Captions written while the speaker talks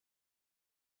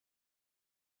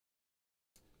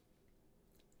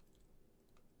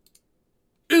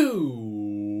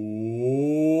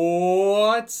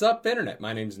What's up, Internet?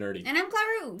 My name's Nerdy. And I'm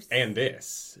Clarus. And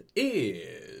this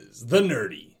is The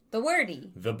Nerdy. The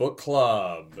Wordy. The Book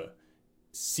Club.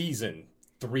 Season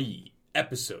 3,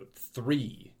 Episode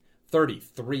 3,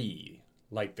 33.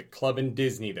 Like the club in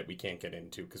Disney that we can't get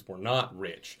into because we're not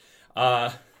rich.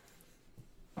 Is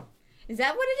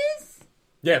that what it is?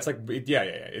 Yeah, it's like, yeah.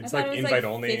 It's like invite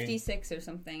only. 56 or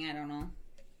something, I don't know.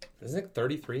 Isn't it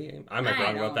 33? I might be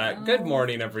wrong about that. know. Good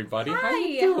morning, everybody. Hi, how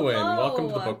you doing? hello. Welcome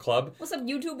to the book club. What's up,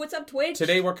 YouTube? What's up, Twitch?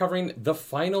 Today we're covering The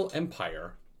Final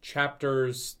Empire,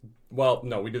 chapters... Well,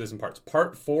 no, we do this in parts.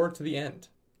 Part 4 to the end.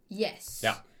 Yes.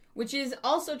 Yeah. Which is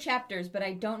also chapters, but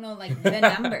I don't know, like, the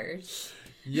numbers.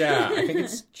 Yeah, I think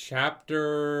it's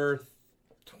chapter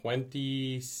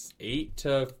 28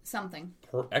 to... Something.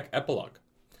 Epilogue.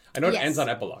 I know it ends on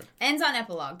epilogue. Ends on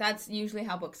epilogue. That's usually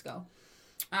how books go.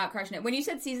 Crushing it. When you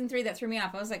said season 3, that threw me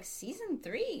off. I was like, season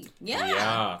 3?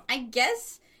 Yeah. I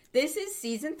guess this is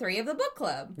season 3 of the book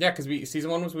club. Yeah, because season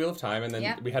 1 was Wheel of Time, and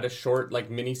then we had a short, like,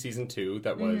 mini season 2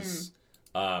 that was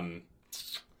The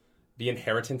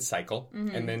Inheritance Cycle.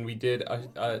 Mm-hmm. And then we did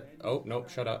oh, no,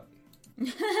 shut up.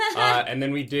 And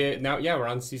then we did, we're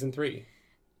on season 3.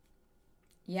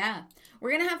 Yeah. We're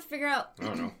going to have to figure out. I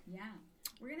don't know. Yeah.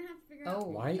 We're going to have to figure out.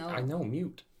 Why? No. I know,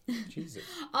 mute. Jesus.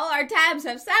 All our tabs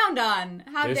have sound on.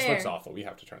 How dare. This looks awful. We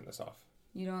have to turn this off.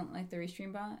 You don't like the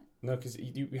restream bot? No, because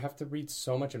you have to read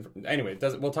so much information. Anyway,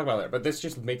 we'll talk about it later. But this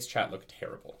just makes chat look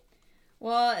terrible.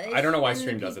 Well, I don't know why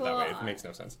Stream does it that way. It makes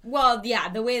no sense. Well, yeah,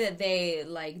 the way that they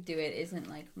do it isn't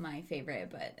my favorite.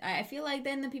 But I feel like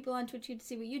then the people on Twitch get to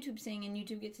see what YouTube's saying, and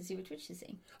YouTube gets to see what Twitch is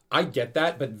saying. I get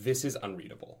that, but this is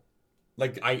unreadable.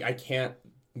 Like I can't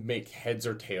make heads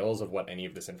or tails of what any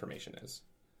of this information is.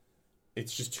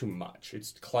 It's just too much.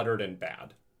 It's cluttered and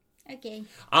bad. Okay.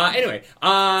 Anyway,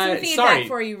 some feedback sorry.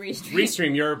 For you, Restream.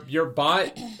 Restream, your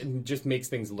bot just makes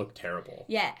things look terrible.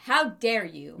 Yeah. How dare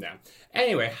you? Yeah.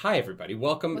 Anyway, hi everybody.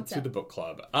 Welcome to the book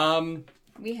club.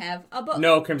 We have a book.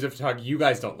 No, Crimson Photography, you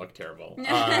guys don't look terrible.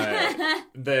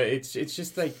 It's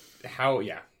just like how.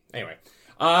 Yeah. Anyway,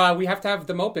 we have to have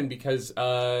them open because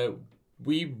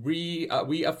we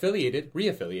reaffiliated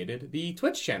the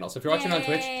Twitch channel. So if you're watching on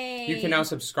Twitch, you can now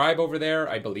subscribe over there,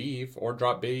 I believe, or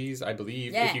drop bays, I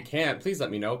believe. Yeah. If you can't, please let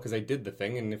me know, because I did the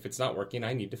thing, and if it's not working,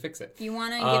 I need to fix it. If you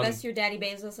want to give us your Daddy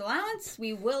Bezos allowance,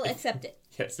 we will accept it.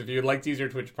 Yes, if you'd like to use your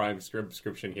Twitch Prime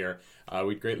subscription here,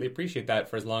 we'd greatly appreciate that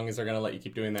for as long as they're going to let you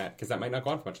keep doing that, because that might not go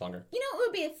on for much longer. You know what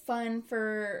would be fun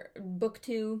for Book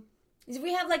 2? Is if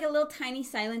we have, like, a little tiny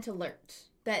silent alert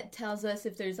that tells us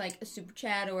if there's, like, a super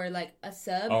chat or, like, a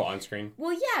sub. Oh, on screen?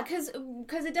 Well, yeah, because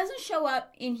it doesn't show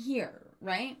up in here,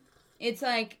 right? It's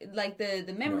like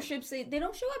the memberships, they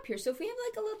don't show up here. So if we have,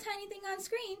 like, a little tiny thing on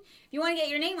screen, if you want to get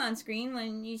your name on screen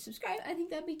when you subscribe, I think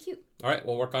that'd be cute. All right,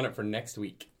 we'll work on it for next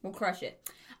week. We'll crush it.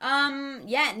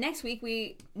 Next week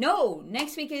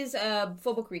next week is a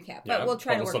full book recap. But we'll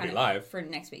try to work on it live for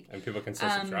next week. And people can still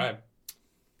subscribe.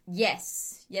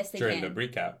 Yes, they can. During the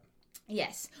recap.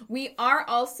 Yes. We are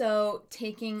also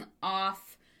taking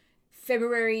off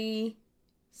February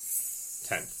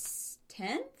 10th.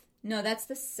 10th? No, that's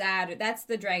the Saturday. That's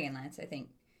the Dragonlance, I think.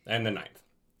 And the 9th.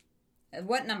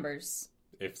 What numbers?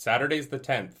 If Saturday's the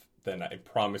 10th, then I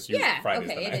promise you Friday's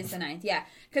the 9th. It is the 9th, yeah.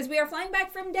 Because we are flying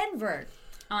back from Denver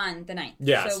on the 9th.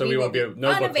 Yeah, so we won't be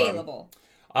unavailable.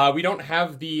 We don't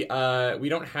have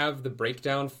the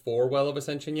breakdown for Well of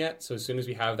Ascension yet. So as soon as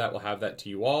we have that, we'll have that to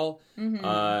you all,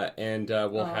 and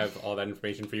we'll have all that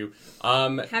information for you.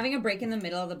 Having a break in the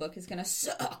middle of the book is gonna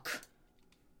suck.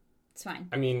 It's fine.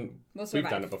 I mean, we've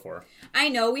done it before. I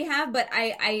know we have, but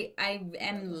I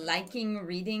am liking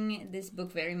reading this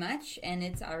book very much, and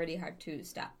it's already hard to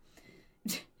stop.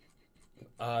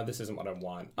 This isn't what I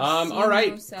want. All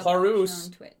right, Clarus.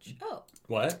 On Twitch. Oh.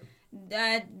 What?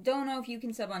 Don't know if you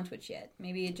can sub on Twitch yet.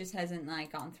 Maybe it just hasn't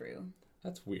gone through.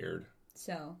 That's weird.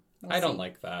 So I don't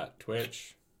like that.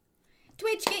 Twitch,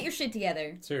 get your shit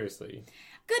together. Seriously.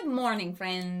 Good morning,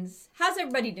 friends. How's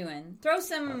everybody doing? Throw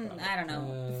some, I don't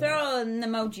know, throw an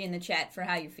emoji in the chat for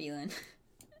how you're feeling.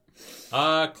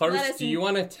 Clarus, do you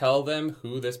want to tell them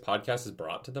who this podcast is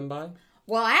brought to them by?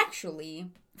 Well, actually,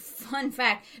 fun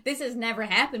fact, this has never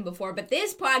happened before, but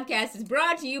this podcast is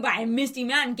brought to you by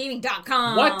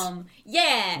MistyMountainGaming.com. What?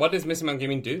 Yeah. What does Misty Mountain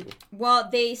Gaming do? Well,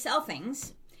 they sell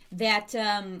things that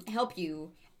help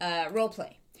you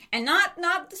roleplay. And not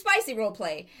the spicy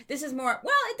roleplay. This is more,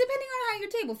 depending on how your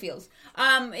table feels.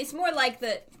 It's more like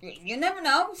you never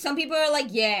know. Some people are like,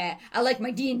 yeah, I like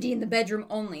my D&D in the bedroom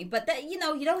only. But you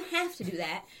don't have to do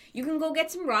that. You can go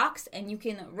get some rocks and you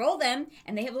can roll them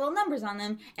and they have little numbers on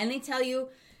them and they tell you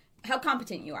how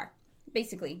competent you are,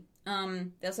 basically.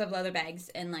 They also have leather bags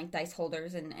and like dice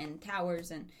holders and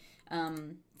towers and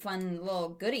fun little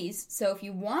goodies. So if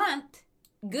you want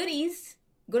goodies,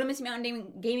 go to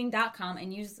MissyMountainGaming.com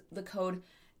and use the code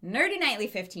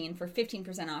NerdyNightly15 for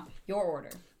 15% off your order.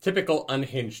 Typical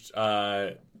unhinged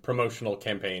promotional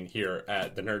campaign here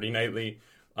at the Nerdy Nightly.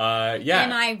 Yeah.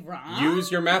 Am I wrong?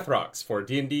 Use your math rocks for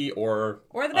D&D or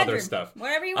the bedroom, other stuff.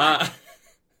 Whatever you want.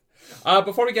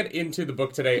 Before we get into the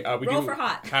book today, we Roll do for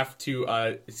hot. have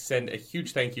to send a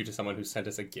huge thank you to someone who sent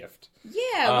us a gift.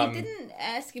 Yeah, we didn't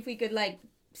ask if we could, like,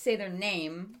 say their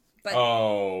name. But,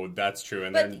 oh, that's true.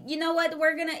 But you know what?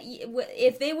 We're gonna,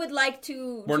 if they would like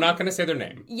to... We're not gonna say their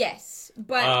name. Yes,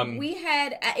 but we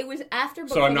had, it was after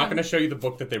book So I'm not gonna show you the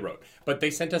book that they wrote. But they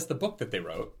sent us the book that they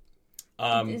wrote.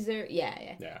 Is there...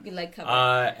 Yeah. You like cover.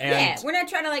 And we're not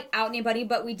trying to, like, out anybody,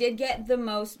 but we did get the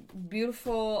most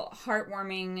beautiful,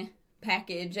 heartwarming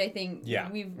package, I think,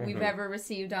 we've ever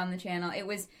received on the channel. It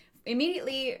was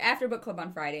immediately after book club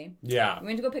on Friday. Yeah. We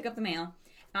went to go pick up the mail.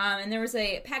 And there was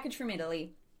a package from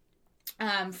Italy.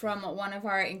 From one of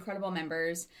our incredible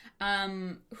members,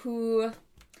 who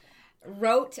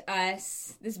wrote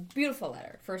us this beautiful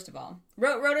letter, first of all.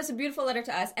 Wrote us a beautiful letter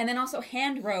to us, and then also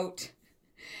hand wrote...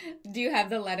 Do you have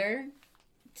the letter?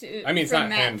 I mean, it's from not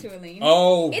Matt hand... to Elaine?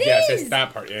 Oh, it yes, is! it's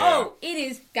that part. Oh, it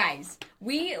is. Guys,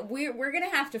 we're going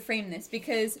to have to frame this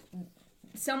because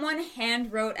someone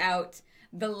hand wrote out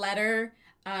the letter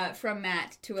from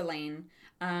Matt to Elaine.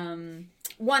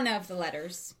 One of the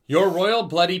letters. Your royal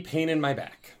bloody pain in my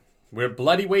back. We're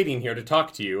bloody waiting here to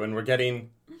talk to you, and we're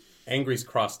getting... Angry's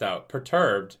crossed out.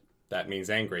 Perturbed, that means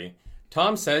angry.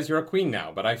 Tom says you're a queen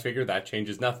now, but I figure that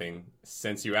changes nothing,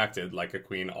 since you acted like a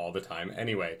queen all the time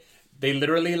anyway. They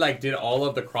literally, like, did all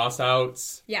of the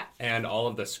cross-outs. Yeah. And all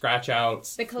of the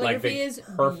scratch-outs. The calligraphy is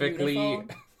perfectly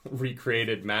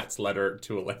recreated Matt's letter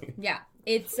to Elaine. Yeah.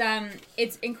 It's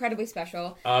incredibly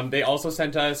special. They also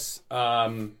sent us...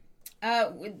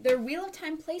 They're Wheel of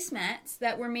Time placemats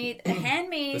that were made,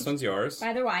 handmade. This one's yours.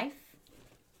 By their wife.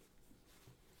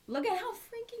 Look at how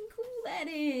freaking cool that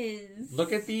is.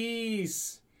 Look at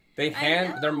these.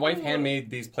 Their wife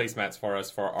handmade these placemats for us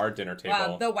for our dinner table.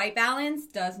 Wow, the white balance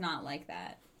does not like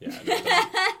that. Yeah.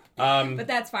 But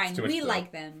that's fine. We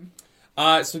like them.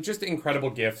 So just incredible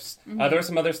gifts. There was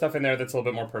some other stuff in there that's a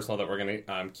little bit more personal that we're going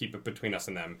to keep it between us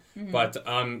and them. But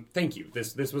thank you.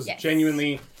 This was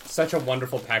genuinely such a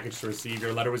wonderful package to receive.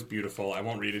 Your letter was beautiful. I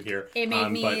won't read it here. It made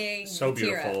me but so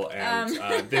beautiful.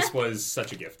 And this was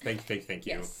such a gift. Thank you.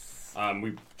 Yes.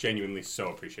 We genuinely so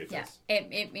appreciate this. Yeah,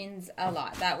 it means a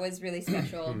lot. That was really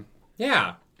special.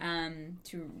 Yeah.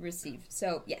 To receive.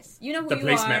 So, yes, you know who you are. The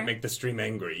placemat make the stream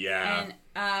angry, yeah.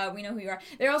 And we know who you are.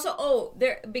 They're also,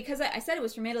 because I said it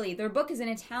was from Italy, their book is in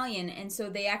Italian, and so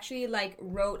they actually, like,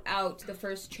 wrote out the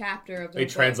first chapter of the book.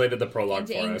 They translated the prologue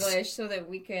into for English us. so that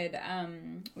we could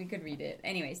read it.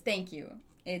 Anyways, thank you.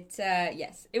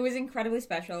 Yes, it was incredibly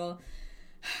special.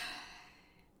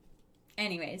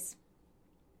 Anyways.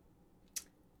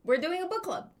 We're doing a book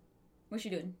club. What's you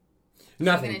doing?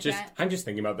 Nothing. I'm just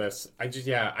thinking about this. I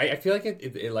feel like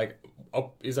it like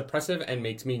is oppressive and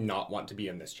makes me not want to be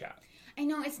in this chat. I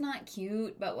know it's not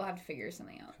cute, but we'll have to figure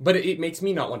something out. But it makes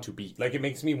me not want to be. Like, it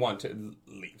makes me want to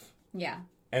leave. Yeah.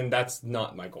 And that's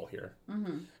not my goal here.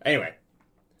 Anyway.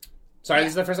 Sorry, this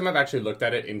is the first time I've actually looked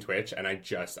at it in Twitch, and I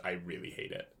really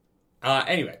hate it.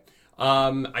 Anyway.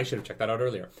 I should have checked that out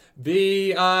earlier.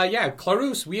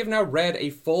 Clarus, we have now read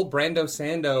a full Brando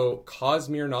Sando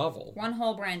Cosmere novel. One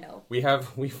whole Brando.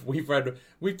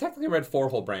 We've technically read 4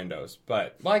 whole Brandos,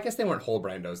 but, well, I guess they weren't whole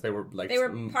Brandos. They were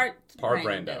part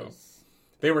Brando.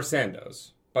 They were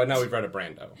Sandos, but now we've read a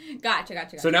Brando.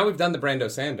 Gotcha. So now we've done the Brando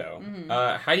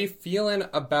Sando. How you feeling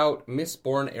about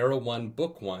Mistborn Era 1,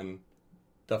 Book 1,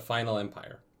 The Final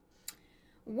Empire?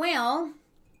 Well,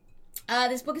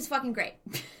 this book is fucking great.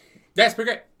 Yeah, it's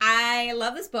pretty great. I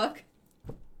love this book.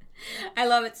 I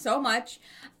love it so much.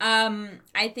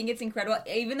 I think it's incredible.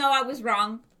 Even though I was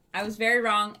wrong. I was very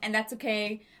wrong, and that's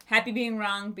okay. Happy being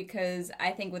wrong, because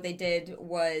I think what they did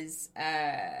was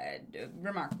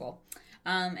remarkable.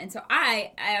 And so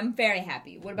I am very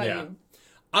happy. What about you?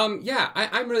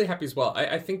 I'm really happy as well.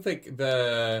 I think like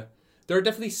there are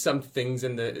definitely some things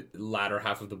in the latter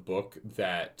half of the book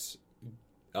that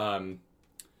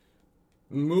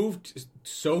moved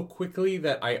so quickly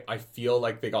that I feel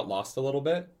like they got lost a little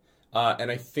bit. And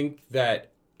I think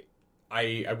that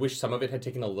I wish some of it had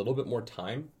taken a little bit more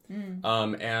time.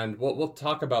 And we'll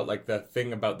talk about like the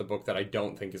thing about the book that I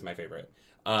don't think is my favorite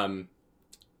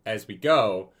as we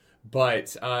go.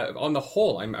 But on the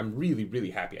whole, I'm really, really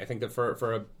happy. I think that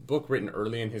for a book written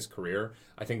early in his career,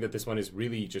 I think that this one is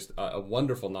really just a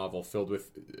wonderful novel filled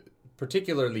with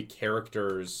particularly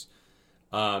characters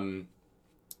that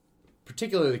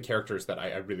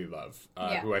I really love,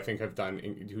 who I think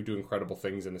who do incredible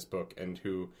things in this book, and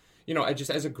who, you know,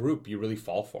 just as a group, you really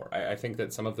fall for. I think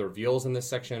that some of the reveals in this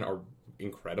section are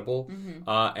incredible,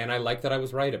 and I like that I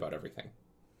was right about everything.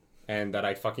 And that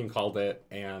I fucking called it,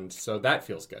 and so that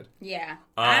feels good. Yeah.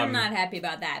 I'm not happy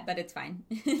about that, but it's fine.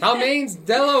 Talmains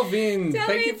Delovin,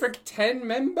 thank you for 10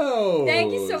 membos.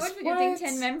 Thank you so much for giving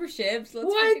 10 memberships.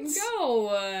 Let's fucking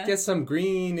go. Get some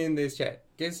green in this chat.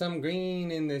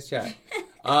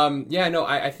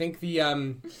 I think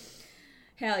the...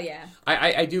 Hell yeah.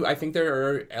 I do. I think there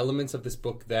are elements of this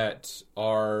book that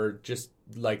are just,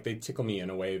 like, they tickle me in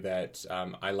a way that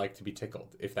I like to be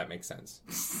tickled, if that makes sense.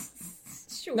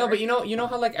 Sure. No, but you know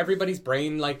how, like, everybody's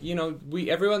brain, like, you know, we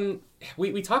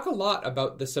talk a lot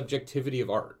about the subjectivity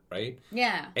of art, right?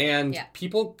 Yeah. And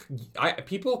people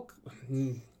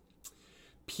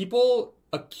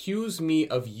accuse me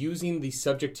of using the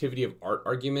subjectivity of art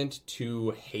argument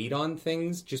to hate on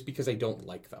things just because I don't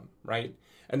like them, right?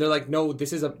 And they're like, no,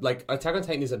 this is Attack on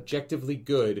Titan is objectively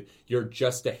good. You're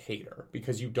just a hater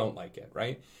because you don't like it,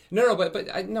 right? No,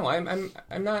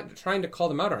 I'm not trying to call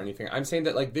them out or anything. I'm saying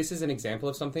that, like, this is an example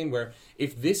of something where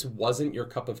if this wasn't your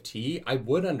cup of tea, I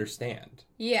would understand.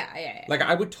 Yeah. Like,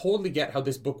 I would totally get how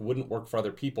this book wouldn't work for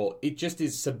other people. It just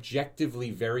is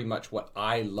subjectively very much what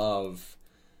I love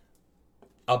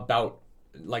about,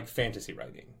 like, fantasy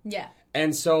writing. Yeah.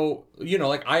 And so, you know,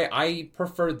 like, I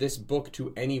prefer this book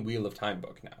to any Wheel of Time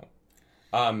book now.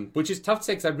 Which is tough to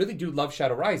say because I really do love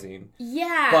Shadow Rising.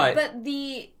 Yeah, but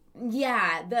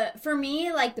for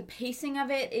me, like, the pacing of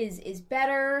it is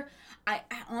better. I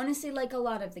honestly like a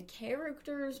lot of the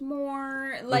characters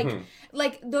more. If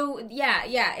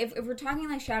we're talking,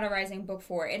 like, Shadow Rising Book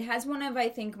 4, it has one of, I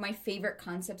think, my favorite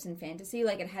concepts in fantasy.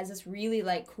 Like, it has this really,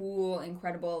 like, cool,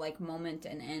 incredible, like, moment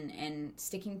and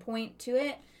sticking point to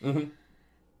it. Mm-hmm.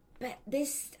 But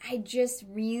this, I just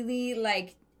really,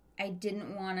 like, I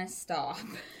didn't want to stop.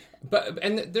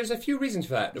 And there's a few reasons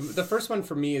for that. The first one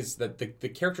for me is that the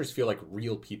characters feel like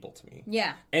real people to me.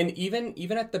 Yeah. And even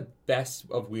at the best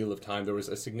of Wheel of Time, there was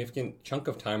a significant chunk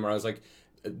of time where I was like,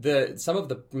 some of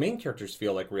the main characters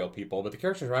feel like real people, but the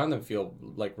characters around them feel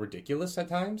like ridiculous at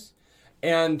times.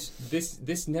 And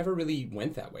this never really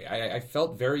went that way. I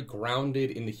felt very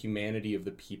grounded in the humanity of the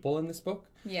people in this book.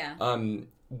 Yeah.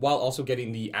 While also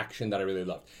getting the action that I really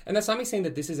loved. And that's not me saying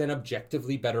that this is an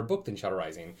objectively better book than Shadow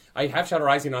Rising. I have Shadow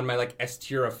Rising on my, like, S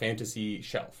tier of fantasy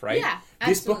shelf, right? Yeah,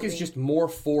 absolutely. This book is just more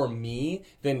for me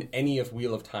than any of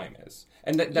Wheel of Time is.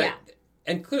 And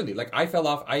and clearly, like, I fell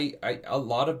off. I a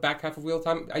lot of back half of Wheel of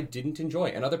Time I didn't enjoy,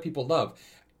 and other people love.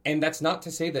 And that's not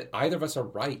to say that either of us are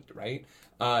right?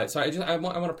 So I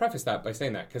want to preface that by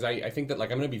saying that, because I think that,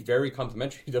 like, I'm going to be very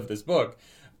complimentary of this book.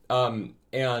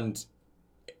 And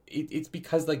it's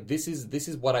because, like, this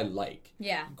is what I like.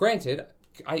 Yeah. Granted,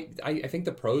 I think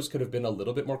the prose could have been a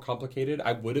little bit more complicated.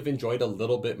 I would have enjoyed a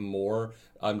little bit more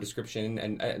description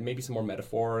and maybe some more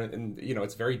metaphor. And you know,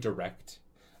 it's very direct.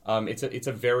 It's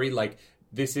a very, like,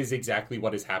 this is exactly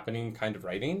what is happening kind of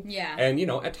writing. Yeah. And, you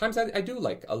know, at times I do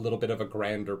like a little bit of a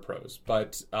grander prose.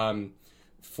 But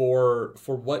for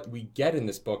what we get in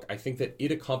this book, I think that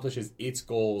it accomplishes its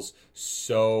goals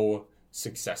so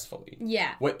successfully.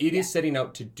 Yeah. What it is setting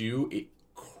out to do, it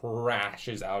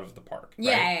crashes out of the park.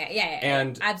 Right? Yeah.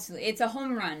 And absolutely, it's a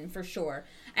home run for sure.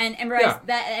 And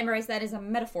embrace that is a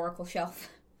metaphorical shelf.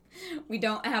 We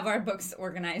don't have our books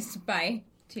organized by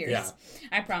tiers. Yeah.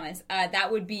 I promise. That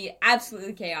would be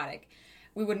absolutely chaotic.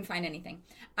 We wouldn't find anything.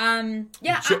 I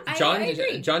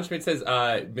agree. John Schmidt says,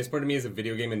 Mistborn to me is a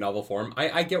video game in novel form.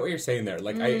 I get what you're saying there.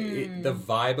 Like, the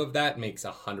vibe of that makes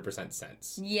 100%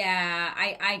 sense. Yeah,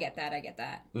 I get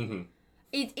that. Mm-hmm.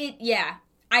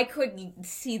 I could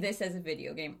see this as a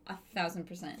video game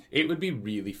 1,000%. It would be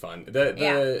really fun.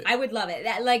 I would love it.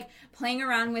 That, like, playing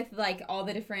around with, like, all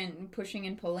the different pushing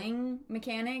and pulling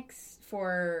mechanics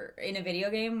in a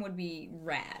video game would be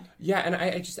rad. Yeah, and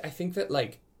I think that,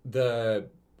 like, the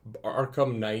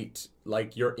Arkham Knight,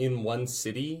 like, you're in one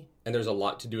city and there's a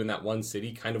lot to do in that one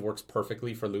city, kind of works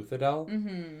perfectly for Luthadel.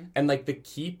 Mm-hmm. And, like, the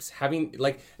keeps having,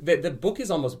 like, the book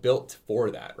is almost built for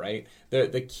that, right?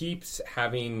 The keeps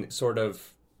having sort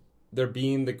of, there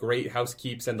being the great house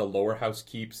keeps and the lower house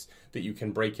keeps that you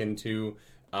can break into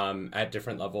at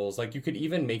different levels. Like, you could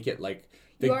even make it, like,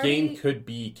 game could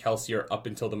be Kelsier up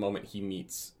until the moment he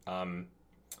meets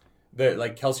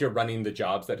Kelsier running the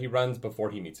jobs that he runs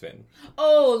before he meets Finn.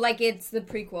 Oh, like it's the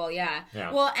prequel, yeah.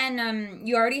 Well, and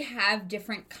you already have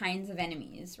different kinds of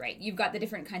enemies, right? You've got the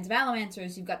different kinds of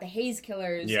Allomancers, you've got the Haze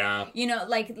Killers. Yeah. You know,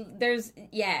 like, there's,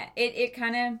 it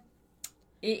kind of,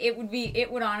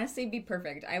 It would honestly be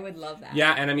perfect. I would love that.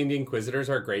 Yeah, and I mean, the Inquisitors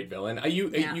are a great villain.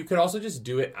 You could also just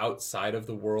do it outside of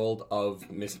the world of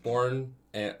Mistborn,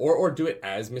 or do it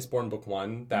as Mistborn Book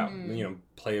 1, that,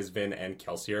 play as Vin and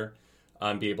Kelsier,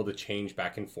 be able to change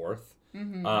back and forth.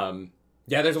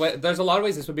 Yeah, there's a lot of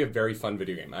ways this would be a very fun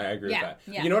video game. I agree with that.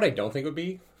 Yeah. You know what I don't think would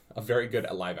be? A very good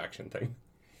live action thing.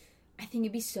 I think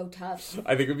it'd be so tough.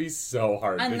 I think it'd be so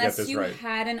hard to get this right. Unless you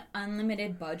had an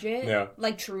unlimited budget. Yeah.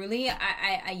 Like, truly,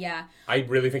 yeah. I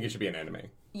really think it should be an anime.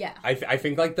 Yeah. I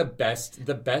think, like, the best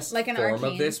like an form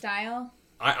of this... style?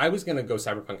 I was going to go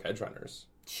Cyberpunk Edgerunners.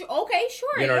 Okay,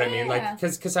 sure. You know what I mean? Like,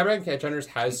 because Cyberpunk Edgerunners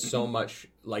has so much,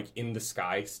 like,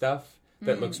 in-the-sky stuff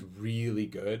that looks really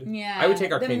good. Yeah. I would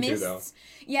take Arcane too, though.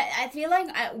 Yeah, I feel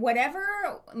like whatever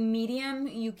medium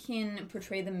you can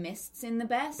portray the mists in the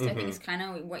best, I think is kind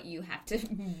of what you have to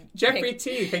Jeffrey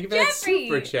T, thank you for that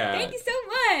super chat. Thank you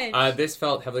so much. This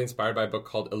felt heavily inspired by a book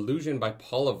called Illusion by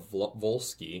Paula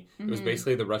Volsky. It was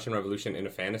basically the Russian Revolution in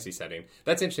a fantasy setting.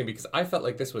 That's interesting because I felt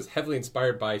like this was heavily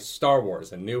inspired by Star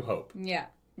Wars: A New Hope. Yeah.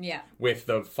 Yeah. With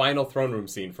the final throne room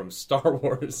scene from Star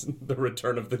Wars, The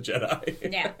Return of the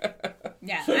Jedi. Yeah.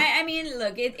 Yeah. I mean,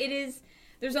 look, it is...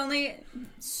 There's only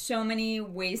so many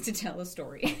ways to tell a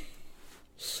story.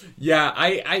 Yeah,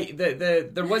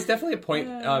 there was definitely a point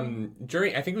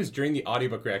during... I think it was during the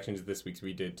audiobook reactions this week's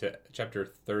we did to chapter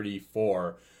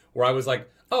 34, where I was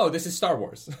like, oh, this is Star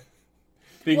Wars.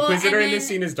 The Inquisitor in this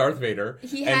scene is Darth Vader.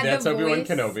 And that's Obi-Wan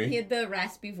Kenobi. He had the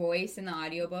raspy voice in the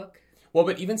audiobook. Well,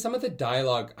 but even some of the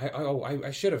dialogue,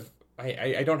 I should have.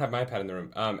 I don't have my iPad in the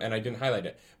room, and I didn't highlight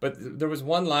it. But there was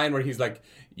one line where he's like,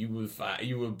 "You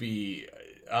will be."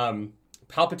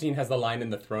 Palpatine has the line in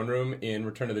the throne room in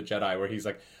Return of the Jedi where he's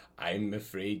like, "I'm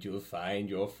afraid you'll find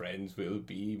your friends will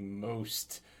be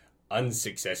most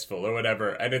unsuccessful," or whatever.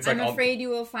 And it's like, I'm afraid you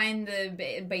will find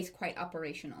the base quite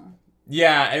operational.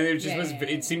 Yeah, and it just was.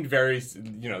 It seemed very,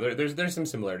 there's some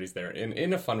similarities there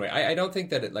in a fun way. I don't think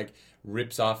that it like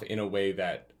rips off in a way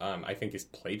that I think is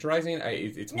plagiarizing.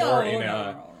 It's more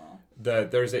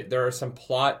there are some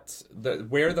plots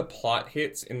where the plot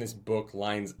hits in this book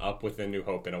lines up with A New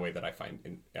Hope in a way that I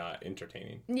find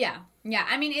entertaining. Yeah.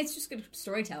 I mean, it's just good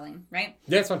storytelling, right?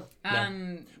 Yeah, it's fun.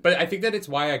 But I think that it's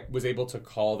why I was able to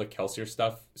call the Kelsier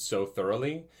stuff so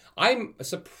thoroughly. I'm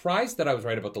surprised that I was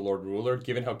right about the Lord Ruler,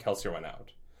 given how Kelsier went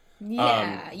out.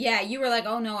 Yeah. You were like,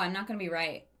 oh no, I'm not going to be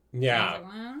right. Yeah. Like,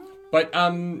 well, but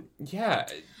yeah.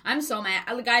 I'm so mad,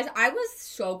 guys. I was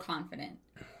so confident.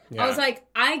 Yeah. I was like,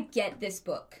 I get this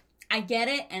book. I get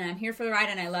it, and I'm here for the ride,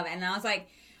 and I love it. And I was like,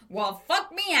 well,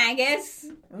 fuck me, I guess.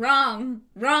 Wrong.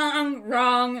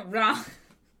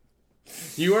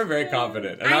 You were very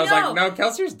confident. And I was like, no,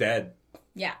 Kelsier's dead.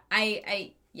 Yeah,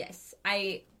 yes.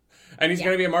 And he's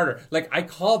going to be a martyr. Like, I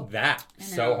called that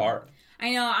so hard.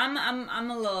 I know.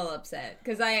 I'm a little upset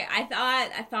because I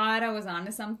thought I was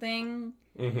onto something.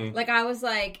 Mm-hmm. Like, I was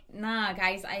like, nah,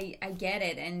 guys, I get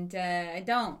it, and I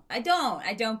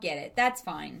don't get it. That's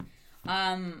fine.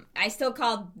 I still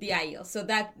called the Aiel, so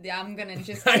that I'm gonna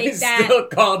just take that. I still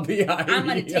called the Aiel. I'm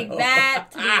gonna take that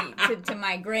to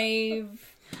my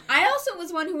grave. I also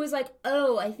was one who was like,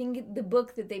 oh, I think the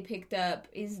book that they picked up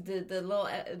is the little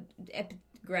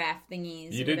epigraph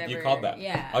thingies. You did. Whatever. You called that.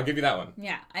 Yeah. I'll give you that one.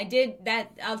 Yeah, I did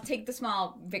that. I'll take the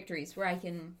small victories where I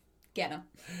can get them.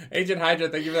 Agent Hydra,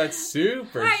 thank you for that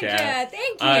super chat.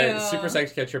 Thank you. Super psyched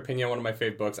to get your opinion on one of my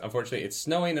fave books. Unfortunately, it's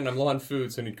snowing and I'm low on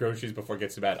food, so I need groceries before it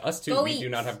gets too bad. Us too, we do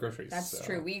not have groceries. That's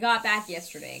true. We got back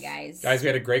yesterday, guys. Guys, we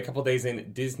had a great couple days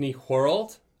in Disney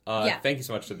World. Thank you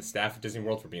so much to the staff at Disney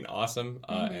World for being awesome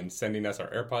and sending us our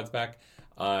AirPods back.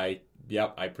 I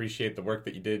appreciate the work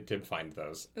that you did to find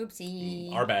those.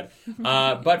 Oopsie. Our bad.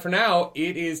 But for now,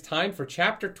 it is time for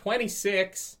Chapter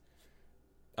 26.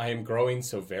 I am growing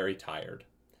so very tired.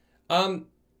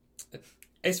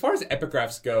 As far as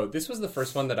epigraphs go, this was the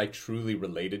first one that I truly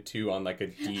related to on like a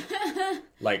deep,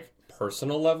 like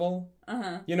personal level.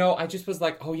 Uh-huh. You know, I just was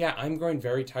like, oh yeah, I'm growing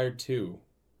very tired too.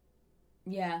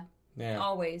 Yeah.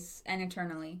 Always and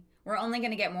eternally. We're only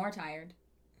going to get more tired.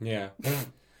 Yeah.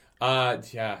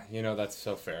 That's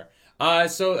so fair.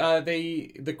 So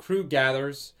the crew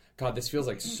gathers. God, this feels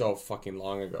like so fucking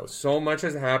long ago. So much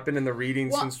has happened in the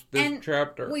reading since this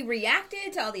chapter. We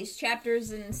reacted to all these chapters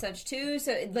and such too.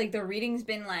 So like the reading's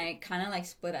been like kind of like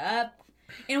split up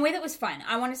in a way that was fun.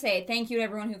 I want to say thank you to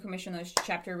everyone who commissioned those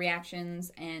chapter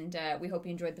reactions, and we hope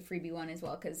you enjoyed the freebie one as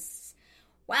well. Because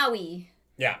wowie.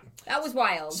 Yeah. That was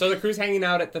wild. So the crew's hanging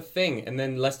out at the thing, and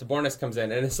then Lesta Bornes comes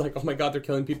in, and it's like, oh my god, they're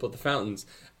killing people at the fountains.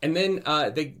 And then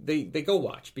they go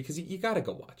watch, because you gotta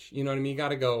go watch. You know what I mean?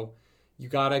 You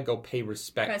gotta go pay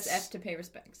respects. Press F to pay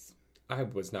respects. I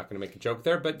was not going to make a joke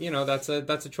there, but, that's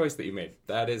a choice that you made.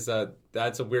 That's a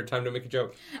weird time to make a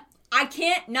joke. I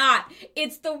can't not.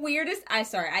 It's the weirdest. I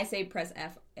say press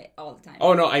F all the time.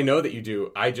 Oh, no, I know that you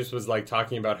do. I just was,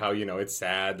 talking about how, it's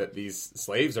sad that these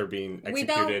slaves are being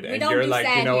executed. We don't you're do like,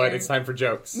 sad you know here. what? It's time for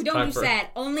jokes. We don't do sad.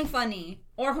 Only funny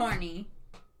or horny.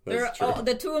 That's true.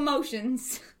 The two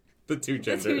emotions. The two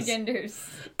genders. The two genders.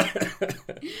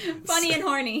 Funny and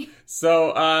horny.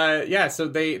 So, so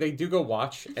they do go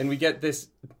watch, and we get this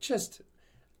just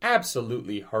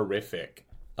absolutely horrific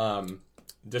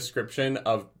description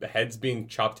of heads being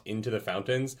chopped into the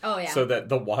fountains. Oh, yeah. So that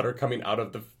the water coming out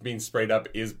of being sprayed up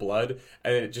is blood,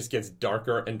 and it just gets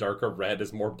darker and darker red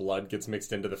as more blood gets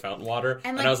mixed into the fountain water.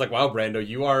 And I was like, wow, Brando,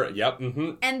 you are, yep,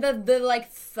 mm-hmm. And the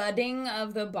thudding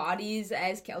of the bodies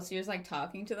as Kelsier's,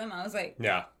 talking to them, I was like...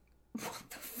 Yeah. What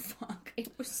the fuck?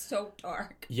 It was so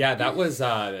dark. Yeah, that was,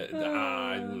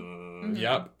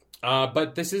 yep.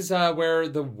 But this is where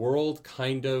the world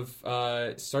kind of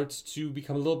starts to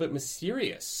become a little bit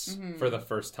mysterious for the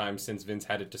first time since Vin's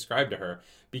had it described to her,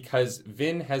 because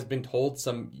Vin has been told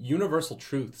some universal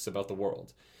truths about the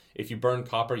world. If you burn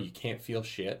copper, you can't feel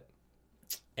shit.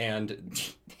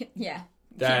 And yeah,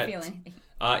 can't feel anything.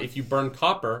 If you burn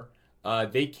copper,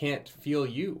 they can't feel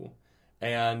you.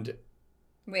 And...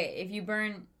 Wait, if you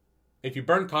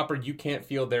burn copper, you can't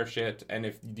feel their shit, and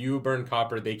if you burn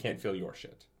copper, they can't feel your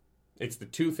shit. It's the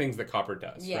two things that copper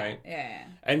does, right? Yeah.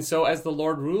 And so as the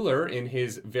Lord Ruler in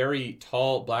his very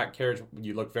tall black carriage,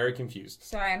 you look very confused.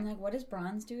 Sorry, I'm like, what does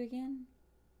bronze do again?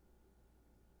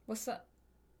 What's up?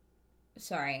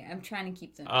 Sorry, I'm trying to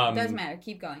keep them. It doesn't matter.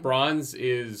 Keep going. Bronze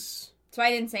is... So I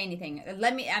didn't say anything.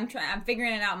 I'm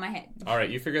figuring it out in my head. All right,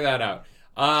 you figure that out.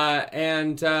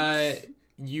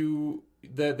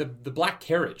 The black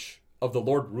carriage of the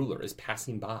Lord Ruler is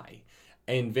passing by.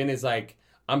 And Vin is like,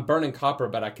 I'm burning copper,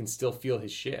 but I can still feel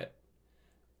his shit.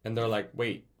 And they're like,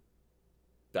 wait,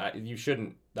 you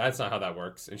shouldn't. That's not how that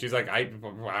works. And she's like, I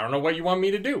don't know what you want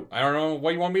me to do. I don't know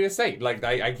what you want me to say.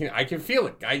 I can feel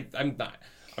it. I'm not.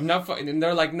 And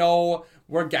they're like, no,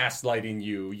 we're gaslighting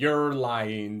you. You're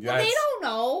lying. Well, they don't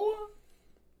know.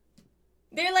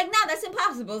 They're like, no, that's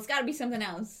impossible. It's got to be something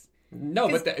else. No,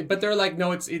 but they're like,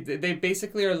 no, they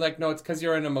basically are like, no, it's because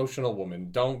you're an emotional woman.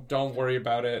 Don't worry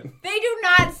about it. They do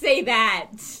not say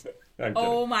that.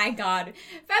 Oh my god.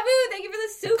 Fabu, thank you for the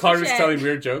super Clara's chat. telling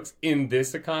weird jokes in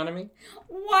this economy.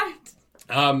 What?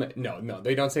 No,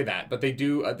 they don't say that, but they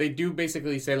do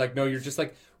basically say like, no, you're just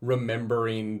like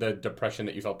remembering the depression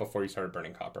that you felt before you started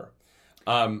burning copper.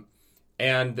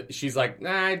 And she's like,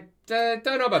 nah, I don't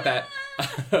know about that.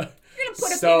 You're gonna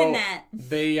put a pin in that.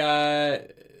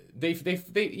 They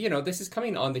this is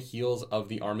coming on the heels of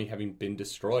the army having been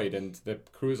destroyed, and the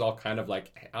crew's all kind of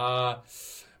like,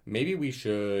 maybe we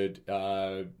should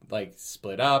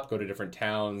split up, go to different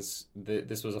towns.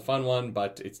 This was a fun one,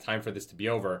 but it's time for this to be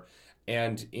over.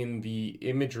 And in the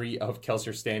imagery of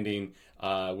Kelsier standing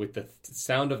with the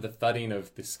sound of the thudding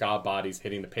of the ska bodies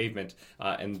hitting the pavement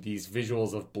and these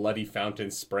visuals of bloody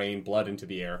fountains spraying blood into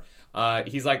the air,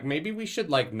 he's like, maybe we should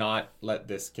not let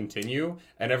this continue.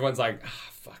 And everyone's like,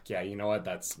 fuck yeah, you know what?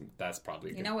 That's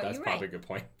probably good. That's probably a good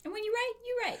point. And when you're right,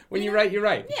 you're right. When you're right, you're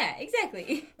right. Yeah,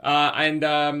 exactly. I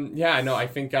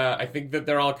think that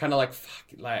they're all kind of like, fuck,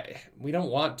 we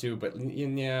don't want to, but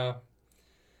yeah.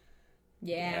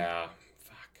 Yeah,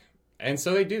 fuck. And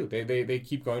so they do. They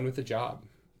keep going with the job.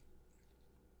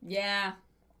 Yeah.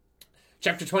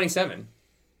 Chapter 27.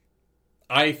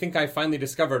 I think I finally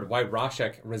discovered why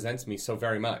Rashek resents me so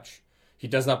very much. He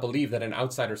does not believe that an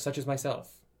outsider such as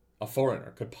myself, a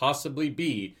foreigner, could possibly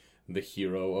be the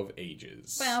hero of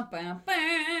ages. Bah, bah,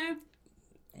 bah.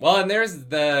 Well, and there's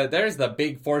the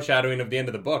big foreshadowing of the end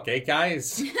of the book, eh,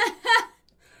 guys?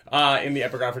 In the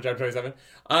epigraph for chapter 27.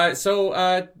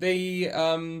 So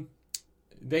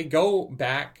they go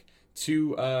back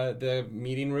to the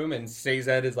meeting room, and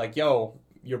Sazed is like, yo,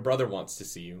 your brother wants to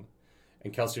see you.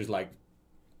 And Kelsier's like,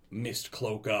 mist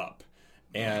cloak up.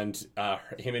 And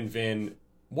him and Vin,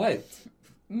 what?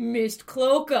 Mist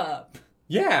cloak up.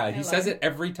 Yeah, he says it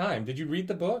every time. Did you read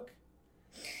the book?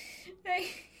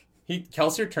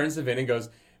 Kelsier turns to Vin and goes,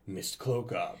 mist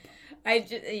cloak up.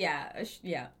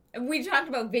 Yeah. We talked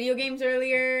about video games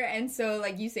earlier, and so,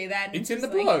 you say that. And it's in the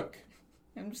book.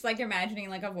 I'm just, imagining,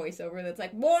 a voiceover that's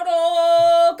like,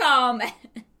 Mortal Kombat.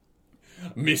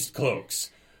 Mist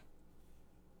cloaks.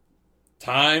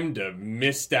 Time to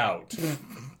mist out.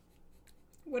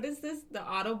 What is this? The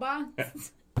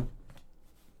Autobots?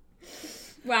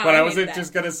 Wow. But I wasn't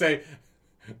just going to say,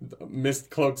 mist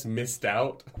cloaks missed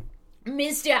out.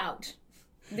 Missed out.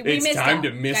 It's time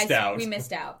to mist out. We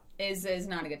missed out. Is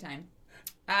not a good time.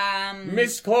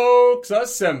 Miscloaks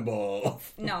assemble.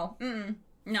 No.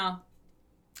 No.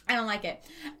 I don't like it.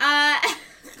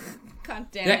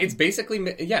 God damn. Yeah, it's basically,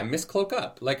 miscloak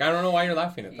up. Like, I don't know why you're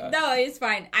laughing at that. No, it's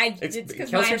fine. It's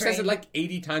because my brain says it like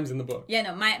 80 times in the book. Yeah,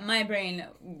 no, my brain,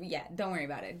 don't worry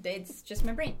about it. It's just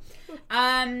my brain.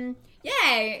 Kelsey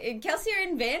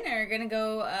and Vin are gonna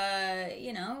go,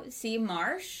 see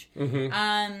Marsh.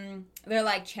 Mm-hmm. They're,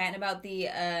 like, chatting about the,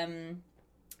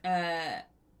 they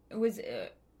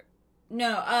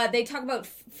talk about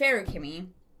Farukimi.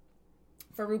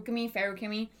 Gonna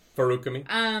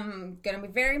be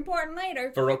very important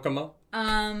later. Farukimo.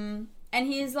 And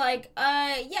he's like,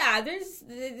 there's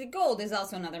the gold is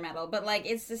also another metal, but like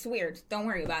it's just weird. Don't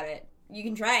worry about it. You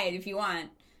can try it if you want.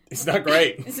 It's not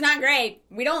great. It's not great.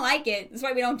 We don't like it. That's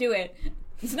why we don't do it.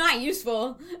 It's not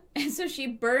useful. And so she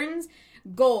burns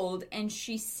gold and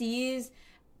she sees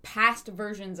past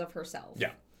versions of herself.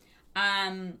 Yeah.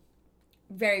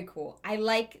 Very cool. I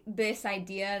like this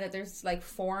idea that there's like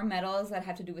 4 metals that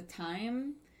have to do with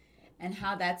time. And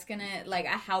how that's gonna, like,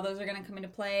 how those are gonna come into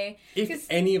play. If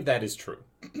any of that is true.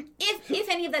 If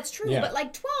any of that's true. Yeah. But,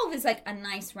 like, 12 is, like, a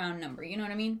nice round number. You know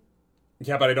what I mean?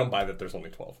 Yeah, but I don't buy that there's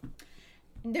only 12.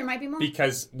 There might be more.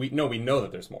 Because, we know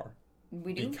that there's more.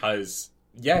 We do? Because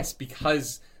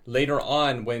later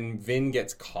on, when Vin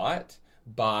gets caught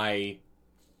by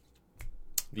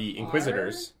the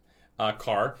Inquisitors,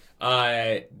 Carr,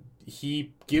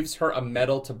 he gives her a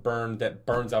metal to burn that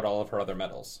burns out all of her other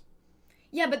metals.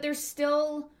 Yeah, but there's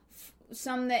still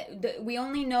some that we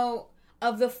only know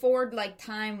of the 4 like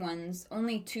time ones.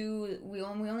 Only 2. We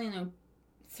only know.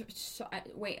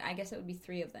 I guess it would be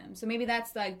 3 of them. So maybe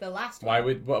that's like the last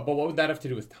one. But what would that have to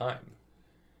do with time?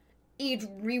 It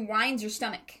rewinds your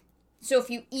stomach. So if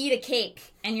you eat a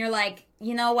cake and you're like,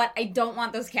 you know what, I don't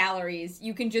want those calories,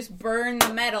 you can just burn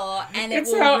the metal and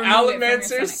it's how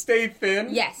Alamancers stay thin.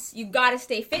 Yes, you gotta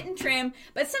stay fit and trim,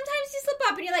 but sometimes you slip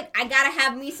up and you're like, I gotta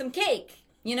have me some cake.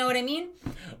 You know what I mean?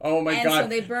 Oh my god. And so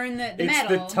they burn the metal. It's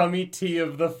the tummy tea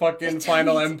of the fucking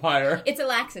Final Empire. It's a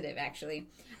laxative, actually.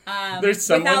 There's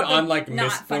someone on like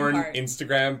Miss Thorne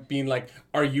Instagram being like,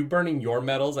 are you burning your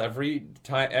metals every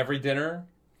dinner?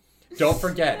 Don't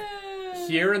forget,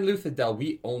 here in Luthadel,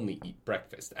 we only eat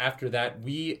breakfast. After that,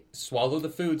 we swallow the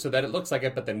food so that it looks like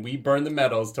it, but then we burn the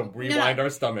metals to rewind our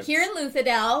stomachs. Here in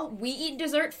Luthadel, we eat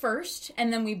dessert first,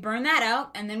 and then we burn that out,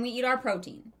 and then we eat our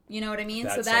protein. You know what I mean?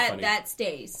 That's that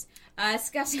stays.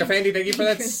 Scafandi, thank you for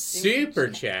that super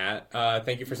chat.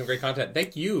 Thank you for some great content.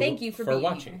 Thank you for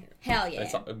watching. Here. Hell yeah.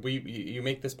 You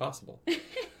make this possible.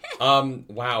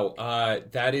 Wow.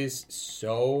 That is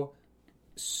so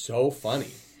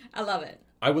funny. I love it.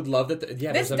 I would love that.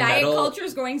 This diet culture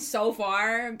is going so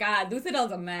far. God,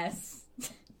 Luthadel's a mess.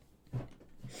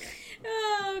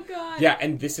 Oh, God. Yeah,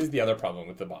 and this is the other problem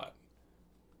with the bot.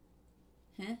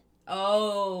 Huh?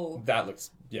 Oh. That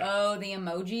looks, Oh, the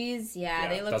emojis? Yeah,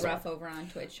 they look rough over on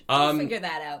Twitch. I'll figure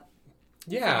that out.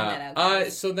 Yeah.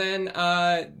 So then,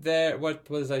 what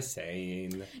was I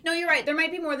saying? No, you're right. There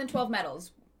might be more than 12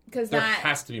 medals. There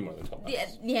has to be more than 12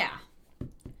 medals. Yeah.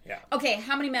 Yeah. Okay,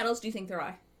 how many medals do you think there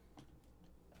are?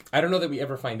 I don't know that we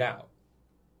ever find out.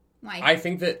 Why? I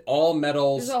think that all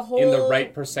medals in the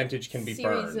right percentage can be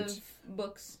burned. Series of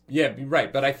books. Yeah,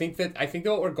 right. But I think that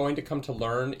what we're going to come to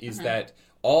learn is that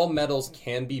all metals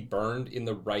can be burned in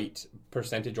the right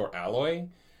percentage or alloy.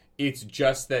 It's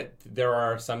just that there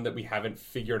are some that we haven't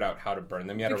figured out how to burn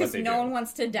them yet, because or what they no one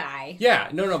wants to die. Yeah,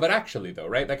 no, but actually though,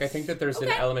 right? Like I think that there's an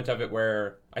element of it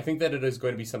where I think that it is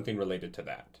going to be something related to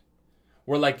that.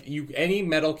 Where like any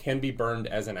metal can be burned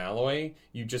as an alloy,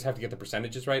 you just have to get the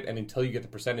percentages right, and until you get the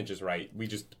percentages right, we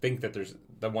just think that there's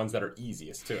the ones that are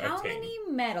easiest to obtain. How many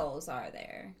metals are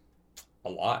there? A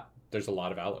lot. There's a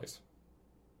lot of alloys.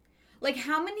 Like,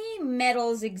 how many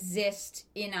metals exist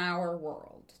in our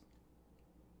world?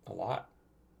 A lot.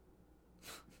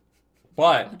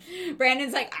 But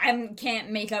Brandon's like, I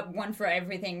can't make up one for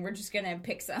everything. We're just gonna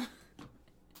pick some.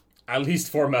 At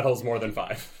least 4 metals, more than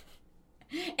 5.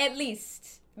 At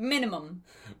least. Minimum.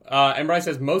 And Bryce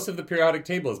says most of the periodic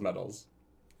table is metals.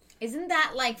 Isn't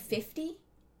that like 50?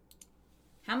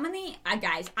 How many?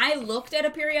 Guys, I looked at a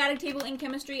periodic table in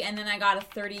chemistry, and then I got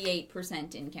a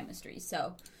 38% in chemistry,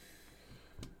 so...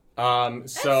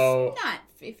 That's not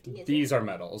 50, is these are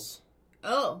metals.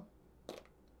 Oh.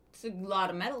 It's a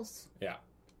lot of metals. Yeah.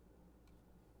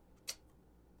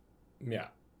 Yeah.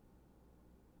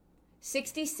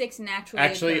 66 naturally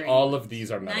Actually, occurring. all of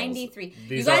these are metals. 93.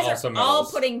 These you guys are also are metals. all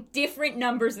putting different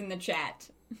numbers in the chat.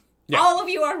 Yeah. All of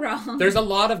you are wrong. There's a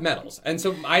lot of metals. And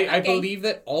so I believe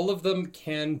that all of them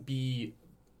can be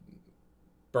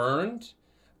burned,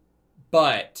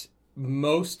 but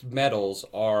most metals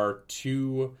are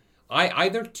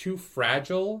either too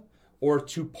fragile or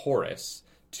too porous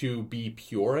to be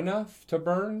pure enough to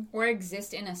burn, or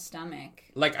exist in a stomach.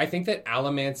 Like, I think that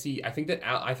allomancy, I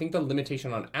think the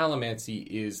limitation on allomancy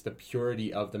is the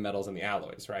purity of the metals and the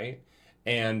alloys, right?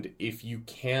 And if you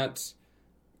can't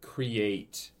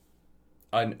create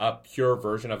a pure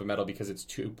version of a metal because it's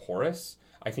too porous,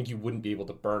 I think you wouldn't be able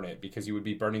to burn it, because you would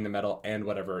be burning the metal and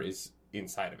whatever is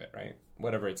inside of it, right?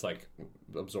 Whatever it's like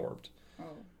absorbed. Oh.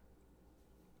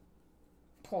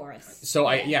 Porous. So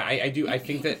I do. I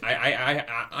think that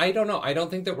I don't know. I don't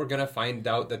think that we're gonna find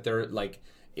out that they're like.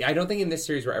 I don't think in this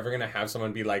series we're ever gonna have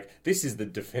someone be like, this is the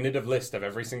definitive list of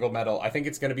every single metal. I think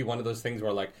it's gonna be one of those things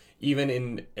where, like, even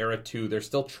in Era 2, they're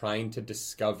still trying to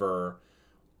discover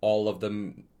all of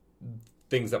the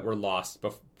things that were lost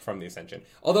from the Ascension.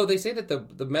 Although they say that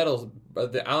the metals,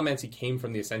 the allomancy came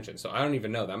from the Ascension, so I don't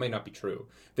even know. That might not be true.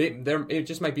 It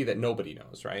just might be that nobody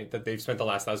knows, right? That they've spent the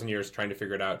last 1,000 years trying to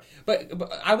figure it out. But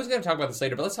I was going to talk about this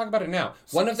later, but let's talk about it now.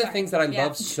 One of the things that I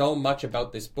love so much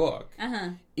about this book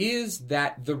is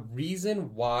that the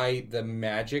reason why the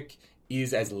magic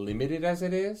is as limited as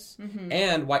it is,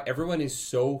 and why everyone is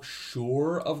so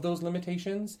sure of those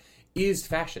limitations, is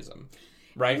fascism.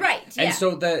 Right? Yeah. And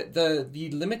so the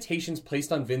limitations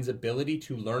placed on Vin's ability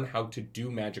to learn how to do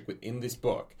magic within this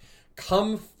book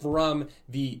come from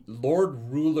the Lord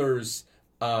Ruler's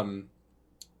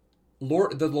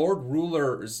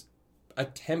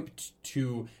attempt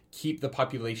to keep the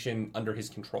population under his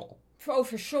control. Oh,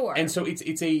 for sure. And so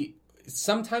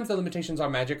sometimes the limitations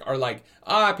on magic are like,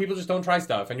 people just don't try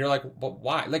stuff, and you're like, but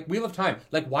why? Like, Wheel of Time,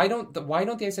 like, why don't the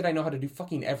Aes Sedai know how to do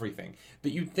fucking everything?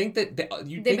 That you'd think that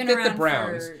the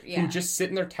Browns, who just sit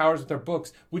in their towers with their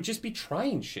books, would just be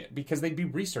trying shit because they'd be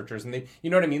researchers, and you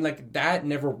know what I mean? Like, that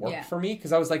never worked for me,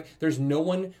 because I was like, there's no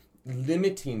one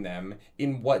limiting them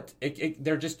in what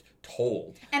they're just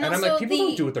told. And I'm like, people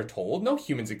don't do what they're told. No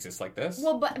humans exist like this.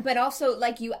 Well, but also,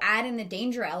 like, you add in the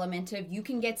danger element of you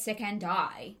can get sick and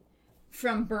die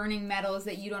from burning metals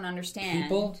that you don't understand.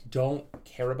 People don't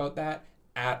care about that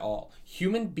at all.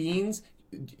 Human beings,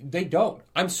 they don't.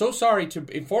 I'm so sorry to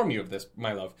inform you of this,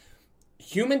 my love.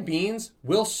 Human beings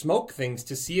will smoke things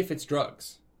to see if it's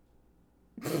drugs.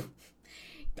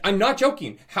 I'm not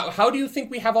joking. How do you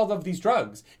think we have all of these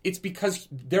drugs? It's because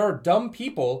there are dumb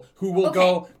people who will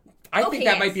go, I think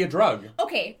that might be a drug.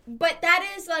 Okay, but that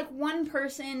is like one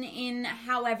person in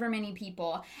however many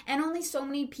people, and only so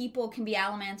many people can be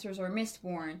Allomancers or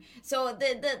Mistborn. So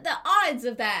the odds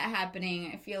of that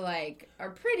happening, I feel like, are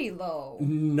pretty low.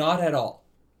 Not at all.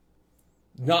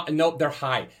 No, they're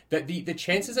high. The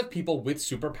chances of people with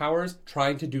superpowers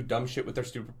trying to do dumb shit with their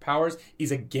superpowers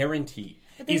is a guarantee.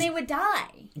 But then they would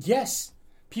die. Yes.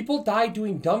 People die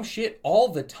doing dumb shit all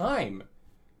the time.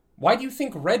 Why do you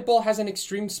think Red Bull has an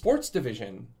extreme sports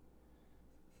division?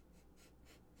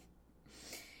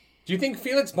 Do you think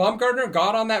Felix Baumgartner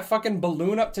got on that fucking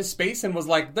balloon up to space and was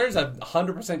like, there's a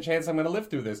 100% chance I'm going to live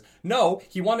through this? No,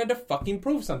 he wanted to fucking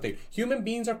prove something. Human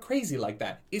beings are crazy like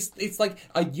that. It's like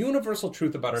a universal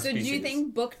truth about our species. So do you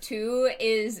think book 2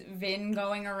 is Vin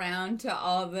going around to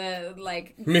all the,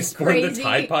 like, Mistborn crazy... the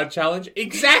Tide Pod Challenge?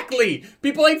 Exactly!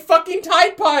 People ate fucking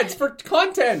Tide Pods for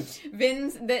content!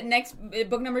 The next,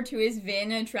 book number 2 is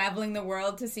Vin traveling the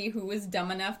world to see who was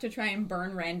dumb enough to try and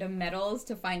burn random metals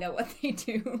to find out what they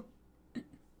do.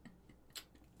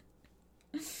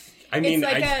 I mean,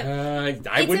 like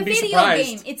I wouldn't be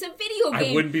surprised. It's a video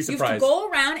game. I wouldn't be surprised. You have to go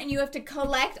around and you have to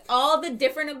collect all the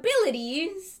different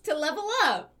abilities to level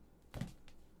up.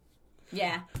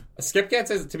 Yeah. Skipcat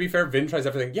says, to be fair, Vin tries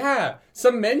everything. Yeah,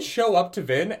 some men show up to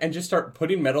Vin and just start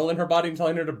putting metal in her body and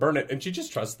telling her to burn it, and she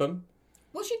just trusts them.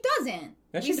 Well, she doesn't.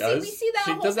 Yeah, she does. We see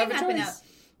that whole thing happen now.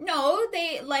 No,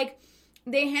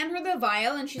 they hand her the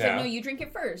vial and she's like, no, you drink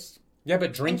it first. Yeah,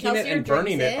 but drinking it and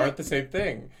burning it aren't the same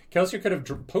thing. Kelsier could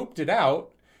have pooped it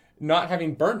out, not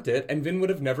having burnt it, and Vin would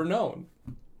have never known.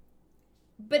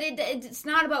 But it's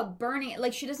not about burning it.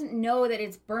 Like, she doesn't know that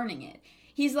it's burning it.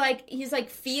 He's like,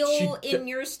 feel in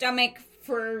your stomach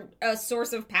for a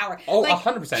source of power. Oh,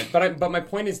 100%. But my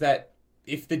point is that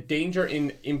if the danger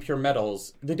in impure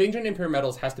metals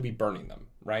has to be burning them,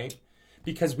 right?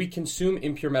 Because we consume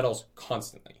impure metals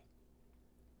constantly.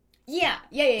 Yeah.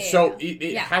 So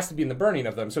it has to be in the burning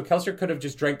of them. So Kelsier could have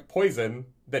just drank poison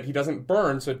that he doesn't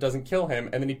burn so it doesn't kill him,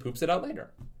 and then he poops it out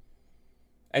later.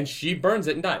 And she burns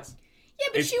it and dies. Yeah,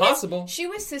 but it's possible. She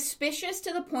was suspicious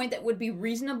to the point that would be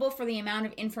reasonable for the amount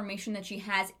of information that she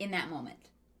has in that moment.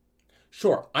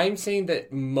 Sure. I'm saying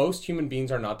that most human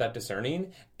beings are not that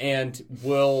discerning and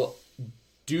will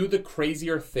do the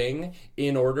crazier thing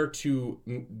in order to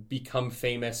become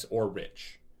famous or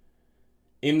rich.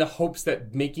 in the hopes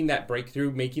that making that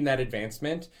breakthrough, making that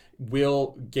advancement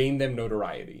will gain them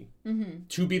notoriety. Mm-hmm.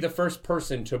 To be the first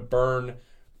person to burn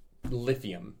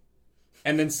lithium.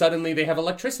 And then suddenly they have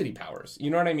electricity powers. You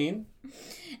know what I mean?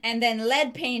 And then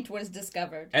lead paint was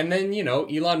discovered. And then,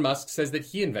 Elon Musk says that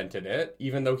he invented it,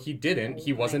 even though he didn't.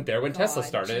 He wasn't there when Tesla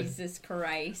started. Jesus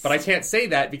Christ. But I can't say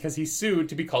that because he's sued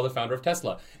to be called the founder of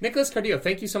Tesla. Nicholas Cardillo,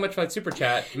 thank you so much for that super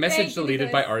chat. Message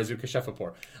deleted by Arzu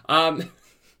Kashefapur.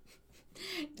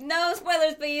 No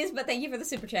spoilers, please, but thank you for the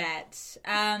super chat.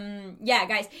 Yeah,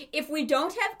 guys, if we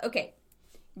don't have... Okay,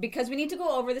 because we need to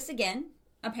go over this again,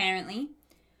 apparently...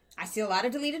 I see a lot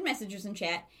of deleted messages in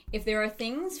chat. If there are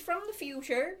things from the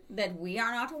future that we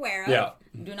are not aware of,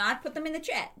 do not put them in the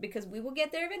chat because we will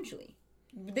get there eventually.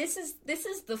 This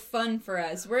is the fun for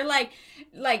us. We're like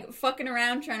fucking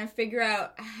around trying to figure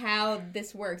out how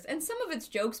this works. And some of it's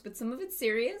jokes, but some of it's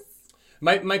serious.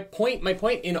 My point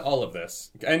in all of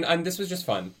this, and this was just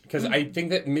fun, because I think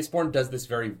that Mistborn does this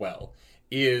very well,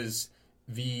 is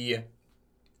the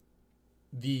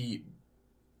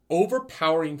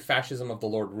overpowering fascism of the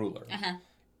Lord Ruler. Uh-huh.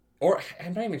 Or,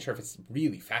 I'm not even sure if it's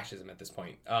really fascism at this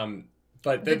point.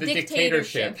 But the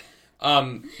dictatorship.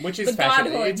 Which is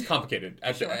fascism. It's complicated.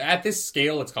 At this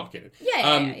scale, it's complicated.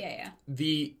 Yeah.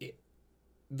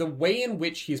 The way in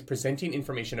which he's presenting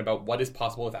information about what is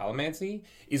possible with Allomancy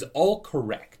is all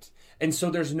correct. And so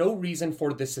there's no reason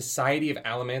for the society of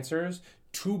Allomancers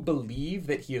to believe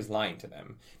that he is lying to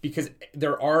them. Because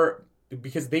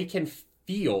they can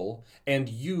feel and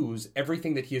use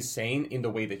everything that he is saying in the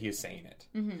way that he is saying it.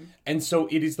 Mm-hmm. And so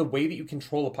it is the way that you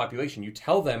control a population. You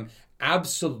tell them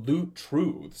absolute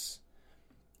truths,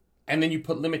 and then you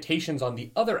put limitations on the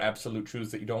other absolute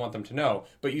truths that you don't want them to know.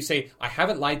 But you say, I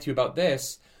haven't lied to you about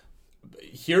this.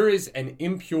 Here is an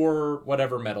impure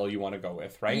whatever metal you want to go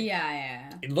with, right?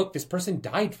 Yeah. Look, this person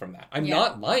died from that. I'm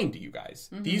not lying to you guys.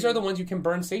 Mm-hmm. These are the ones you can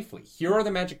burn safely. Here are the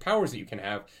magic powers that you can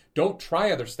have. Don't try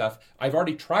other stuff. I've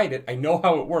already tried it. I know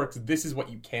how it works. This is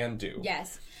what you can do.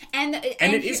 Yes. And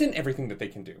it isn't everything that they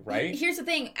can do, right? Here's the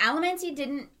thing. Allomancy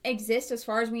didn't exist, as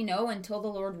far as we know, until the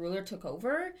Lord Ruler took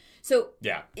over. So,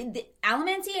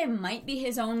 Allomancy might be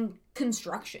his own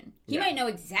construction. He might know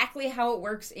exactly how it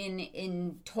works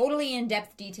in totally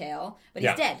in-depth detail, but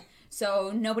he's dead.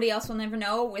 So nobody else will never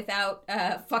know without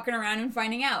fucking around and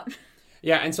finding out.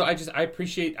 Yeah, and so I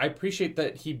appreciate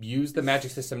that he used the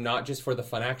magic system not just for the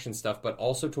fun action stuff, but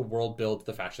also to world build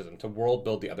the fascism, to world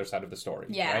build the other side of the story.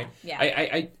 Yeah, right?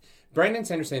 Yeah. Brandon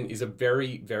Sanderson is a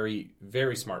very, very,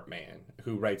 very smart man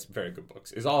who writes very good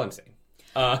books, is all I'm saying.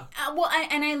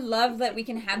 I love that we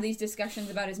can have these discussions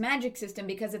about his magic system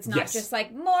because it's not just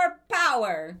like more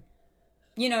power.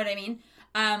 You know what I mean?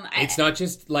 It's not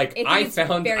just like I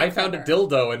found a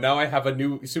dildo and now I have a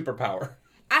new superpower.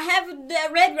 I have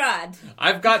the red rod.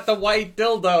 I've got the white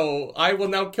dildo. I will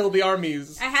now kill the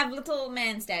armies. I have little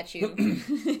man statue.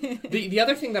 The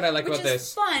other thing that I like about this... Which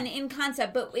is fun in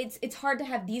concept, but it's hard to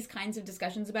have these kinds of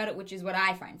discussions about it, which is what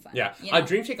I find fun. Yeah. You know?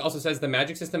 Dreamshake also says the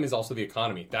magic system is also the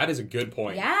economy. That is a good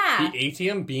point. Yeah. The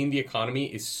ATM being the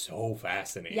economy is so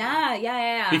fascinating.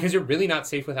 Yeah. Because you're really not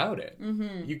safe without it.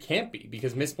 Mm-hmm. You can't be,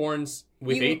 because Mistborns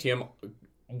with ATM...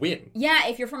 win. Yeah,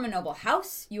 if you're from a noble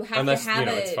house, you have to have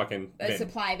a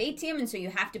supply of atium, and so you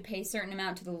have to pay a certain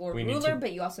amount to the Lord Ruler,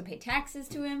 but you also pay taxes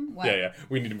to him. What? Yeah.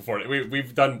 We need to move forward.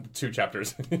 We've done 2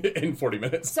 chapters in 40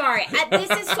 minutes. Sorry. This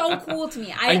is so cool to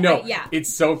me. I know.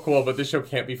 It's so cool, but this show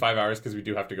can't be 5 hours because we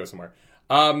do have to go somewhere.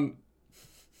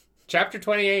 Chapter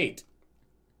 28.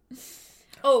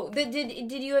 Oh, did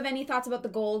you have any thoughts about the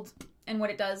gold and what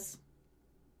it does?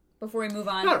 Before we move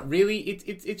on. Not really.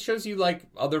 It shows you like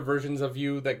other versions of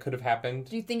you that could have happened.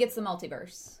 Do you think it's the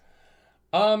multiverse?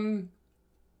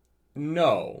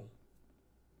 No.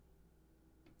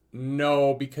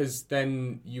 No, because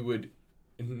then you would...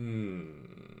 No,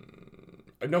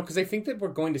 because I think that we're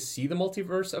going to see the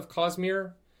multiverse of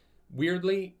Cosmere,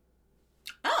 weirdly.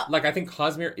 Oh. Like, I think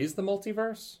Cosmere is the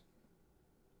multiverse.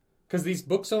 Because these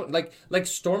books don't... Like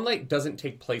Stormlight doesn't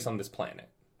take place on this planet,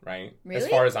 right? Really? As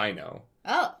far as I know.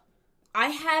 Oh. I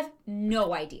have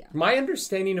no idea. My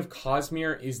understanding of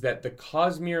Cosmere is that the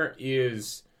Cosmere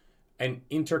is an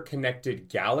interconnected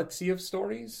galaxy of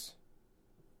stories.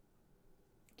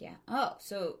 Yeah. Huh.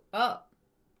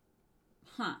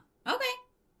 Okay.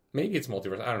 Maybe it's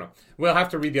multiverse. I don't know. We'll have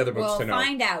to read the other books to know. We'll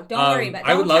find out. Don't worry about it.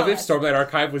 I would love if Stormlight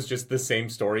Archive was just the same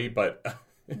story, but...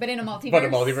 But in a multiverse? But a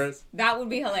multiverse. That would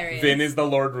be hilarious. Vin is the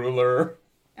Lord Ruler.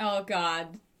 Oh,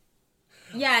 God.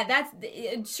 Yeah,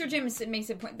 that's... Sir James makes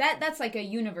a point. That's like a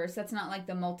universe. That's not like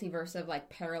the multiverse of like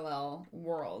parallel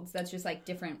worlds. That's just like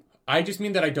different I just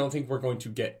mean that I don't think we're going to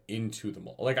get into the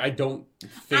multiverse. I don't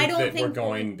think we're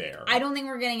going there. I don't think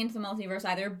we're getting into the multiverse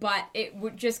either, but it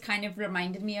would just kind of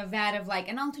reminded me of that, of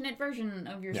an alternate version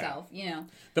of yourself,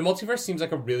 The multiverse seems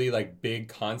like a really, big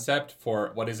concept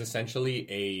for what is essentially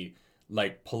a,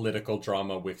 political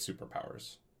drama with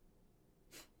superpowers.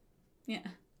 Yeah.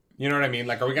 You know what I mean?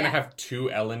 Are we going to have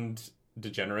two Ellen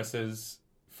DeGenereses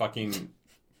fucking...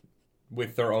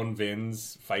 with their own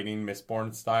Vins fighting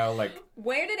Mistborn style,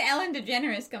 Where did Ellen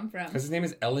DeGeneres come from? Because his name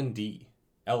is Ellen D.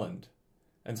 Elland.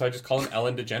 And so I just call him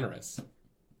Ellen DeGeneres.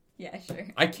 Yeah, sure.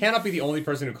 I cannot be the only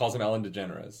person who calls him Ellen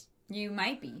DeGeneres. You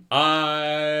might be.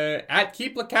 At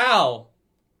Keep Lacal,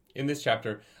 in this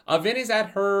chapter, Vin is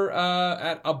at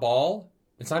at a ball.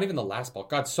 It's not even the last ball.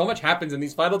 God, so much happens in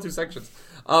these final two sections.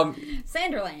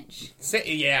 Sanderlanche.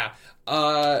 Yeah.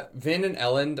 Vin and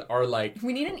Ellen are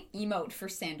We need an emote for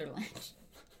Sanderlanche.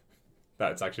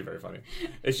 That's actually very funny.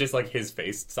 It's just his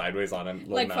face sideways on a little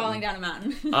mountain. Falling down a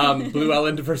mountain. Blue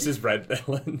Ellen versus Red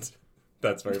Ellen.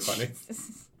 That's very funny.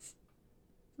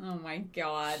 Oh my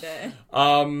god.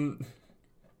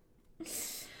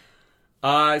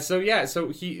 So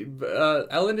he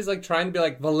Ellen is trying to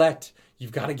be Valette,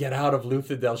 you've got to get out of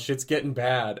Luthadel. Shit's getting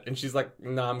bad. And she's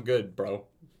nah, I'm good, bro.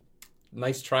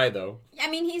 Nice try, though. I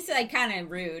mean, he's, kind of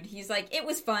rude. He's it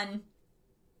was fun.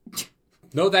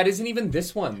 No, that isn't even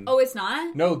this one. Oh, it's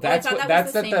not? No, that's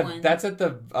that's at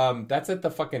the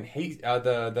fucking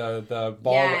the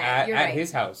ball at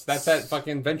his house. That's at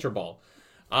fucking Venture Ball.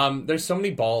 There's so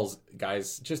many balls,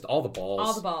 guys. Just all the balls.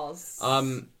 All the balls.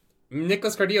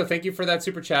 Nicholas Cardillo, thank you for that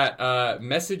super chat.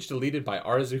 Message deleted by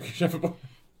Arazuki.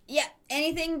 Yeah,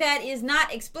 anything that is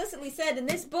not explicitly said in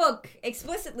this book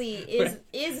explicitly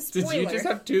is a spoiler. Did you just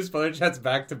have two spoiler chats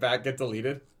back to back get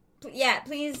deleted? Yeah,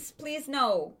 please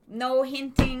no. No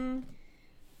hinting.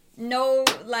 No,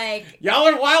 Y'all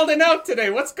are wilding out today.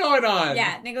 What's going on?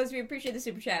 Yeah, Nicholas, we appreciate the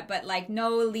super chat, but,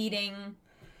 no leading.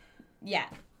 Yeah.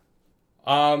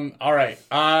 All right.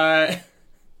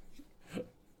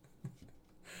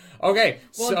 Okay,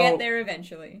 We'll get there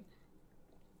eventually.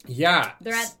 Yeah.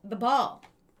 They're at the ball.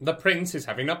 The prince is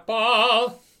having a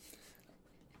ball.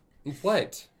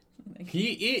 What? No,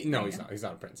 he's not. He's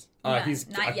not a prince. He's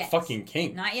a fucking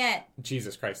king. Not yet.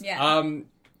 Jesus Christ. Yeah.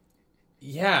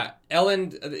 Yeah.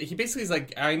 Ellen. He basically is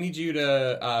I need you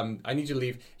to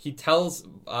leave. He tells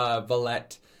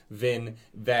Valette Vin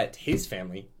that his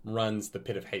family runs the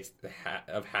pit of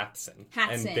Hathsin,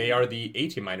 and they are the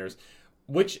AT miners,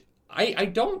 which I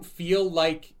don't feel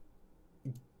like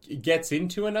gets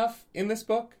into enough in this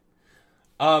book.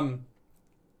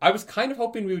 I was kind of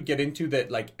hoping we would get into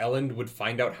that, Ellen would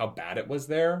find out how bad it was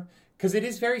there. Because it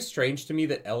is very strange to me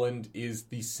that Ellen is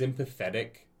the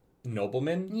sympathetic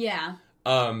nobleman. Yeah.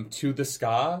 To the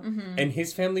Ska. Mm-hmm. And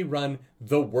his family run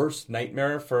the worst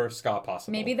nightmare for Ska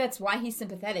possible. Maybe that's why he's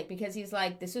sympathetic. Because he's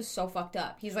this is so fucked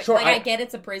up. He's sure, I get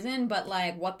it's a prison, but,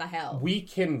 what the hell? We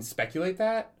can speculate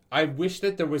that. I wish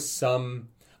that there was some...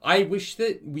 I wish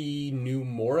that we knew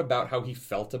more about how he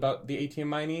felt about the ATM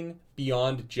mining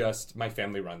beyond just my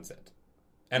family runs it.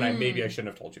 And maybe I shouldn't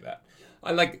have told you that.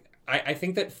 I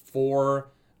think that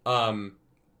for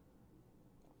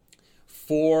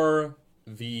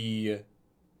the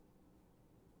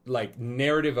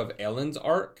narrative of Ellen's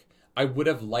arc, I would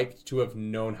have liked to have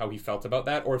known how he felt about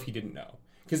that, or if he didn't know.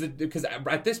 Because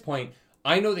at this point,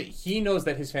 I know that he knows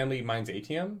that his family mines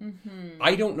ATM. Mm-hmm.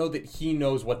 I don't know that he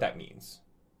knows what that means.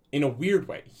 In a weird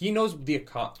way. He knows the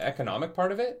economic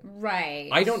part of it. Right.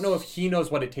 I don't know if he knows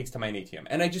what it takes to mine ATM.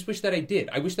 And I just wish that I did.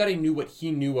 I wish that I knew what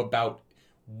he knew about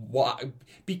why.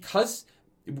 Because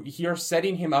you're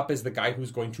setting him up as the guy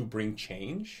who's going to bring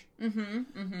change. Mm-hmm.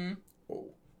 Mm-hmm.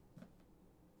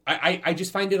 I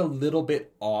just find it a little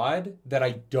bit odd that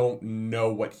I don't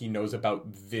know what he knows about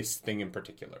this thing in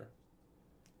particular.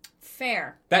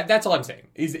 Fair. That's all I'm saying.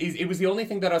 It was the only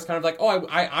thing that I was kind of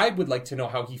I would like to know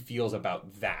how he feels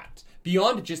about that.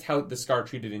 Beyond just how the Scar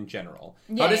treated in general.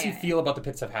 How does he feel about the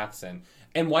Pits of Hathsin?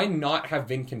 And why not have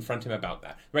Vin confront him about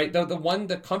that? Right?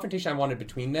 The confrontation I wanted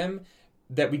between them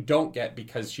that we don't get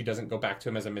because she doesn't go back to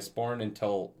him as a Mistborn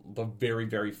until the very,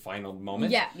 very final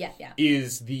moment. Yeah.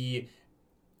 Is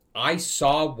I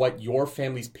saw what your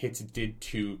family's pits did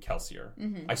to Kelsier.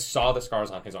 Mm-hmm. I saw the scars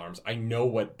on his arms. I know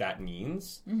what that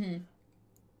means. Mm-hmm.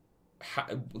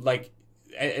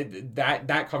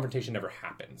 That confrontation never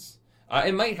happens.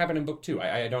 It might happen in book 2.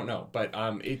 I don't know, but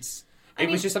it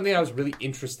was just something I was really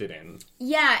interested in.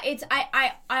 Yeah,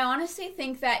 I honestly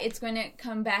think that it's going to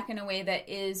come back in a way that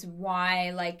is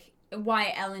why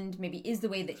why Elend maybe is the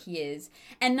way that he is,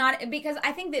 and not because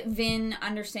I think that Vin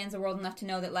understands the world enough to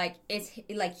know that like it's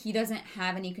like he doesn't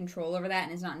have any control over that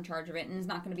and is not in charge of it and is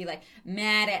not going to be like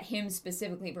mad at him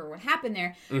specifically for what happened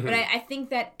there. Mm-hmm. But I think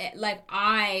that like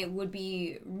I would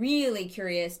be really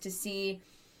curious to see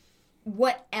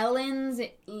what Ellen's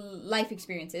life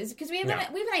experience is, because we have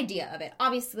an idea of it.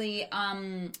 Obviously,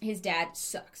 his dad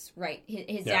sucks, right?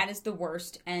 His dad is the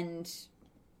worst, and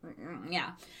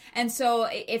and so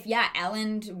if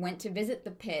Elend went to visit the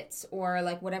pits or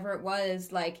like whatever it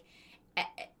was, like,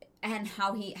 and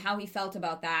how he felt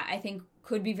about that, I think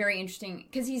could be very interesting,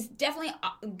 because he's definitely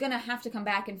gonna have to come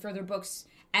back in further books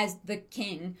as the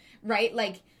king, right?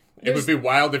 Like. It would be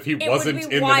wild if he wasn't in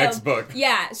the next book.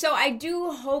 Yeah, so I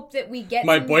do hope that we get...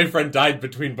 My boyfriend died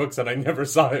between books and I never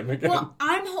saw him again. Well,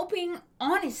 I'm hoping,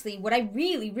 honestly, what I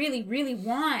really, really, really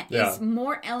want is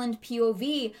more Elend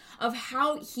POV of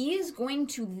how he is going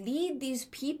to lead these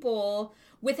people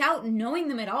without knowing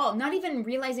them at all, not even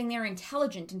realizing they're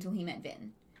intelligent until he met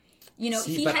Vin. You know,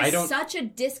 he has such a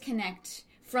disconnect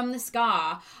from the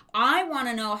Ska. I want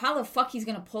to know how the fuck he's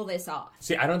going to pull this off.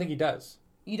 See, I don't think he does.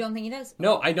 You don't think he does?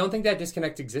 No, I don't think that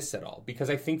disconnect exists at all, because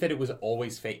I think that it was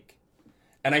always fake.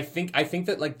 And I think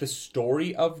that like the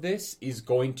story of this is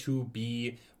going to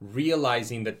be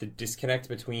realizing that the disconnect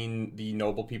between the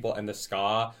noble people and the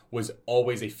Ska was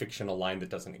always a fictional line that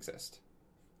doesn't exist.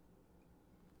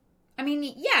 I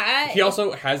mean, yeah. He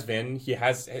also has Vin. He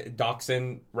has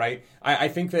Dachshund, right? I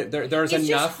think that there's enough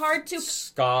just hard to...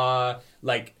 Ska...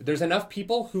 Like, there's enough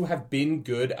people who have been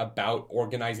good about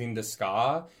organizing the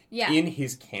Ska in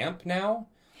his camp now.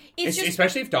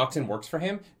 Especially if Dachshund works for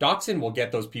him. Dachshund will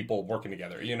get those people working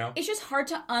together, you know? It's just hard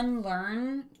to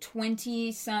unlearn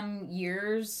 20-some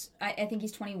years. I think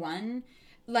he's 21.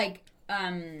 Like...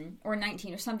 or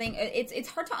 19 or something. It's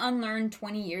hard to unlearn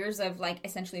 20 years of like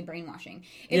essentially brainwashing.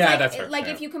 That's fair. Like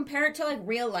if you compare it to like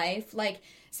real life, like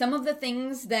some of the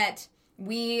things that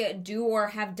we do or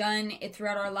have done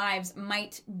throughout our lives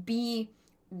might be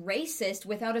racist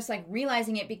without us like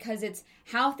realizing it, because it's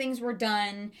how things were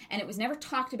done and it was never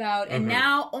talked about. And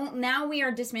now we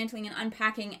are dismantling and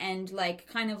unpacking and like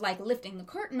kind of like lifting the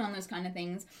curtain on those kind of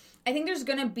things. I think there's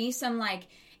gonna be some like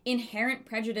inherent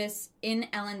prejudice in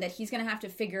Elend that he's going to have to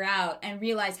figure out and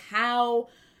realize how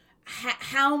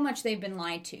much they've been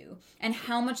lied to and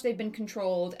how much they've been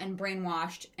controlled and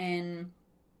brainwashed. And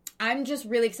I'm just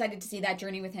really excited to see that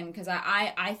journey with him, because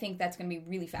I think that's going to be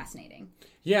really fascinating.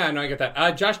 Yeah, no, I get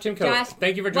that. Josh Timko,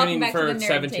 thank you for joining for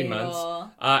 17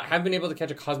 months. Haven't been able to catch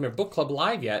a Cosmere book club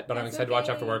live yet, but I'm excited to watch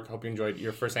after work. Hope you enjoyed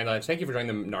your first live. Thank you for joining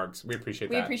the Nargs. We appreciate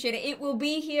that. We appreciate it. It will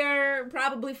be here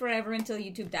probably forever until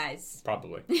YouTube dies.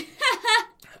 Probably.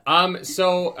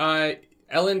 So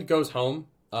Elend goes home,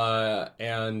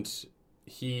 and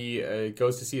he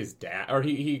goes to see his dad, or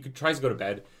he tries to go to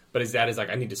bed, but his dad is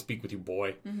like, I need to speak with you,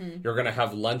 boy. Mm-hmm. You're going to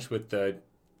have lunch with the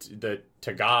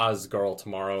Tagaz girl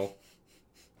tomorrow.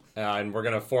 And we're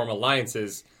going to form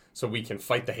alliances so we can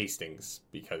fight the Hastings,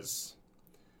 because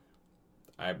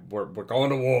we're going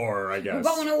to war, I guess.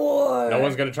 We're going to war. No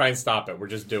one's going to try and stop it. We're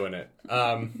just doing it.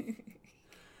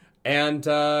 And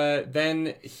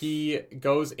then he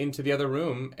goes into the other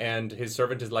room, and his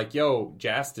servant is like, yo,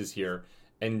 Jast is here.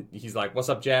 And he's like, what's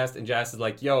up, Jast? And Jast is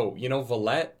like, yo, you know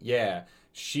Valette? Yeah,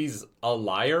 she's a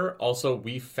liar. Also,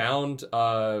 we found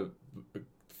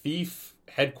thief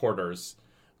headquarters.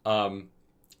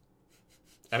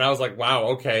 And I was like, wow,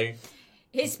 okay.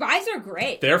 His spies are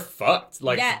great. They're fucked.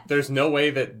 Like, there's no way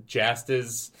that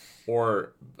Jastis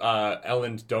or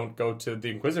Elend don't go to the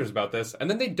Inquisitors about this. And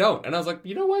then they don't. And I was like,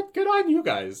 you know what? Good on you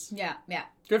guys. Yeah.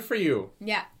 Good for you.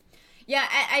 Yeah. Yeah,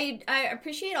 I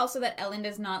appreciate also that Elend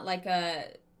is not like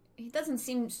he doesn't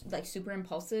seem like super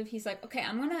impulsive. He's like, okay,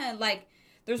 I'm gonna like,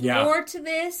 there's more to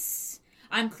this.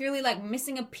 I'm clearly, like,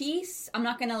 missing a piece. I'm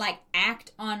not going to, like,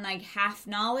 act on, like, half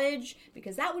knowledge,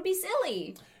 because that would be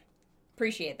silly.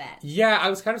 Appreciate that. Yeah, I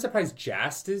was kind of surprised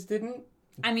Jastis didn't.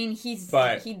 I mean, he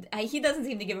doesn't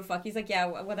seem to give a fuck. He's like, yeah,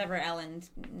 whatever Elend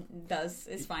does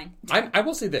is fine. I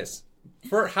will say this.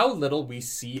 For how little we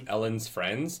see Elend's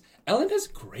friends, Elend has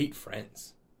great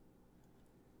friends.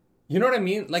 You know what I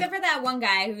mean? Like, except for that one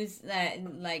guy who's,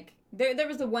 like, there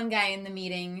was the one guy in the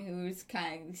meeting who's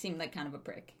seemed like kind of a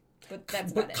prick. But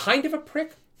that's about it. Kind of a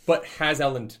prick, but has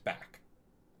Elend back.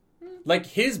 Like,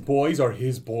 his boys are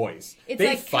his boys. It's they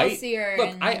like fight. Kelsier Look,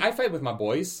 and... I fight with my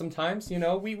boys sometimes, you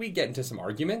know. We get into some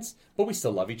arguments, but we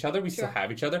still love each other. We still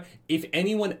have each other. If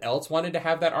anyone else wanted to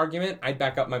have that argument, I'd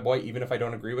back up my boy even if I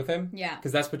don't agree with him. Yeah.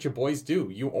 Because that's what your boys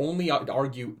do. You only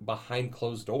argue behind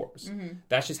closed doors.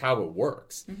 That's just how it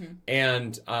works.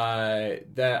 And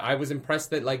I was impressed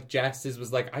that, like, Justice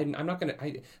was like, I'm not going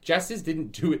to... Justice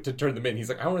didn't do it to turn them in. He's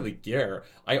like, I don't really care.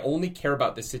 I only care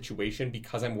about this situation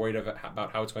because I'm worried about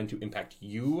how it's going to impact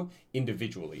you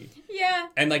individually. Yeah.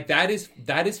 And, like, that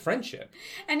is friendship.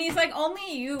 And he's like,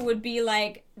 only you would be,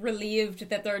 like, relieved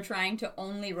that they're trying to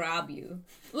only rob you.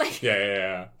 Like,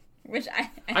 Yeah. Which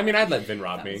I mean, I'd let Vin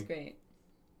rob me. That's great.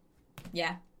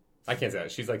 Yeah. I can't say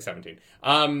that. She's, like, 17.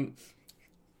 I mean,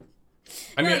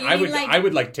 No, I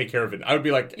would, like, take care of it. I would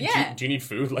be like, Yeah. do you need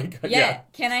food? Like, Yeah.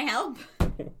 Can I help?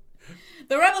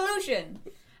 The revolution.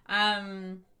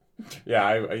 Yeah,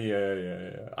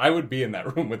 I would be in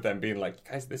that room with them being like,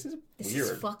 guys, this is This weird.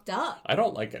 is fucked up. I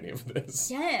don't like any of this.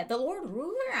 Yeah, the Lord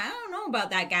Ruler? I don't know about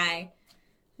that guy.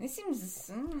 This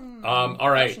seems all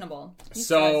right. questionable.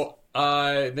 So,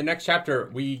 the next chapter,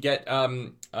 we get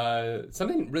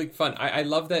something really fun. I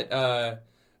love that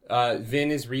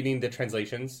Vin is reading the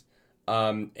translations.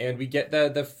 And we get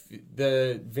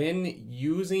the Vin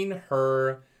using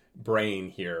her brain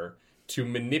here to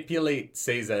manipulate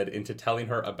Sazed into telling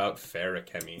her about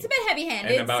Ferrochemy. It's a bit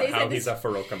heavy-handed. And about Sazed how he's a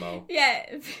Ferochemo.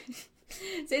 Yeah.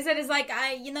 Sazed is like,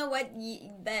 you know what?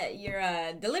 That your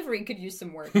delivery could use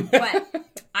some work, but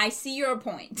I see your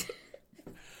point.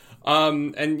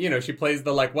 And, you know, she plays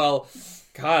the, like, well,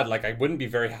 God, like, I wouldn't be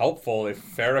very helpful if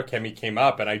Ferochemy came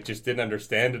up and I just didn't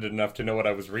understand it enough to know what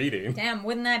I was reading. Damn,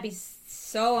 wouldn't that be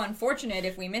so unfortunate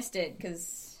if we missed it?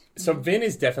 Because... So Vin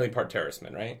is definitely part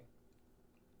Terraceman, right?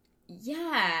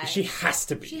 Yeah. She has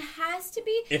to be. She has to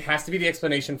be. It has to be the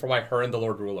explanation for why her and the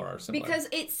Lord Ruler are similar. Because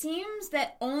it seems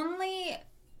that only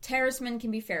Terracemen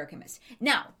can be Ferochemists.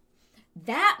 Now,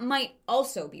 that might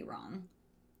also be wrong.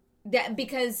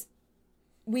 Because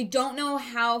we don't know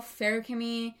how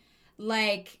Ferochemy,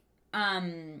 like,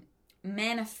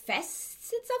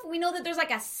 manifests itself. We know that there's,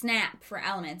 like, a snap for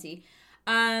Allomancy.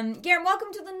 Garrett,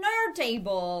 welcome to the nerd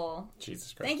table.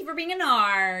 Jesus Christ. Thank you for being a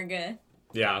narg.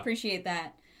 Yeah. Appreciate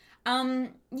that.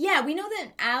 Yeah, we know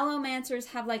that allomancers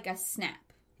have, like, a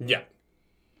snap. Yeah.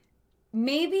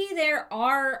 Maybe there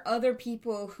are other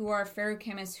people who are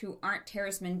ferochemists who aren't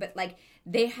Terracemen, but, like,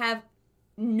 they have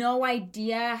no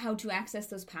idea how to access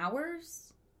those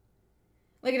powers?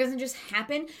 Like, it doesn't just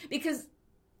happen? Because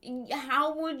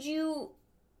how would you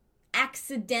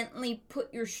accidentally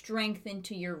put your strength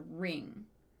into your ring?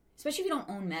 Especially if you don't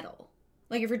own metal.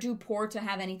 Like, if you're too poor to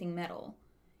have anything metal.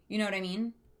 You know what I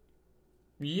mean?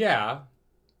 Yeah.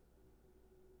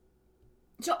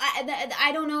 So,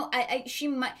 I don't know. She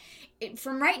might...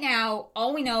 From right now,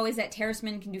 all we know is that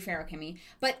Terracemen can do Ferochemy.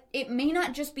 But it may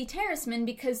not just be Terracemen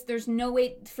because there's no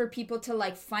way for people to,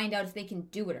 like, find out if they can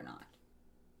do it or not.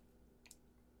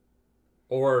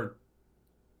 Or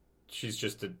she's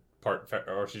just part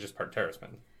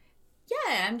Terraceman.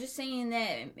 Yeah, I'm just saying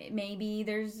that maybe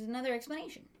there's another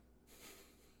explanation.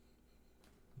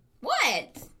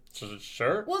 What?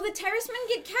 Sure. Well, the Terracemen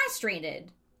get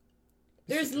castrated.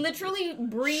 There's literally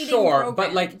breeding Sure, programs.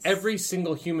 but, like, every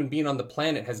single human being on the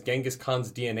planet has Genghis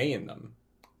Khan's DNA in them.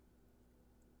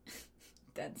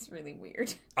 That's really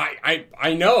weird.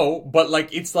 I know, but,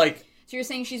 like, it's like... So you're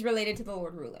saying she's related to the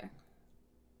Lord Ruler?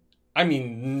 I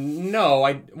mean,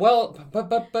 no,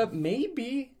 but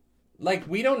maybe. Like,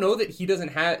 we don't know that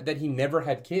he never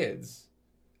had kids.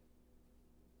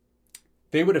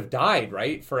 They would have died,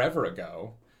 right? Forever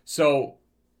ago. So,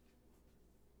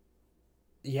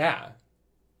 yeah.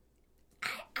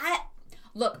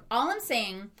 Look, all I'm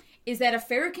saying is that a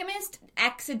ferochemist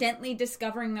accidentally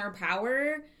discovering their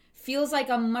power feels like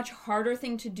a much harder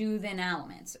thing to do than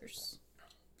allomancers.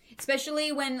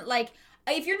 Especially when, like,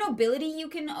 if you're nobility, you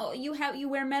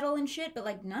wear metal and shit, but,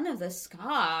 like, none of the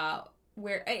ska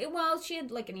wear... Well, she had,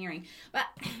 like, an earring. But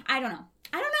I don't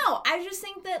know. I just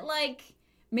think that, like,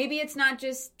 maybe it's not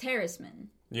just Terracemen.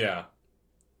 Yeah.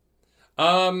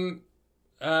 Austin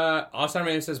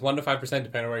Man says 1 to 5%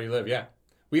 depending on where you live. Yeah.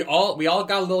 We all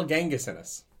got a little Genghis in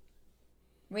us.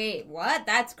 Wait, what?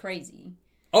 That's crazy.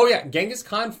 Oh, yeah. Genghis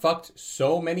Khan fucked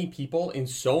so many people in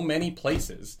so many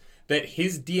places that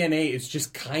his DNA is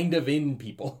just kind of in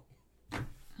people.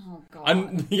 Oh,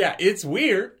 God. Yeah, it's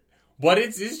weird, but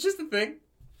it's just a thing.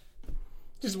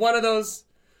 Just one of those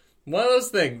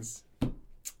things.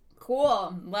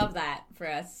 Cool. Love that for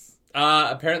us.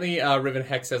 Apparently, Riven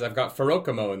Hex says, I've got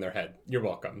Ferochemo in their head. You're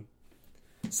welcome.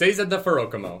 Sazed the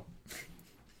Ferochemo.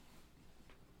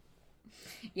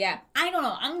 Yeah, I don't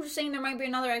know. I'm just saying there might be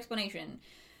another explanation.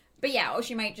 But yeah,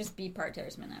 Oshi might just be part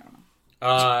talisman. I don't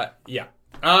know. Yeah.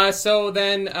 So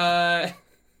then, I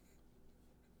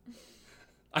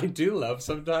do love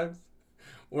sometimes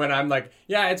when I'm like,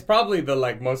 yeah, it's probably the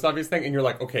like most obvious thing, and you're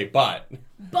like, okay, but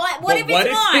what if it's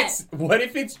not? What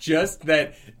if it's just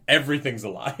that everything's a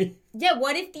lie? Yeah,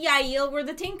 what if the Aiel were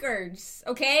the Tinkers?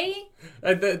 Okay?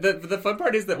 The fun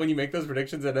part is that when you make those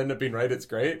predictions and end up being right, it's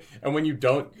great. And when you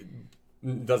don't,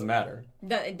 it doesn't matter.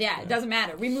 It doesn't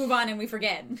matter. We move on and we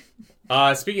forget.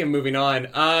 Speaking of moving on,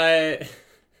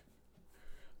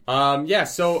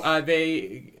 so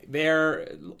they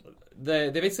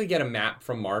basically get a map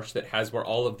from Marsh that has where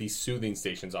all of these soothing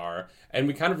stations are, and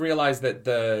we kind of realize that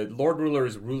the Lord Ruler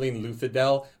is ruling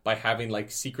Luthadel by having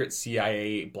like secret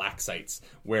CIA black sites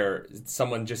where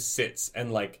someone just sits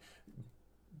and like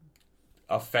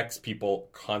affects people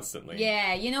constantly.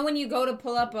 Yeah, you know when you go to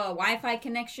pull up a Wi-Fi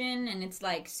connection and it's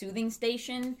like soothing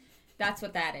station? That's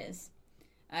what that is.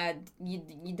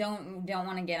 You don't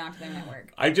want to get onto their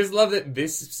network. I just love that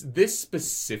this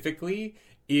specifically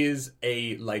is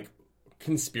a like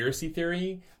conspiracy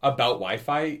theory about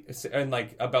Wi-Fi and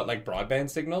like about like broadband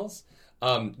signals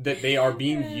that they are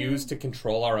being used to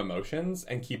control our emotions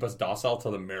and keep us docile to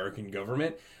the American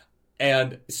government.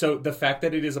 And so the fact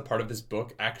that it is a part of this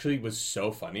book actually was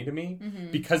so funny to me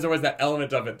because there was that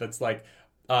element of it that's like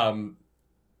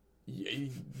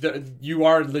you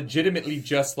are legitimately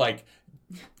just like,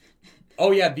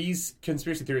 oh yeah, these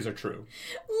conspiracy theories are true.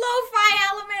 Lo-fi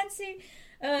elemency.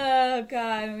 Oh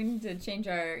god, we need to change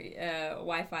our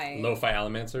Wi-Fi. Lo-fi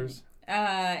allomancers?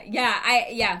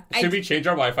 Should we change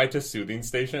our Wi-Fi to soothing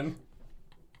station?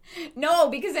 No,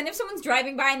 because then if someone's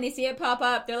driving by and they see it pop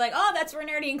up, they're like, oh, that's where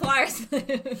Nerdy and Clarence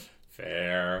live.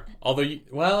 Fair. Although,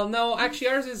 no, actually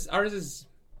ours is,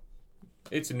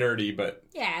 it's nerdy, but...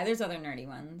 Yeah, there's other nerdy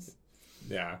ones.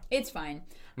 Yeah. It's fine.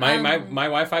 My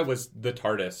Wi-Fi was the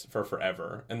TARDIS for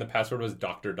forever, and the password was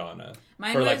Dr. Donna.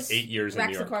 Mine for was like 8 years in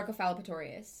New York.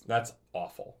 Raxaclarcophalopatorius. That's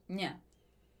awful. Yeah.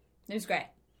 It was great.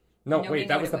 No, wait,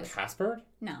 that was the password?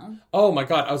 No. Oh my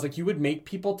god, I was like, you would make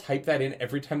people type that in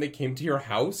every time they came to your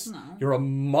house? No. You're a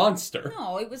monster.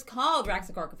 No, it was called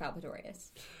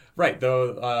Raxaclarcophalopatorius. Right,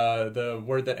 the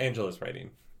word that Angela's writing.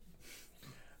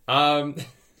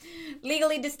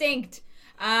 Legally distinct.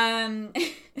 And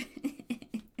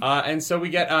so we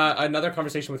get another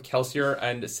conversation with Kelsier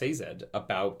and Sazed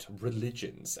about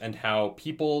religions and how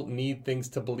people need things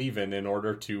to believe in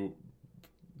order to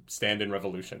stand in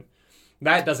revolution.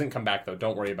 That doesn't come back, though.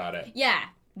 Don't worry about it. Yeah.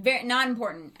 Very not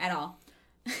important at all.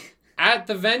 At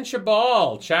the Venture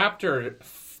Ball, chapter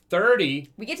 30.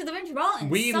 We get to the Venture Ball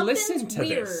and we listen to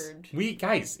weird. This.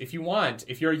 Guys, if you want,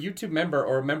 if you're a YouTube member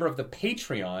or a member of the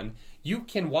Patreon, you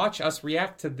can watch us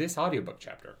react to this audiobook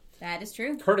chapter. That is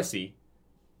true. Courtesy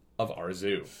of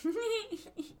Arzu.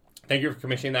 Thank you for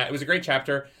commissioning that. It was a great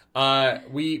chapter.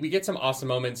 We get some awesome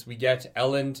moments. We get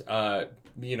Elend,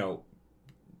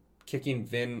 kicking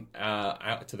Vin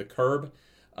out to the curb.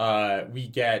 We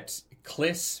get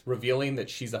Kliss revealing that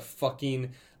she's a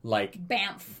fucking like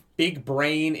Bamf. Big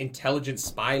brain, intelligent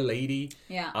spy lady.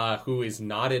 Yeah. Who is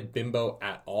not a bimbo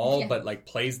at all, but like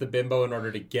plays the bimbo in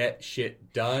order to get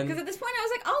shit done. Because at this point I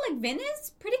was like, oh, like Vin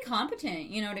is pretty competent,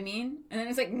 you know what I mean? And then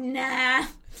it's like, nah,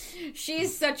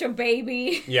 she's such a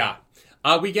baby. Yeah.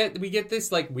 We get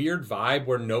this like weird vibe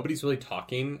where nobody's really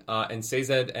talking, and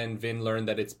Sazed and Vin learn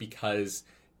that it's because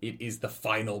it is the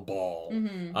final ball.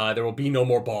 Mm-hmm. There will be no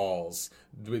more balls.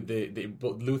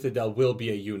 Luthadel will be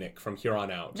a eunuch from here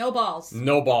on out. No balls.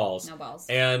 No balls. No balls.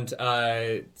 And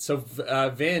so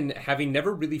Vin, having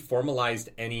never really formalized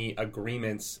any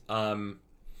agreements...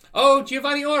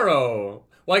 Giovanni Oro!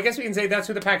 Well, I guess we can say that's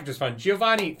who the package was from.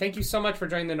 Giovanni, thank you so much for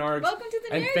joining the Nards. Welcome to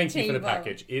the Nerd And thank you for the Table.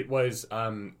 package. It was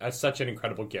such an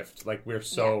incredible gift. Like, we're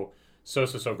so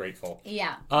grateful.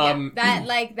 Yeah. Yeah.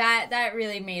 That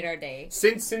really made our day.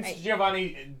 Since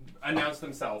Giovanni announced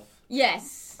himself.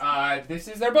 Yes. This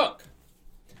is their book.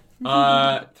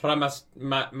 Tra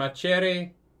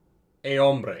Macere e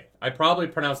Ombre. I probably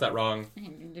pronounced that wrong.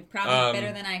 Probably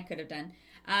better than I could have done.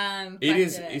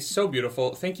 It's so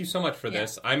beautiful. Thank you so much for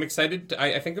this. I'm excited.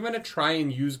 I think I'm going to try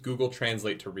and use Google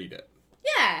Translate to read it.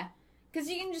 Yeah. Because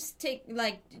you can just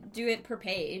do it per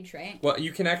page, right? Well,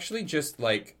 you can actually just,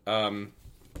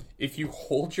 if you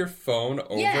hold your phone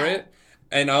over it,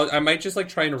 and I might just,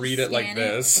 try and read it like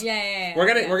this. Yeah.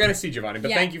 We're gonna see, Giovanni,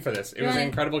 but thank you for this. It was an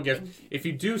incredible gift. If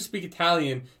you do speak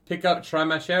Italian, pick up Tra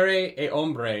Macere e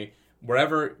Ombre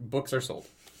wherever books are sold.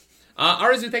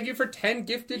 Arzu, thank you for 10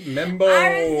 gifted members.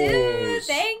 Arzu,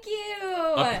 thank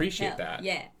you. Appreciate that.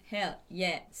 Yeah. Hell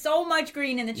yeah. So much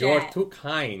green in the chat. You're too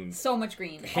kind. So much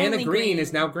green. Hannah Only Green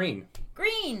is now green.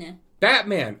 Green.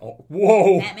 Batman. Oh,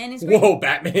 whoa. Batman is green. Whoa,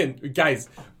 Batman. Guys,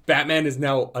 Batman is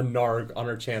now a narg on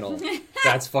our channel.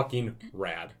 That's fucking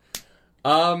rad.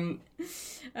 Thank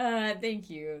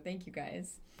you. Thank you,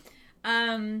 guys.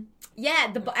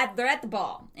 Yeah, they're at the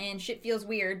ball, and shit feels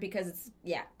weird because it's,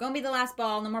 gonna be the last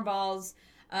ball, no more balls.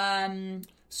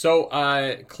 So,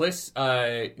 Kliss,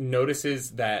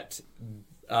 notices that,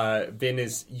 Vin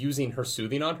is using her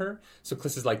soothing on her. So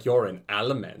Kliss is like, you're an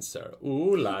Allomancer.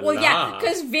 Ooh la la. Well, yeah,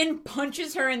 because Vin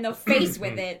punches her in the face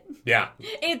with it. Yeah.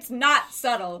 It's not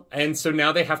subtle. And so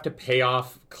now they have to pay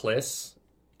off Kliss,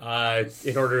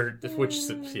 in order,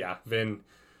 Vin...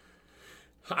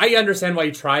 I understand why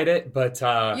you tried it, but...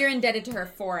 You're indebted to her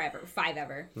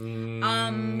forever.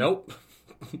 Nope.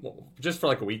 Just for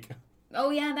like a week.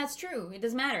 Oh, yeah, that's true. It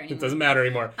doesn't matter anymore. It doesn't matter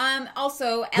anymore.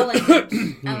 Also,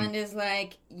 Ellen is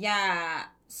like, yeah,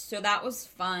 so that was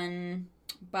fun,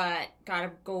 but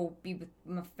gotta go be with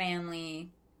my family.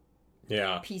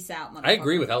 Yeah. Peace out, motherfucker. I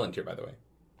agree with Ellen here, by the way.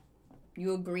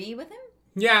 You agree with him?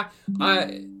 Yeah.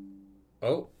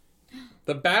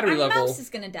 The battery level. Our mouse is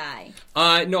gonna die.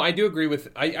 No, I do agree with.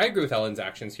 I agree with Ellen's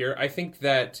actions here. I think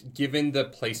that given the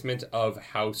placement of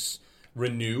House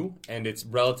Renew and its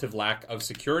relative lack of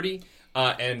security,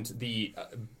 and the.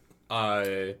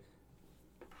 Oh,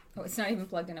 it's not even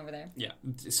plugged in over there. Yeah.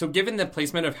 So, given the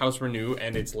placement of House Renew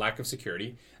and its lack of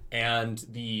security, and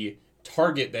the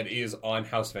target that is on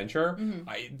House Venture,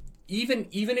 Even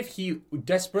if he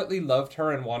desperately loved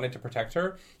her and wanted to protect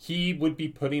her, he would be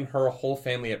putting her whole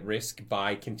family at risk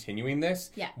by continuing this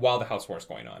while the House War is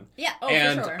going on. Yeah, for sure.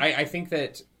 And I think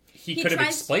that he could have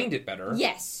explained it better.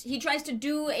 Yes, he tries to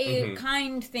do a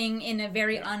kind thing in a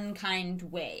very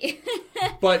unkind way.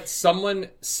 But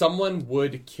someone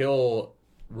would kill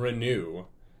Renew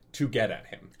to get at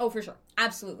him. Oh, for sure.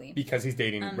 Absolutely. Because he's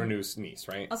dating Renew's niece,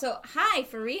 right? Also, hi,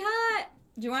 Fariha.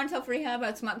 Do you want to tell Fariha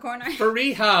about Smut Corner?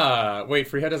 Fariha! Wait,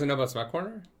 Fariha doesn't know about Smut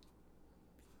Corner?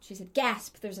 She said,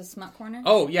 gasp, there's a Smut Corner?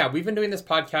 Oh, yeah, we've been doing this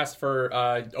podcast for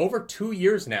over 2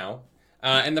 years now.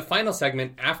 And the final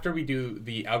segment, after we do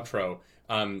the outro,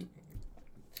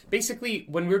 basically,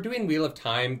 when we were doing Wheel of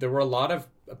Time, there were a lot of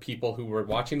people who were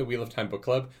watching the Wheel of Time book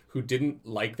club who didn't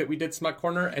like that we did Smut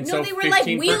Corner. And no, they were like,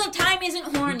 Wheel of Time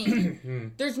isn't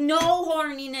horny. There's no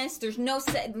horniness. There's no...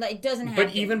 it doesn't happen.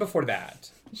 But even before that...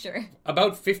 Sure.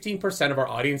 About 15% of our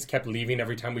audience kept leaving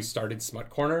every time we started Smut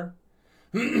Corner.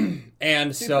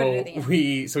 And so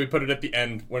we put it at the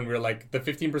end when we were like, the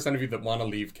 15% of you that want to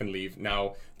leave can leave.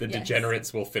 Now the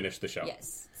degenerates will finish the show.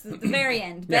 Yes. So the very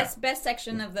end. Best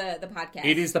section of the podcast.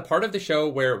 It is the part of the show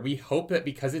where we hope that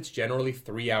because it's generally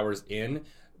 3 hours in,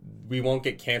 we won't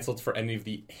get canceled for any of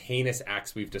the heinous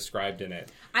acts we've described in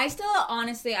it. I still,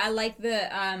 honestly, I like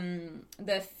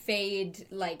the fade,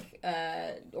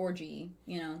 orgy,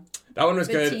 you know. That one was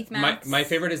good. My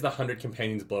favorite is the 100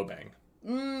 Companions Blowbang.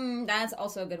 That's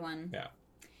also a good one. Yeah.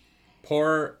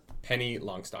 Poor Penny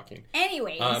Longstocking.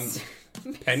 Anyways.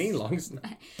 Penny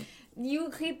Longstocking?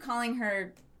 You keep calling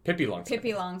her... Pippi Longstocking.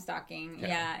 Pippi Longstocking.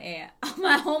 Yeah.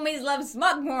 My homies love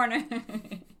Smut Corner.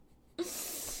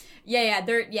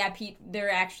 Pete,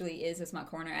 there actually is a Smut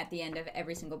Corner at the end of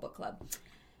every single book club.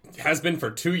 Has been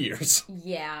for 2 years.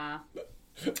 Yeah.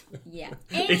 Anyways,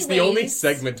 it's the only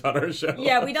segment on our show.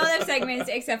 Yeah, we don't have segments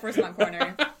except for Smut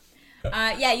Corner.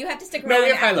 You have to stick around. No, we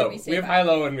have high-low. We have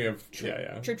high-low and we have...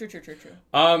 True.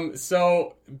 True.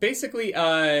 So, basically,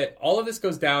 all of this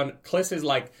goes down. Kliss is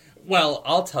like, well,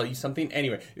 I'll tell you something.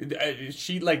 Anyway,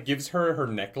 she, gives her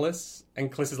necklace,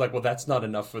 and Kliss is like, well, that's not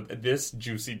enough for this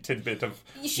juicy tidbit of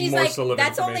morsel of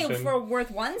that's information. Only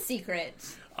worth one secret.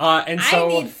 And so...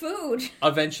 I need food.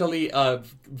 Eventually,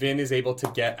 Vin is able to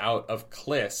get out of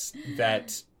Kliss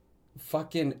that...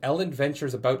 Fucking Ellen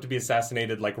Venture's about to be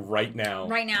assassinated, right now.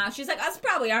 Right now. She's like, that's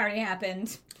probably already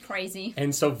happened. Crazy.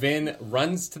 And so Vin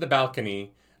runs to the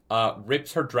balcony,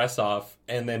 rips her dress off,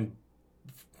 and then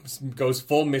goes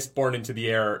full Mistborn into the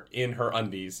air in her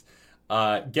undies.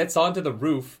 Gets onto the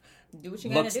roof,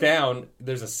 looks down,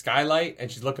 there's a skylight,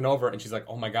 and she's looking over, and she's like,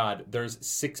 oh my god, there's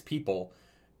 6 people.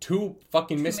 2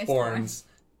 fucking Mistborns,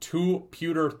 2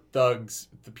 pewter thugs,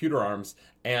 the pewter arms,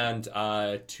 and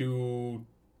 2...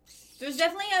 There's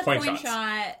definitely a coin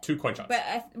shot. 2 coin shots.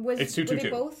 But it's 2-2-2. Were they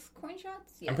both coin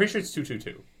shots? Yeah. I'm pretty sure it's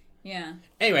 2-2-2. Yeah.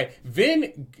 Anyway,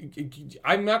 Vin,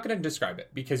 I'm not going to describe it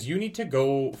because you need to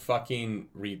go fucking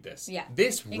read this. Yeah.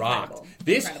 This rocked.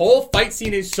 This whole fight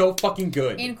scene is so fucking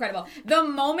good. Incredible. The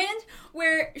moment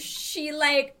where she,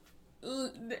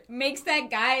 makes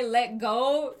that guy let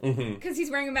go because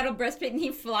he's wearing a metal breastplate and he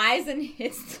flies and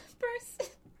hits the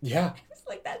person. Yeah.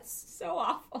 like, that's so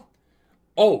awful.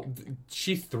 Oh,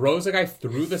 she throws a guy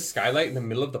through the skylight in the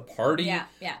middle of the party. Yeah.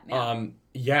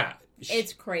 Yeah.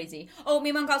 It's crazy. Oh,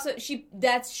 Mimunk also, she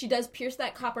does pierce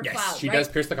that copper cloud, Yes, she does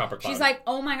pierce the copper cloud. She's like,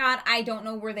 oh my god, I don't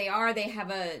know where they are. They have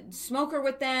a smoker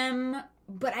with them,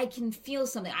 but I can feel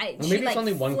something. Maybe it's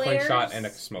only one coin shot and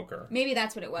a smoker. Maybe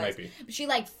that's what it was. Might be. But she,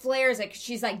 like, flares it 'cause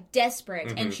she's, like,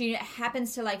 desperate, and she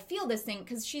happens to, like, feel this thing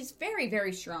because she's very,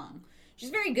 very strong.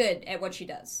 She's very good at what she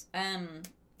does.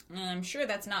 I'm sure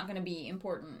that's not going to be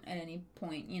important at any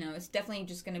point. You know, it's definitely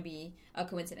just going to be a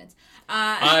coincidence.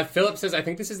 Philip says, I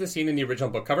think this is the scene in the original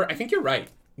book cover. I think you're right.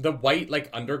 The white, like,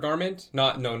 undergarment.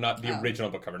 Not the original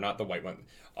book cover, not the white one.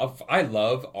 I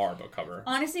love our book cover.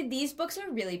 Honestly, these books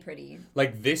are really pretty.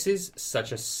 Like, this is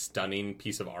such a stunning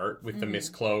piece of art with the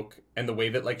mist cloak and the way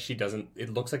that, like, it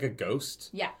looks like a ghost.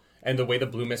 Yeah. And the way the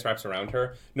blue mist wraps around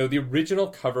her. No, the original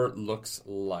cover looks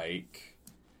like,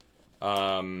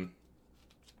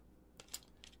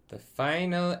 The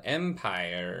Final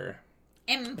Empire.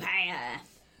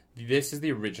 This is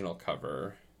the original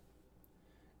cover.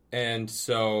 And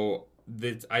so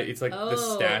it's like the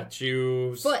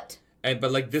statues. Foot.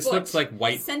 But like this looks like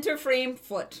white. Center frame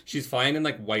foot. She's flying in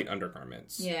like white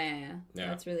undergarments. Yeah.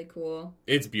 That's really cool.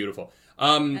 It's beautiful.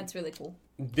 That's really cool.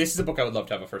 This is a book I would love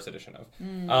to have a first edition of.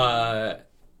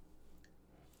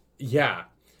 Yeah.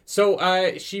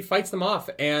 So she fights them off,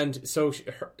 and so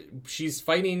she's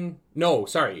fighting... No,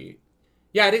 sorry.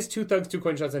 Yeah, it is 2 thugs, 2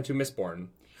 coin shots, and 2 mistborn.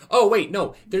 Oh, wait,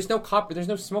 no. There's no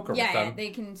smoker with them. Yeah,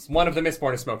 they can... One of the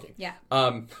mistborn is smoking. Yeah.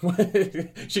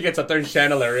 She gets up there, and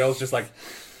Chandelariel's just like,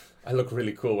 I look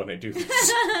really cool when I do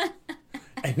this.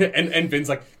 And Vin's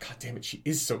like, God damn it, she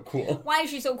is so cool. Why is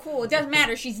she so cool? It doesn't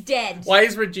matter, she's dead. Why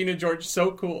is Regina George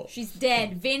so cool? She's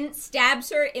dead. Vin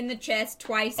stabs her in the chest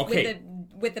twice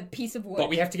with a piece of wood. But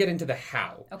we have to get into the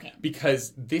how. Okay.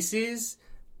 Because this is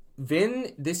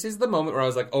the moment where I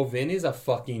was like, oh, Vin is a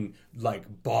fucking, like,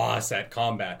 boss at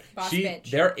combat.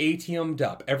 Bitch. They're ATM'd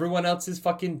up. Everyone else is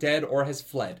fucking dead or has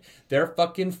fled. They're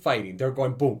fucking fighting. They're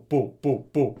going boom, boom, boom,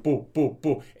 boom, boom, boom,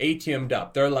 boom. ATM'd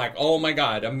up. They're like, oh my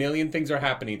god, a million things are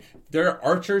happening. There are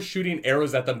archers shooting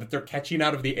arrows at them that they're catching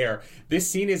out of the air. This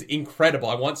scene is incredible.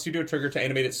 I want Studio Trigger to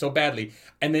animate it so badly.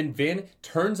 And then Vin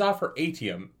turns off her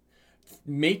ATM,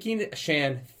 making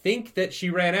Shan think that she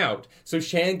ran out. So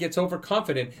Shan gets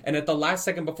overconfident, and at the last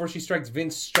second before she strikes,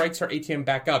 Vince strikes her ATM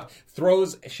back up,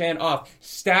 throws Shan off,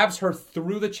 stabs her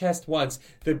through the chest once.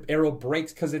 The arrow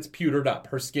breaks because it's pewtered up.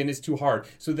 Her skin is too hard.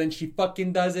 So then she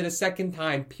fucking does it a second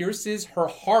time, pierces her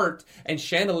heart, and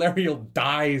Chandelariel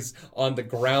dies on the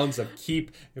grounds of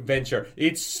Keep Venture.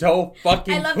 It's so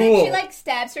fucking cool. I love that she, like,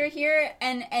 stabs her here,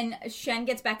 and Shan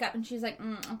gets back up, and she's like,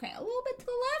 okay, a little bit to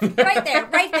the left.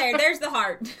 Right there. There's the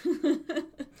heart.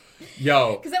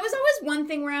 Yo. Because that was always one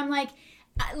thing where I'm like,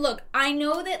 look, I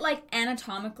know that, like,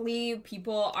 anatomically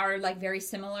people are, like, very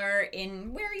similar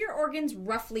in where your organs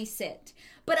roughly sit.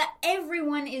 But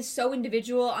everyone is so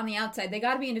individual on the outside. They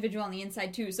gotta be individual on the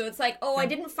inside, too. So it's like, oh, I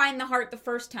didn't find the heart the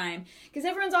first time. Because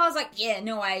everyone's always like, yeah,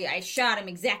 no, I shot him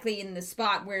exactly in the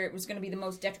spot where it was gonna be the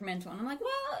most detrimental. And I'm like,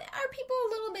 well, are people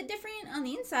a little bit different on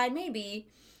the inside? Maybe.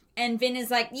 And Vin is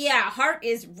like, yeah, heart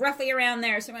is roughly around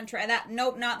there, so I'm going to try that.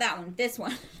 Nope, not that one. This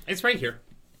one. It's right here.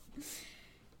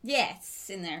 Yeah, it's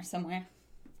in there somewhere.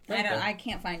 Okay. I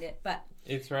can't find it, but...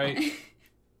 It's right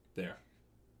there.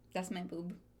 That's my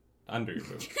boob. Under your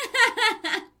boob.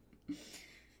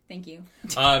 Thank you.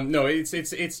 No, it's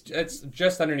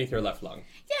just underneath your left lung.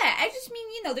 Yeah, I just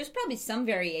mean, there's probably some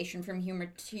variation from human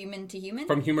to human.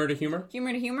 From humor to humor?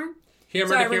 Humor to humor?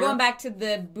 Sorry, we're going back to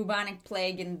the bubonic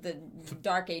plague and the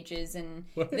Dark Ages and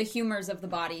the humors of the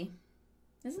body.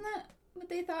 Isn't that what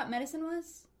they thought medicine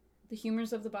was? The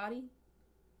humors of the body?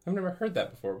 I've never heard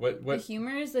that before. What? The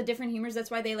humors, the different humors,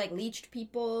 that's why they, like, leached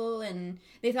people, and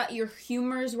they thought your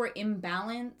humors were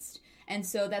imbalanced, and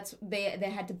so that's they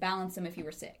had to balance them if you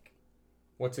were sick.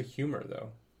 What's a humor,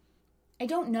 though? I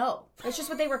don't know. That's just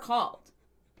what they were called.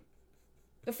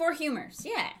 Before humors,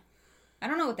 yeah. I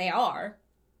don't know what they are.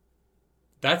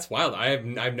 That's wild. I've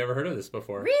never heard of this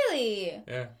before. Really?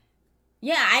 Yeah.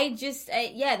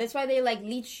 Yeah, that's why they, like,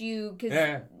 leech you, cause,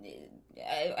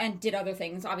 and did other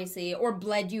things, obviously, or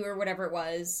bled you or whatever it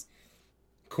was.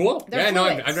 Cool. They're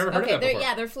fluids. I've never heard of that before.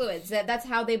 Yeah, they're fluids. That's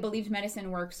how they believed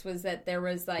medicine works, was that there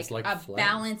was, like a phlegm.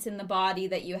 Balance in the body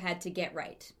that you had to get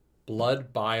right.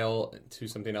 Blood, bile, to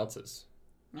something else's.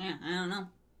 Yeah, I don't know.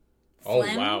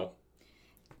 Phlegm? Oh, wow.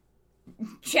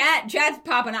 Chat's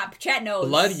popping up. Chat knows.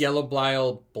 Blood, yellow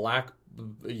bile, black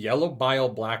bile, yellow bile,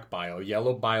 black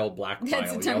bile,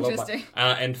 That's a tongue twister.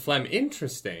 And phlegm.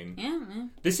 Interesting. Yeah.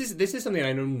 This is something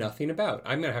I know nothing about.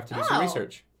 I'm gonna have to do some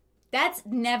research. That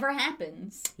never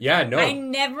happens. Yeah, no. I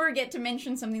never get to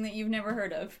mention something that you've never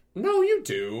heard of. No, you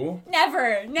do.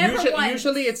 Never once.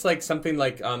 Usually it's like something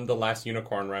like The Last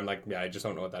Unicorn, where I'm like, yeah, I just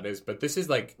don't know what that is. But this is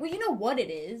like... Well, you know what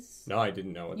it is. No, I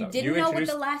didn't know what that was. You didn't know what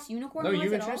The Last Unicorn was No, you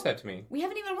at introduced all? that to me. We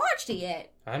haven't even watched it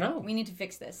yet. I know. We need to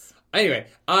fix this. Anyway,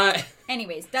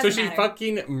 Anyways, so doesn't she matter.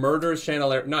 fucking murders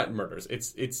Chandelier. Not murders.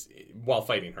 It's while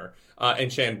fighting her.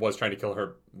 And Shan was trying to kill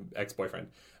her ex-boyfriend.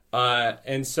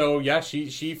 And so, yeah,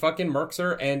 she fucking murks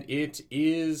her, and it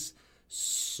is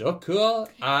so cool.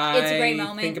 It's a great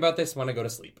moment. I think about this when I go to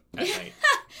sleep at night.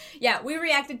 Yeah, we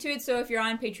reacted to it, so if you're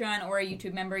on Patreon or a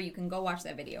YouTube member, you can go watch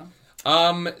that video.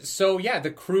 So yeah,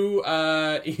 the crew,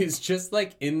 is just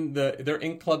like they're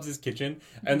in Clubs' kitchen,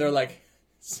 and they're like,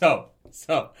 so,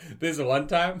 this one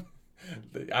time,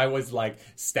 I was like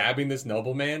stabbing this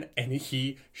nobleman, and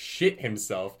he shit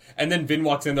himself, and then Vin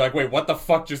walks in, they're like, wait, what the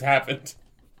fuck just happened?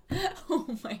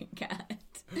 Oh my god.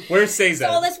 Where's Cezanne?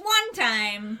 So this one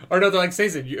time... Or no, they're like,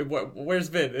 Cezanne, where's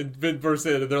Vin? And Vin bursts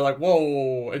in, and they're like,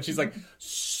 whoa. And she's like,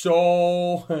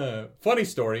 so... Funny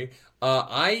story.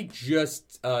 I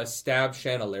just stabbed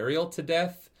Chandelier to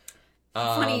death.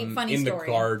 Funny in story. the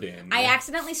garden. I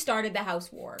accidentally started the house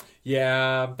war.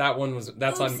 Yeah, that one was...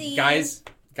 That's Oopsie. on...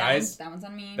 Guys. That one's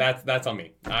on me. That's on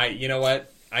me. You know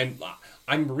what? I'm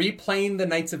replaying the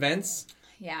night's events.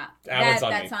 Yeah,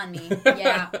 that's on me.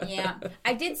 Yeah.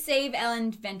 I did save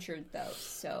Ellen Ventured, though,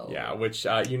 so... Yeah, which,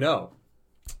 Kelsier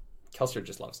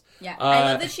just loves. Yeah,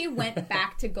 I love that she went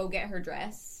back to go get her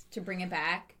dress, to bring it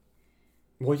back.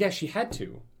 Well, yeah, she had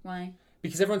to. Why?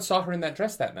 Because everyone saw her in that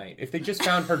dress that night. If they just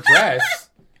found her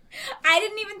dress... I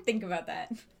didn't even think about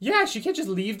that. Yeah, she can't just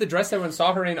leave the dress everyone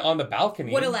saw her in on the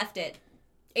balcony. Would have left it.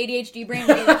 ADHD brain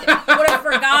would have left it. Would have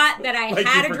forgot that I had a dress.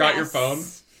 Like you forgot your phone?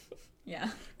 Yeah.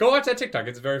 Go watch that TikTok.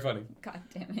 It's very funny. God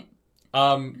damn it.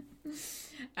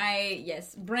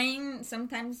 Yes. Brain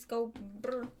sometimes go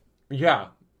brr. Yeah.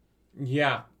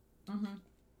 Mm-hmm.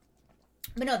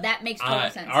 But no, that makes total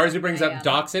sense. Arzu brings up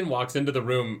Dachshund, walks into the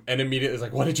room, and immediately is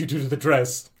like, what did you do to the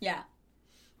dress? Yeah.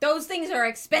 Those things are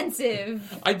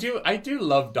expensive. I do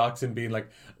love Dachshund being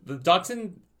like, the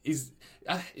Dachshund is...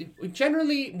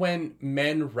 generally, when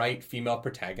men write female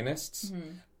protagonists...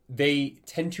 Mm-hmm. They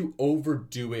tend to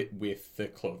overdo it with the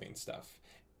clothing stuff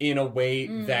in a way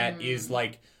that is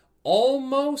like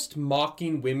almost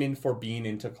mocking women for being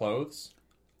into clothes.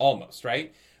 Almost,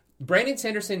 right? Brandon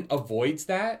Sanderson avoids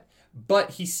that, but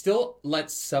he still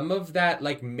lets some of that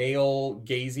like male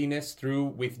gaziness through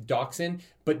with Dachshund,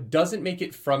 but doesn't make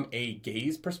it from a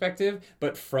gaze perspective,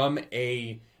 but from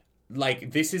a...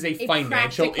 Like, this is a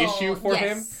financial issue for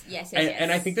him. Yes. And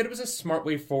I think that it was a smart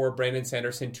way for Brandon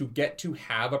Sanderson to get to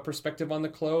have a perspective on the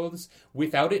clothes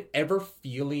without it ever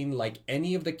feeling like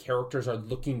any of the characters are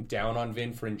looking down on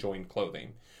Vin for enjoying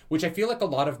clothing. Which I feel like a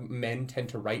lot of men tend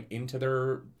to write into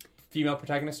their female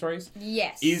protagonist stories.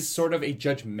 Yes. Is sort of a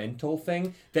judgmental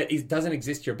thing that doesn't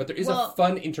exist here. But there is a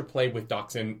fun interplay with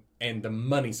Dachshund and the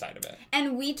money side of it.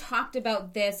 And we talked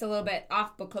about this a little bit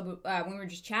off book club when we were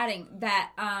just chatting,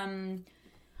 that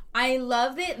I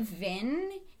love that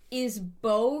Vin is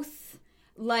both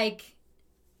like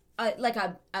a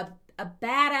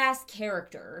badass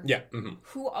character,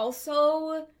 who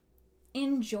also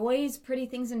enjoys pretty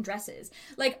things and dresses.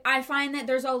 Like, I find that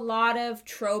there's a lot of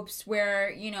tropes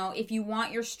where, you know, if you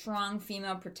want your strong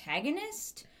female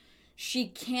protagonist, she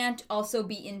can't also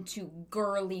be into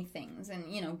girly things,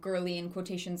 and, you know, girly in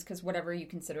quotations, because whatever you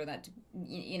consider that to,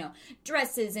 you know,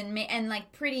 dresses and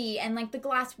like pretty and like the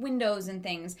glass windows and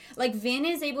things. Like, Vin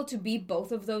is able to be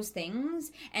both of those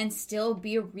things and still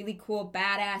be a really cool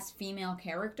badass female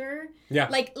character. Yeah.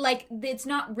 Like it's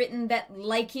not written that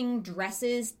liking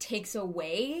dresses takes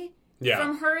away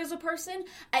from her as a person.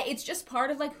 It's just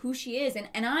part of like who she is,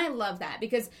 and I love that,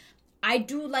 because I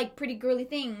do like pretty girly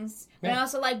things, but I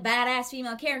also like badass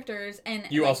female characters. And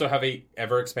you also have a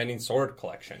ever-expanding sword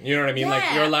collection. You know what I mean? Yeah.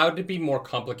 Like, you're allowed to be more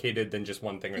complicated than just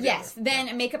one thing or the other. Yes,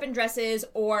 than makeup and dresses,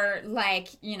 or like,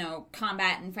 you know,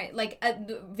 combat and fight. Like,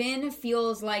 Vin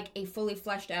feels like a fully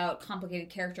fleshed out, complicated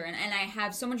character, and I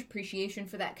have so much appreciation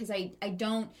for that, because I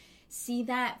don't see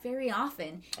that very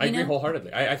often. I agree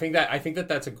wholeheartedly. I think that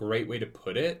that's a great way to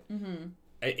put it.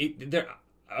 Mm-hmm.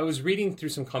 I was reading through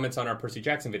some comments on our Percy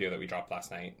Jackson video that we dropped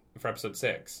last night for episode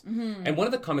 6. Mm-hmm. And one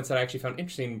of the comments that I actually found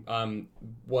interesting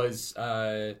was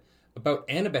about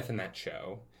Annabeth in that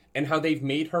show, and how they've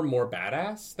made her more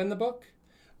badass than the book,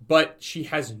 but she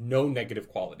has no negative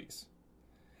qualities.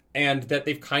 and that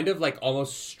they've kind of like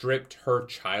almost stripped her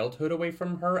childhood away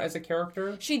from her as a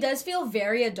character. She does feel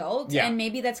very adult, and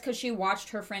maybe that's because she watched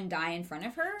her friend die in front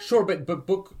of her. Sure, but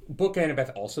book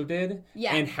Annabeth also did,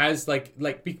 and has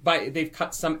they've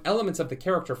cut some elements of the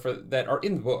character that are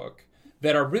in the book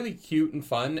that are really cute and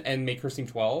fun and make her seem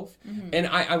 12. And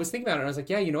I was thinking about it, and I was like,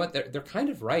 yeah, you know what? They're kind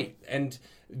of right. And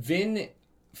Vin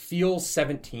feels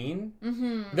 17.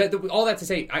 All that to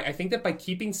say, I think that by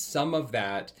keeping some of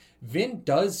that, Vin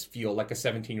does feel like a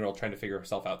 17-year-old trying to figure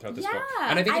herself out throughout this book.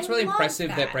 And I think it's really impressive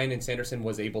that Brandon Sanderson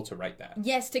was able to write that.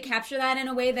 Yes, to capture that in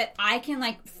a way that I can,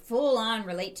 like, full-on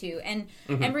relate to. And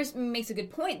Emrys makes a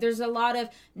good point. There's a lot of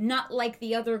not like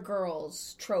the other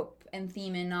girls trope and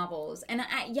theme in novels. And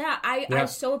I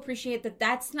so appreciate that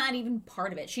that's not even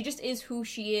part of it. She just is who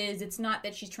she is. It's not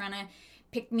that she's trying to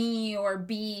pick me or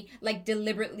be, like,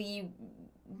 deliberately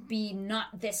be not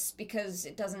this because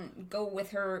it doesn't go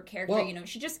with her character. Well,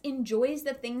 she just enjoys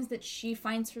the things that she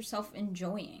finds herself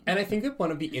enjoying. And I think that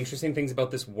one of the interesting things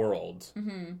about this world...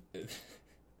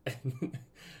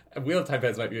 Wheel of Time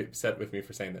fans might be upset with me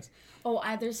for saying this.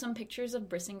 There's some pictures of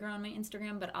Brissinger on my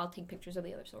Instagram, but I'll take pictures of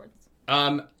the other swords.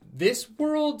 This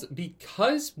world,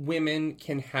 because women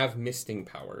can have misting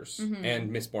powers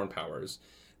and mistborn powers,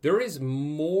 there is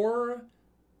more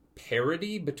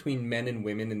parity between men and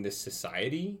women in this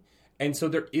society, and so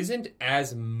there isn't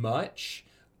as much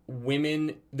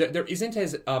women, there isn't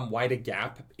as wide a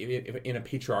gap in a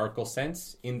patriarchal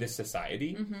sense in this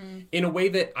society, in a way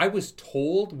that I was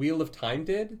told Wheel of Time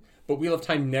did, but Wheel of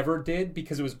Time never did,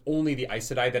 because it was only the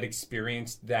Aes Sedai that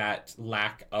experienced that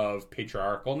lack of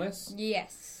patriarchalness.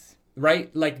 Yes. Right?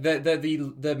 Like,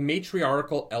 the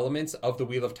matriarchal elements of the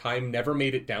Wheel of Time never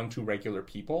made it down to regular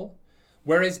people.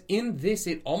 Whereas in this,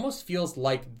 it almost feels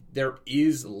like there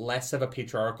is less of a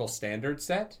patriarchal standard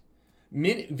set.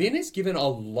 Vin is given a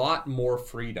lot more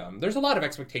freedom. There's a lot of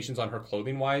expectations on her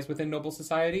clothing-wise within noble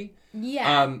society.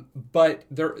 Yeah. But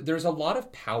there's a lot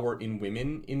of power in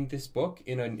women in this book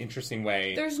in an interesting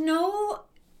way. There's no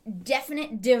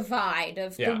definite divide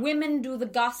of the women do the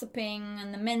gossiping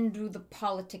and the men do the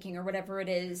politicking or whatever it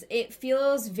is. It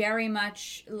feels very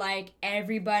much like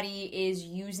everybody is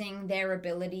using their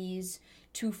abilities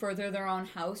to further their own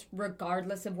house,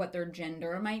 regardless of what their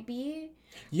gender might be.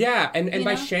 Yeah, and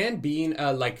by Shan being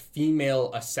a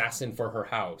female assassin for her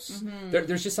house,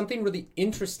 there's just something really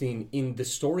interesting in the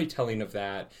storytelling of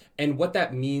that and what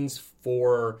that means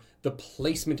for the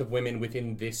placement of women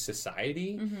within this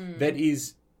society that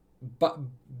is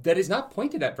not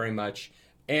pointed at very much.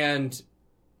 And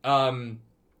I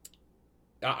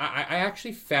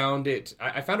actually found it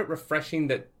refreshing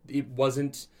that it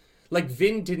wasn't like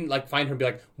Vin didn't find her and be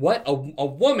like, what, a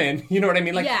woman? You know what I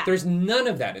mean? There's none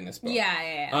of that in this book.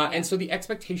 Yeah. And so the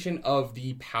expectation of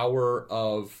the power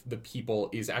of the people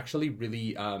is actually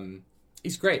really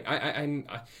is great.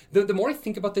 The more I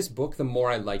think about this book, the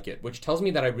more I like it, which tells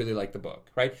me that I really like the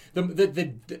book, right?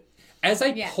 As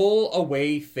I pull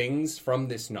away things from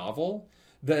this novel,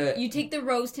 you take the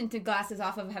rose-tinted glasses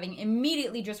off of having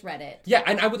immediately just read it. Yeah,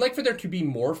 and I would like for there to be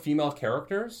more female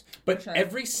characters, but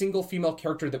every single female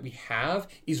character that we have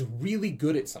is really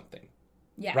good at something.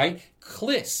 Yeah. Right?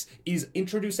 Kliss is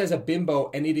introduced as a bimbo,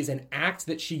 and it is an act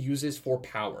that she uses for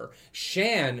power.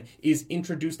 Shan is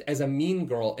introduced as a mean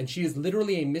girl, and she is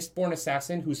literally a mistborn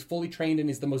assassin who's fully trained and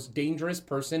is the most dangerous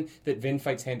person that Vin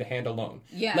fights hand-to-hand alone.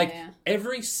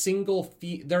 Every single...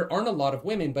 there aren't a lot of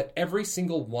women, but every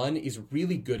single one is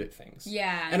really good at things.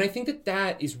 Yeah. And I think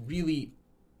that is really...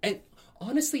 And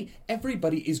honestly,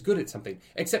 everybody is good at something,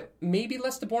 except maybe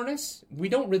Lester Borges. We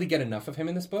don't really get enough of him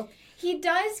in this book. He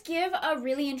does give a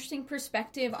really interesting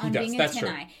perspective on being a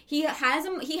Tenai. He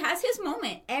has his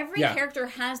moment. Every character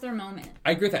has their moment.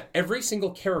 I agree with that. Every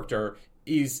single character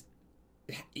is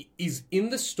in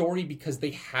the story because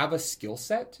they have a skill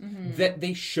set that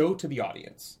they show to the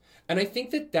audience. And I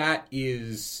think that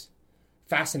is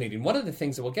fascinating. One of the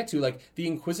things that we'll get to, the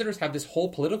Inquisitors have this whole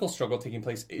political struggle taking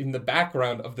place in the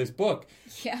background of this book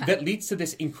that leads to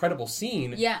this incredible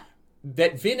scene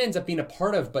that Vin ends up being a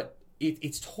part of, but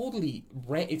it's totally...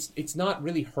 It's not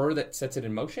really her that sets it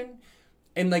in motion.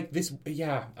 And, this...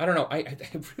 Yeah, I don't know. I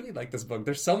really like this book.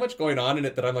 There's so much going on in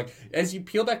it that I'm like... As you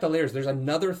peel back the layers, there's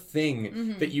another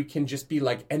thing that you can just be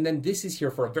like... And then this is here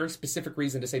for a very specific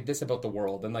reason to say this about the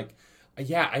world. And,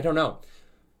 I don't know.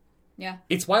 Yeah.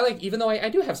 It's why, even though I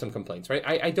do have some complaints, right?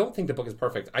 I don't think the book is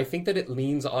perfect. I think that it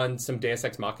leans on some Deus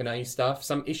Ex Machina stuff,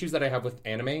 some issues that I have with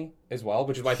anime as well,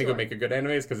 which is why I think it would make a good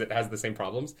anime, is because it has the same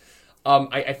problems.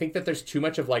 I think that there's too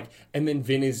much of and then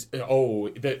Vin is,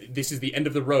 this is the end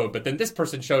of the road, but then this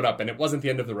person showed up and it wasn't the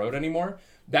end of the road anymore.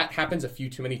 That happens a few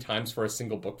too many times for a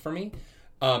single book for me.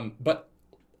 But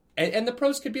And the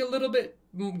prose could be a little bit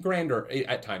grander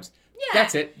at times. Yeah.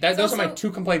 That's it. Those are my 2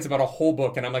 complaints about a whole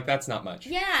book, and I'm like, that's not much.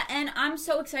 Yeah, and I'm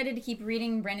so excited to keep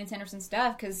reading Brandon Sanderson's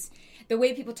stuff, because the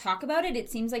way people talk about it, it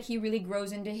seems like he really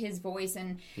grows into his voice,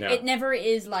 and it never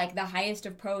is, like, the highest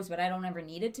of prose, but I don't ever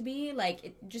need it to be. Like,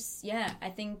 it just, I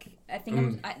think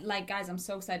guys, I'm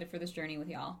so excited for this journey with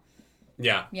y'all.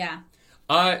 Yeah. Yeah.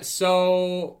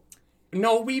 So,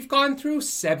 no, we've gone through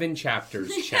 7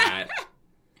 chapters, chat.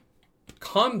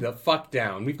 Calm the fuck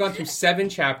down. We've gone through 7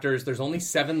 chapters. There's only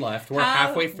 7 left. We're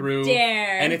halfway through.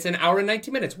 And it's an hour and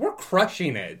 19 minutes. We're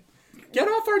crushing it. Get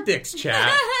off our dicks,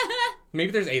 chat.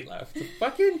 Maybe there's 8 left.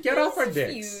 Fucking get off our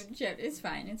dicks. Huge. It's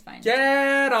fine. It's fine.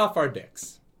 Get off our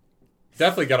dicks.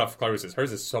 Definitely get off Clarice's.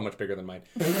 Hers is so much bigger than mine.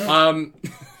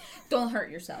 Don't hurt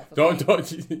yourself. Okay?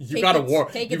 Don't. You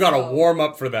gotta warm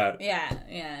up for that.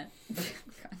 Yeah.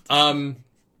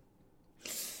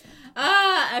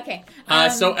 Okay.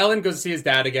 So Ellen goes to see his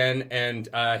dad again, and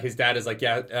his dad is like,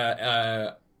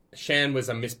 Shan was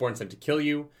a mistborn sent to kill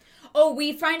you. Oh,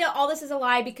 we find out all this is a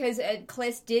lie because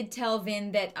Kliss did tell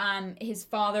Vin that his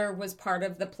father was part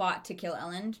of the plot to kill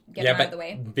Ellen. Get him out of the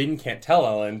way. Vin can't tell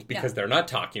Ellen because they're not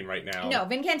talking right now. No,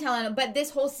 Vin can't tell Ellen. But this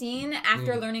whole scene,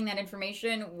 after learning that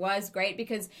information, was great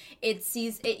because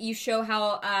you show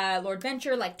how Lord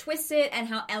Venture like twists it, and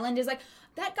how Ellen is like,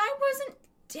 that guy wasn't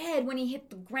dead when he hit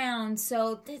the ground,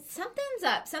 so something's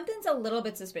up. Something's a little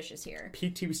bit suspicious here.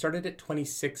 PT, we started at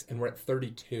 26 and we're at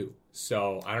 32,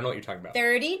 so I don't know what you're talking about.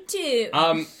 32.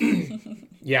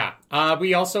 Yeah.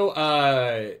 We also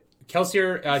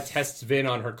Kelsier tests Vin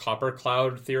on her copper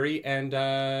cloud theory,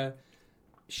 and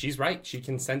she's right. She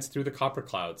can sense through the copper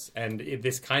clouds, and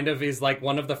this kind of is like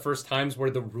one of the first times where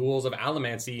the rules of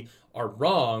allomancy are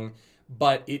wrong,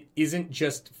 but it isn't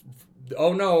just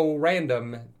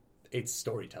random. It's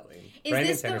storytelling.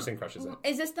 Brandon Sanderson crushes it.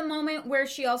 Is this the moment where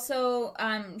she also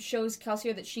shows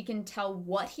Kelsier that she can tell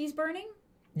what he's burning?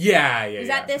 Yeah. Is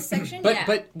that this section?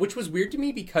 But which was weird to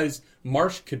me because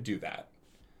Marsh could do that.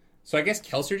 So I guess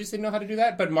Kelsier just didn't know how to do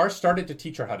that, but Marsh started to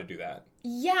teach her how to do that.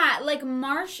 Yeah, like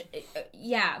Marsh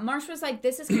was like,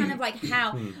 this is kind of like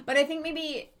how. But I think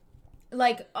maybe,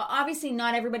 like, obviously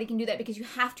not everybody can do that because you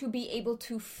have to be able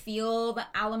to feel the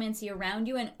allomancy around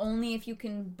you, and only if you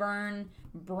can burn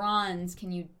bronze can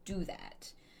you do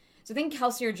that. So I think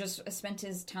Kelsier just spent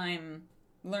his time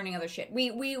learning other shit.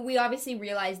 We obviously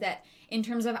realize that in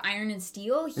terms of iron and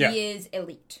steel, he is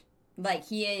elite. Like,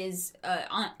 he is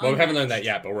we haven't learned that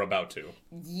yet, but we're about to.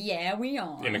 Yeah, we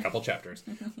are. In a couple chapters.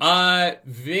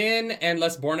 Vin and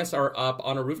Les Bornis are up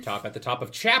on a rooftop at the top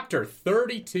of chapter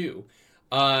 32.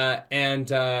 And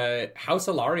House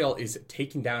Alariel is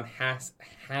taking down House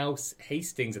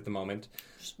Hastings at the moment.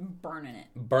 Just burning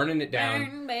it down.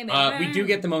 Burn, baby, burn. We do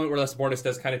get the moment where Les Bornis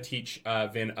does kind of teach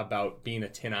Vin about being a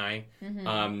tin eye.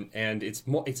 And it's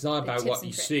not about what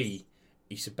you see,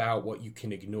 it's about what you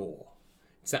can ignore.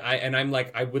 So I'm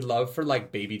like, I would love for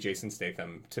like baby Jason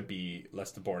Statham to be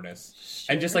Les Bornis,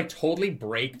 and just like totally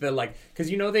break the like, because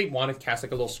they want to cast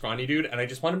like a little scrawny dude, and I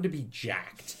just want him to be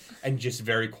jacked and just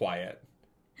very quiet.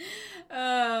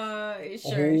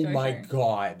 Sure.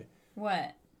 God.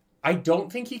 What? I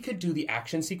don't think he could do the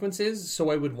action sequences, so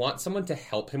I would want someone to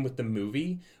help him with the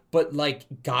movie. But, like,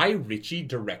 Guy Ritchie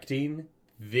directing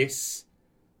this?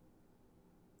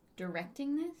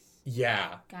 Directing this?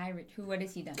 Yeah. what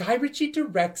has he done? Guy Ritchie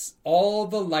directs all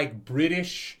the, like,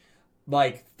 British,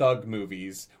 like, thug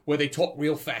movies where they talk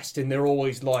real fast and they're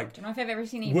always like... I don't know if I've ever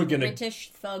seen a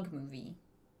British thug movie.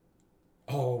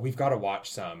 Oh, we've got to watch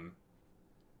some.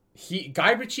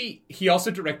 Guy Ritchie, he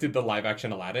also directed the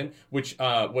live-action Aladdin, which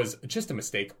was just a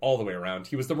mistake all the way around.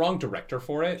 He was the wrong director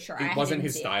for it. Sure, it wasn't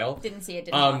his style. Didn't see it,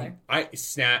 didn't bother.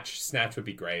 Snatch would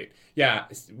be great. Yeah,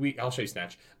 I'll show you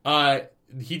Snatch.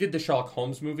 He did the Sherlock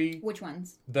Holmes movie. Which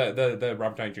ones? The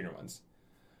Robert Downey Jr. ones.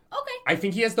 Okay. I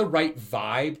think he has the right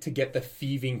vibe to get the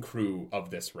thieving crew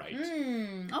of this right.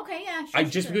 Okay, yeah.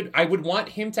 Sure, I would want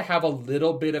him to have a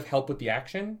little bit of help with the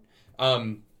action.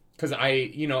 Because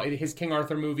his King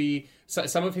Arthur movie,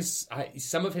 some of his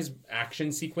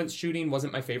action sequence shooting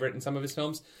wasn't my favorite in some of his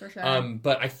films. For sure.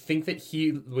 But I think that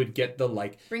he would get the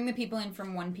like bring the people in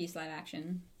from One Piece live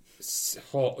action.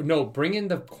 Bring in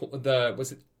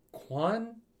was it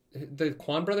Kwan? The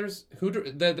Kwan brothers,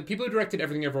 the people who directed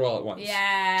Everything Everywhere All at Once.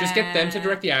 Yeah. Just get them to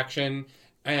direct the action.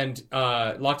 And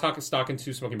Lock, Stock, and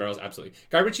Two Smoking Barrels, absolutely.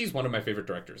 Guy Ritchie is one of my favorite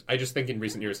directors. I just think in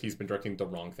recent years he's been directing the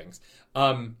wrong things.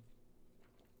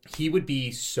 He would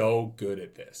be so good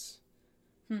at this.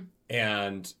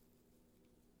 And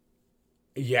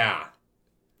yeah.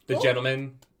 The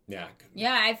Gentleman, yeah.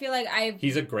 Yeah, I feel like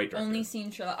he's a great director. Only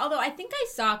seen Sherlock. Although I think I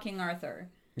saw King Arthur.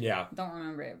 Yeah. Don't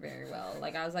remember it very well.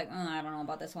 Like, I was like, I don't know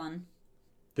about this one.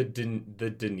 The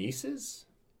Denises?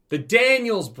 The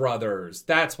Daniels brothers.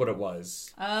 That's what it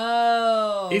was.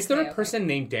 Oh. Is there a person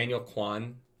named Daniel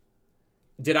Kwan?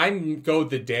 Did I go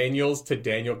the Daniels to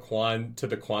Daniel Kwan to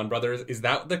the Kwan brothers? Is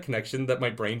that the connection that my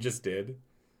brain just did?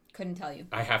 Couldn't tell you.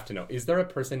 I have to know. Is there a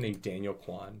person named Daniel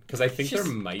Kwan? Because I think there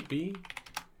might be.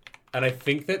 And I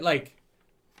think that, like,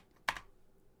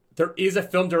 there is a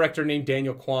film director named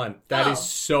Daniel Kwan. That is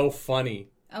so funny.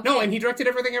 Okay. No, and he directed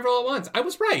Everything Everywhere All at Once. I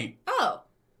was right. Oh.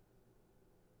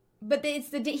 But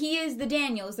he is the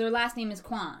Daniels. Their last name is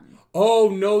Kwan. Oh,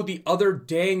 no, the other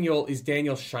Daniel is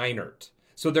Daniel Scheinert.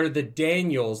 So they're the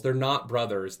Daniels. They're not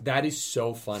brothers. That is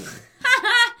so funny.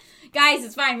 Guys,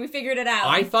 it's fine. We figured it out.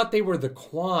 I thought they were the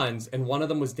Kwans, and one of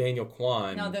them was Daniel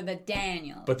Kwan. No, they're the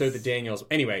Daniels. But they're the Daniels.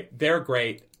 Anyway, they're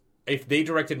great. If they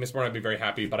directed Miss Martin, I'd be very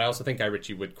happy. But I also think Guy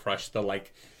Ritchie would crush the,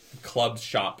 like, club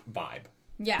shop vibe.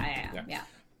 Yeah.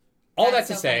 All that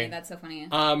to say... That's so funny.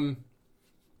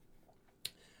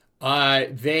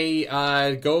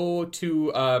 They go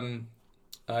to...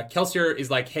 Kelsier is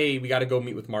like, hey, we got to go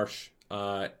meet with Marsh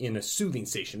in a soothing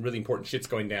station. Really important shit's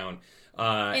going down.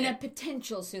 In a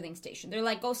potential soothing station. They're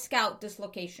like, go scout this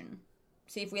location.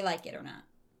 See if we like it or not.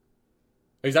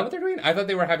 Is that what they're doing? I thought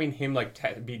they were having him,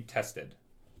 like, be tested.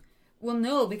 Well,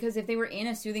 no, because if they were in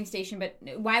a soothing station, but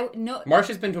why... No. Marsh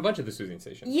has been to a bunch of the soothing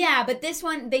stations. Yeah, but this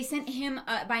one, they sent him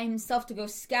by himself to go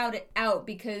scout it out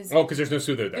because... Oh, because there's no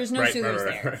soother there. There's no soothers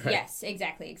there. Right. Yes,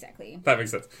 exactly. That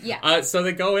makes sense. Yeah. So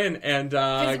they go in and...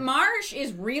 Because Marsh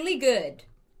is really good.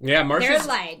 Yeah, Marsh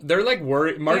they're like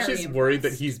worried. Marsh is impressed. Worried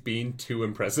that he's being too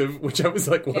impressive, which I was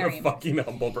like, what a fucking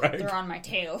humble brag. They're on my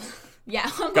tail. Yeah.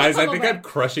 Guys, I think I'm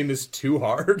crushing this too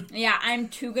hard. Yeah, I'm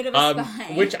too good of a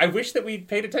spy. Which I wish that we'd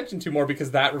paid attention to more because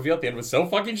that reveal at the end was so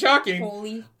fucking shocking.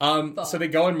 Holy fuck. So they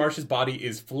go and Marsh's body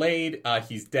is flayed.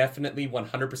 He's definitely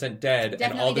 100% dead.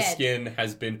 And all the skin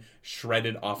has been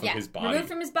shredded off of his body. Removed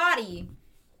from his body.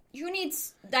 Who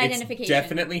needs identification? It's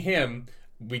definitely him.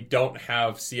 We don't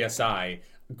have CSI.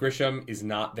 Grisham is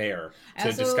not there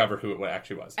to discover who it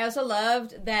actually was. I also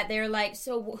loved that they're like,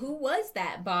 so who was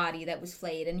that body that was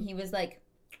flayed? And he was like,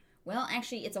 well,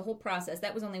 actually, it's a whole process.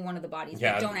 That was only one of the bodies.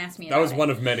 Yeah, but don't ask me about it. That was one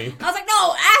of many. I was like,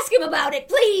 no, ask him about it,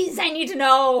 please. I need to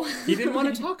know. He didn't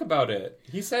want to talk about it.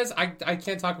 He says, I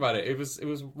can't talk about it. It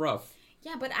was rough.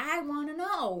 Yeah, but I want to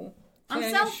know. I'm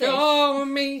selfish. Show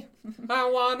me. I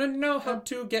want to know how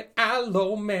to get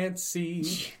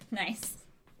allomancy. Nice.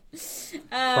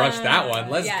 Crush that one.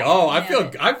 Let's go. I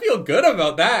feel good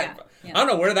about that. Yeah. I don't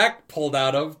know where that pulled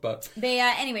out of, but they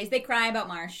anyways, they cry about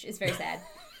Marsh. It's very sad.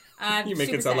 You make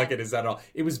it sound like it is at all.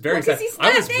 It was very sad.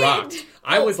 I was rocked.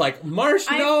 I was like, Marsh,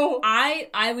 no.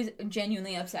 I was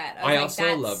genuinely upset. I also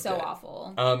like, loved so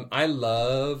awful. I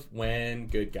love when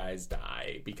good guys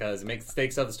die because it makes the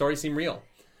stakes of the story seem real.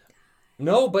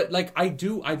 No, but like I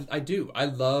do. I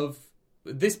love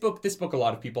this book. A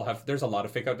lot of people have. There's a lot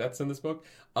of fake out deaths in this book.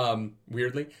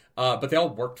 Weirdly, but they all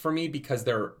worked for me because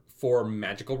they're for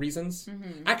magical reasons.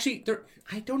 Mm-hmm. Actually,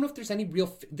 I don't know if there's any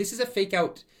real. This is a fake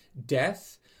out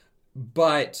death,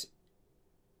 but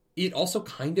it also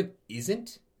kind of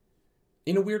isn't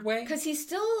in a weird way because he's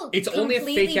still. It's only a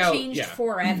fake out. Changed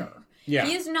forever. Yeah,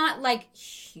 he is not like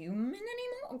human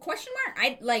anymore. Question mark.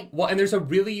 I like. Well, and there's a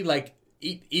really like.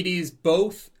 It is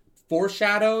both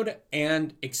foreshadowed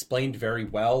and explained very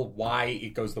well why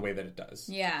it goes the way that it does.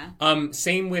 Yeah.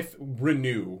 Same with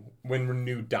Renew, when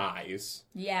Renew dies.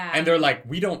 Yeah. And they're like,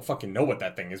 we don't fucking know what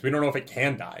that thing is. We don't know if it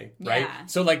can die, right? Yeah.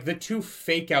 So, like, the two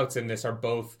fake outs in this are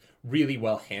both really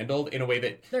well handled in a way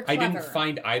that I didn't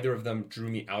find either of them drew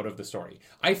me out of the story.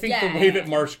 I think the way that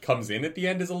Marsh comes in at the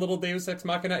end is a little Deus Ex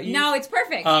Machina-y. No, it's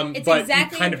perfect. It's but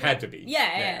exactly... it kind of had to be.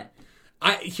 Yeah.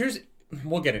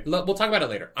 We'll get it. We'll talk about it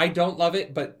later. I don't love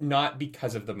it, but not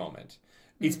because of the moment.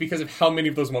 It's because of how many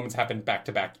of those moments happen back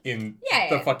to back in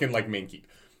the fucking like main keep.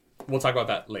 We'll talk about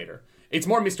that later. It's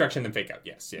more misdirection than fake out.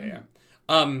 Yes, yeah.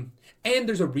 And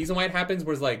there's a reason why it happens.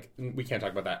 Where it's like we can't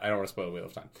talk about that. I don't want to spoil the Wheel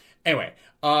of Time. Anyway,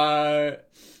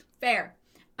 fair.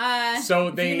 So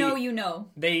they, you know.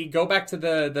 They go back to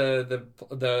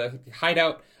the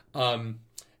hideout.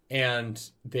 And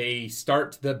they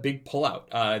start the big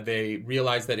pullout. They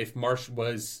realize that if Marsh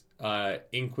was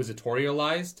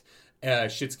inquisitorialized,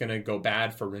 shit's gonna go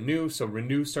bad for Renew. So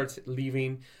Renew starts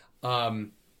leaving.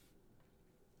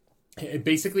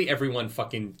 Basically, everyone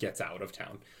fucking gets out of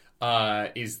town.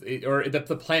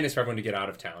 The plan is for everyone to get out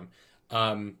of town.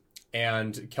 And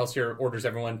Kelsier orders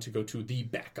everyone to go to the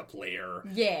backup lair.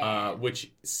 Yeah.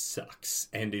 Which sucks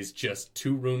and is just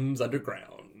 2 rooms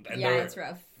underground. And it's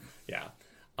rough. Yeah.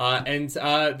 And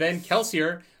then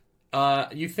Kelsier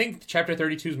you think chapter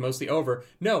 32 is mostly over.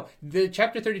 No, the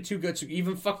chapter 32 gets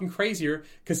even fucking crazier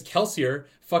because Kelsier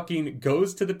fucking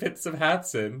goes to the pits of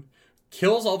Hathsin,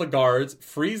 kills all the guards,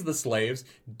 frees the slaves,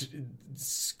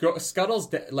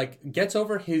 scuttles, gets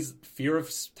over his fear of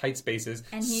tight spaces.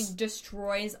 And he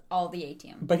destroys all the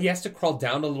atium. But he has to crawl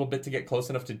down a little bit to get close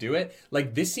enough to do it.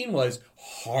 Like, this scene was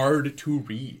hard to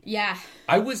read. Yeah.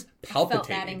 I was palpitating.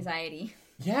 I felt that anxiety.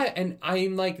 Yeah, and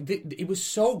I'm like, it was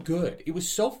so good. It was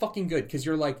so fucking good, because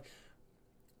you're like,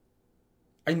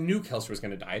 I knew Kelsier was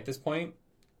going to die at this point.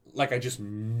 Like, I just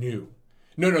knew.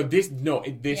 This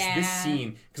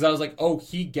scene, because I was like, oh,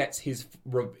 he gets his,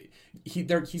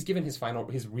 he's given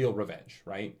his real revenge,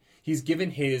 right? He's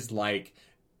given his, like,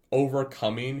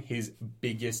 overcoming his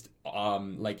biggest,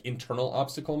 internal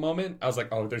obstacle moment. I was like,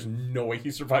 oh, there's no way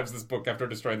he survives this book after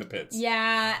destroying the pits.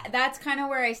 Yeah, that's kind of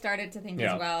where I started to think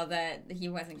as well, that he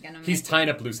wasn't gonna make it. He's tying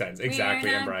up loose ends.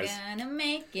 Exactly, Embrace. We're not gonna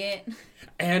make it.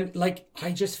 And, like,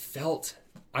 I felt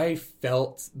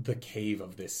the cave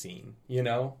of this scene, you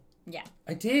know? Yeah.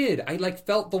 I did. I,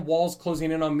 felt the walls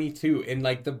closing in on me, too. And,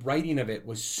 the writing of it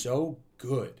was so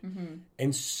good. Mm-hmm.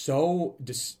 And so,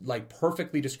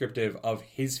 perfectly descriptive of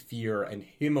his fear and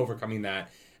him overcoming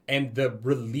that. And the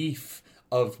relief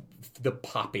of the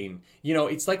popping. You know,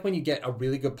 it's like when you get a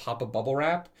really good pop of bubble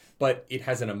wrap, but it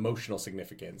has an emotional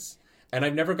significance. And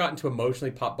I've never gotten to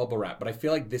emotionally pop bubble wrap, but I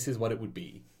feel like this is what it would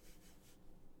be.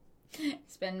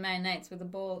 Spend my nights with a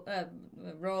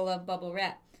roll of bubble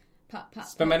wrap. Pop, pop,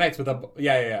 Spend my nights with a...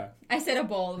 Yeah. I said a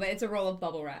bowl, but it's a roll of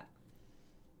bubble wrap.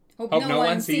 Hope no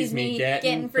one sees me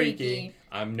getting freaky.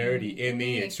 I'm nerdy in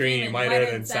the extreme, whiter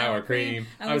than sour cream.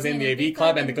 I was in the AV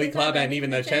club and the Glee club and even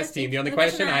the chess team. The only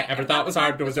question I ever thought was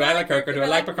hard was, do I like Kirk or do I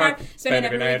like Picard? Spend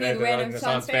every night at the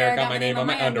Renaissance Fair, got my name on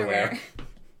my underwear.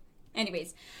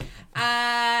 Anyways,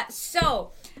 it's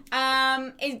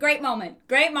a great moment.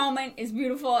 Great moment. Is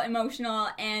beautiful, emotional,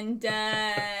 and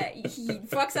he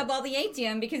fucks up all the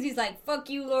atium because he's like, fuck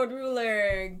you, Lord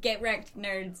Ruler. Get wrecked,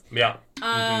 nerds. Yeah.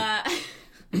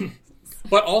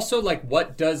 But also,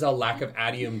 what does a lack of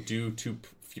atium do to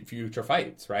future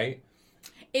fights, right?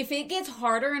 If it gets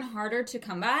harder and harder to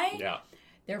come by,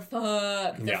 they're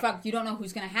fucked. They're fucked. You don't know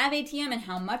who's going to have atium and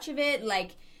how much of it.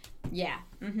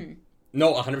 Mm-hmm.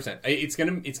 No, 100%.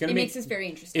 It makes this very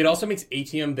interesting. It also makes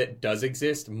atium that does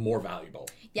exist more valuable.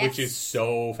 Yes. Which is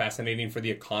so fascinating for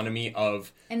the economy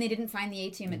of... And they didn't find the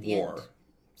atium at the end.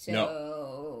 So...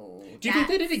 No. Do you think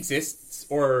that it exists,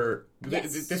 or...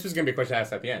 Yes. This was going to be a question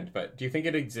asked at the end, but do you think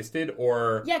it existed,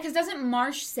 or... Yeah, because doesn't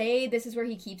Marsh say this is where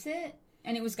he keeps it,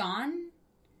 and it was gone?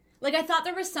 I thought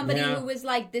there was somebody who was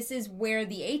like, this is where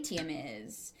the atium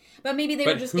is. But maybe they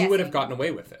were just guessing. But who would have gotten away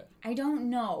with it? I don't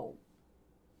know.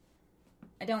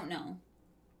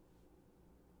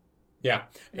 Yeah.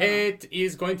 It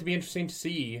is going to be interesting to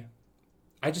see.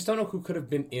 I just don't know who could have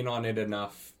been in on it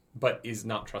enough, but is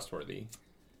not trustworthy.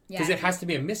 Because it has to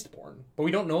be a Mistborn. But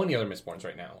we don't know any other Mistborns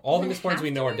right now. All the Mistborns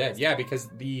we know are dead. Yeah, because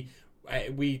we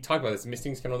talked about this.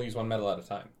 Mistings can only use one metal at a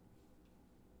time.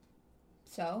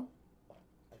 So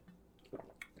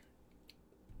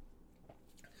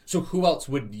who else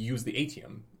would use the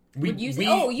atium? You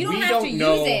don't have to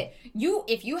use it.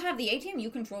 If you have the atium, you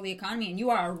control the economy, and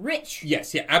you are rich.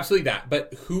 Yes, yeah, absolutely that.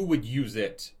 But who would use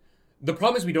it? The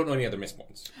problem is we don't know any other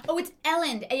Mistborns. Oh, it's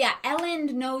Elend. Yeah,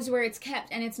 Elend knows where it's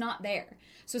kept, and it's not there.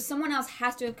 So someone else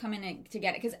has to have come in to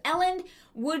get it. Because Elend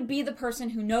would be the person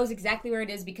who knows exactly where it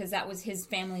is because that was his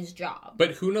family's job.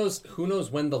 But who knows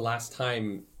when the last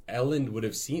time Elend would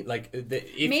have seen...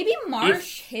 Maybe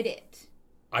Marsh hid it.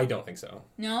 I don't think so.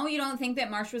 No, you don't think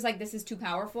that Marsh was like, this is too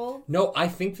powerful? No, I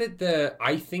think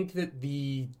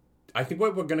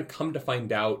what we're going to come to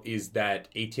find out is that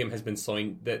atium has been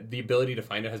slowing... That the ability to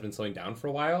find it has been slowing down for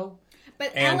a while.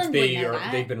 But Elend would know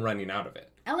that. They've been running out of it.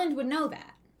 Elend would know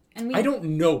that. And I don't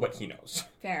know what he knows.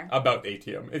 Fair. About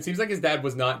atium. It seems like his dad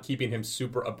was not keeping him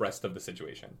super abreast of the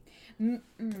situation.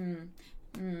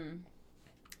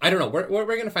 I don't know. We're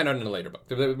going to find out in a later book.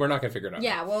 We're not going to figure it out.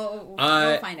 Yeah, we'll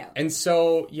find out. And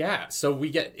so, so we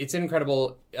get... It's an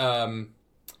incredible...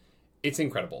 It's an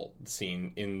incredible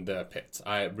scene in the pits.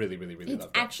 I really, really, really love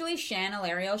it. It's actually Shan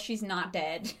Alariel. She's not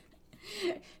dead.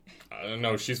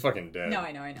 No, she's fucking dead. No,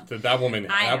 I know. That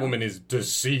woman is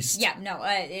deceased. Yeah, no,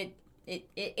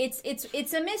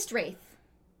 it's a mist wraith.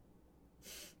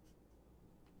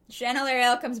 Shan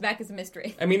Alariel comes back as a mist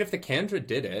wraith. I mean, if the Kandra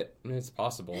did it, it's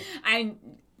possible.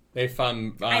 If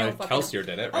Kelsier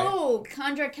did it, right? Oh,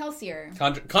 Condra Kelsier.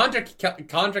 Condra Kelsier.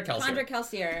 Condra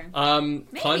Kelsier.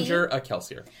 Conjure a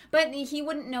Kelsier. But he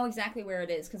wouldn't know exactly where it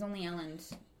is, because only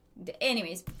Elend...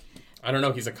 Anyways. I don't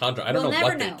know. He's a Contra. I don't know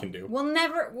what they can do. We'll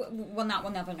never know. We're not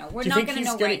going to know right now. Do you think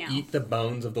he's going to eat the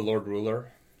bones of the Lord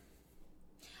Ruler?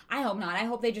 I hope not. I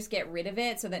hope they just get rid of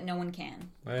it so that no one can.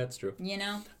 That's true. You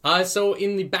know? So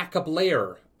in the backup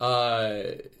layer,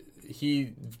 Kelsier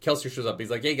shows up. He's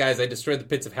like, "Hey guys, I destroyed the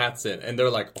pits of Hatson," and they're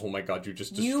like, "Oh my god, you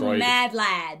just destroyed you mad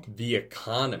lad the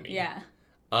economy." Yeah.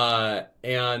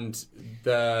 And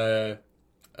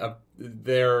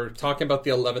they're talking about the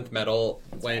 11th metal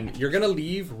when you're gonna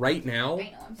leave right now.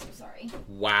 I know. I'm so sorry.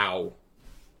 Wow.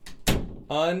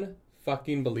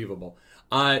 Unfucking believable.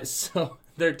 So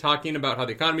they're talking about how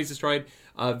the economy's destroyed.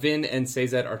 Vin and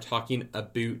Sazed are talking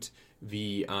about the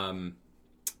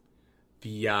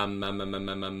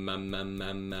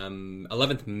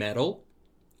 11th metal,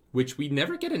 which we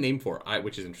never get a name for,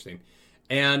 which is interesting.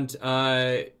 And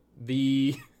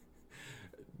we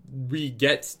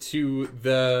get to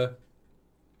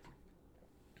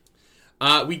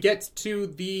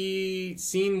the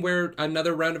scene where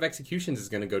another round of executions is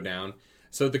going to go down.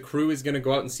 So the crew is going to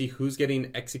go out and see who's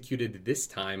getting executed this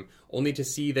time, only to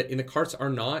see that in the carts are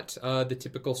not the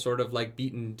typical sort of like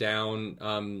beaten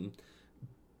down,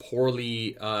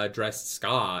 poorly dressed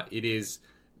ska. It is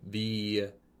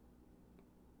the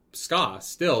ska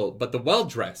still, but the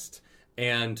well-dressed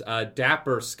and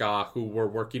dapper ska who were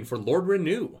working for Lord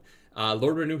Renew.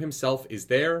 Lord Renew himself is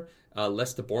there.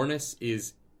 Les de Bornis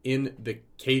is in the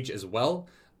cage as well.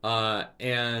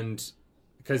 And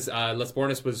because Les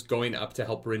Bornis was going up to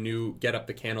help Renew get up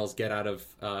the canals, get out of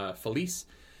Felice.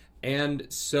 And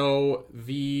so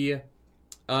the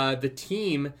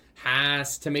team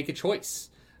has to make a choice.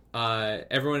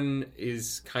 Everyone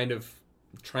is kind of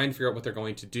trying to figure out what they're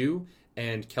going to do.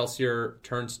 And Kelsier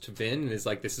turns to Vin and is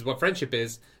like, "This is what friendship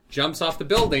is." Jumps off the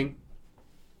building.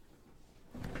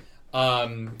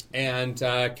 And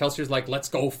Kelsier's like, "Let's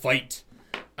go fight."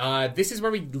 This is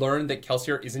where we learn that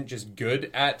Kelsier isn't just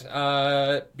good at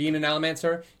being an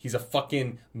Alamancer. He's a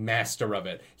fucking master of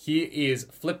it. He is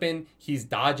flipping, he's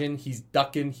dodging, he's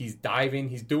ducking, he's diving,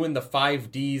 he's doing the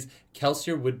 5Ds.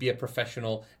 Kelsier would be a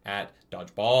professional at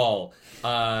dodgeball.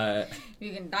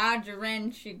 You can dodge a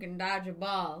wrench, you can dodge a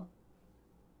ball.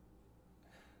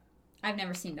 I've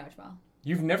never seen dodgeball.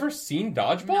 You've never seen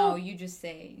dodgeball? No, you just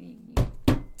say...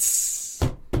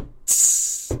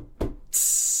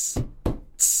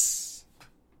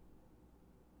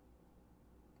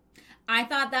 I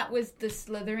thought that was the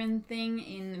Slytherin thing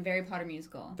in the Harry Potter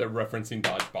musical. They're referencing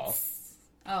dodgeball.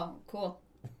 Oh, cool.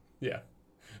 Yeah.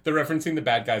 They're referencing the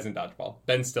bad guys in dodgeball.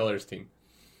 Ben Stiller's team.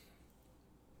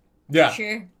 Yeah.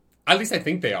 Sure. At least I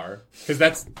think they are.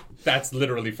 Because that's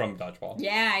literally from dodgeball.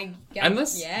 Yeah. Yeah. I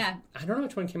don't know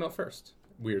which one came out first.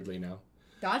 Weirdly now.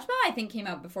 Dodgeball, I think, came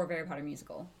out before Harry Potter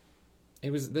musical.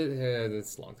 It was...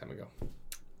 That's a long time ago.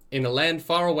 In a land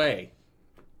far away...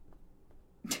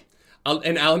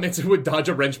 An Alamancer would dodge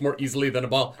a wrench more easily than a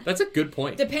ball. That's a good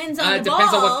point. Depends on the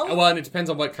depends ball. And it depends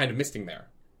on what kind of misting there.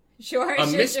 Sure.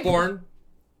 Mistborn.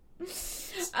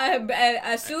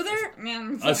 A soother?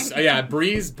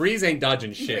 Breeze ain't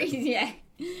dodging shit.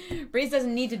 Breeze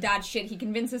doesn't need to dodge shit. He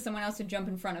convinces someone else to jump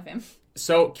in front of him.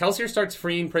 So Kelsier starts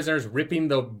freeing prisoners, ripping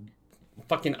the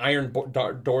fucking iron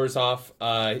doors off.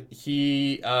 Ham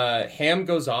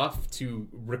goes off to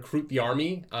recruit the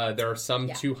army. There are some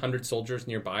 200 soldiers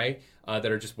nearby that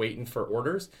are just waiting for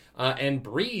orders. And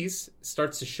Breeze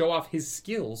starts to show off his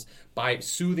skills by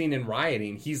soothing and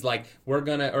rioting. He's like,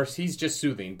 he's just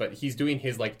soothing, but he's doing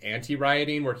his like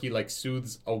anti-rioting where he like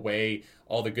soothes away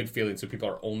all the good feelings so people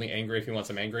are only angry if he wants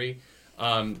them angry.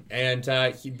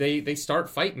 They start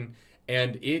fighting,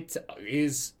 and it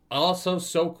is also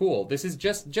so cool. This is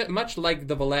just much like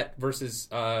the Valette versus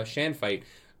Shan fight.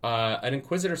 An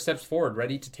Inquisitor steps forward,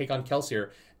 ready to take on Kelsier,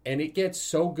 and it gets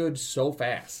so good so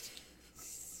fast.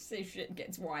 This shit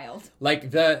gets wild.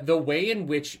 Like the way in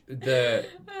which the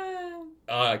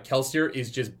Kelsier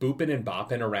is just booping and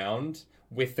bopping around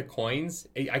with the coins,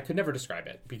 I could never describe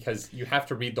it because you have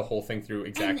to read the whole thing through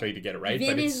exactly to get it right.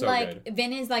 But it's so good.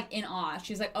 Vin is like in awe.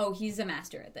 She's like, "Oh, he's a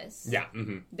master at this." Yeah.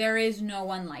 Mm-hmm. There is no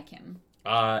one like him.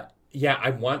 Yeah, I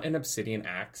want an obsidian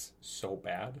axe so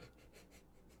bad.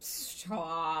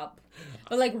 Stop.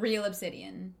 But like real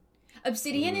obsidian.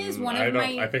 Obsidian is one of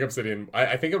I think obsidian...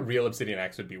 I think a real obsidian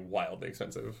axe would be wildly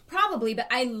expensive. Probably,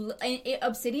 but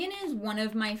obsidian is one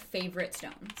of my favorite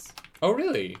stones. Oh,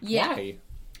 really? Yeah. Why?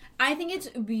 I think it's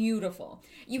beautiful.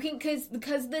 You can...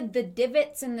 Because the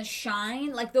divots and the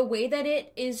shine, like the way that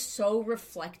it is so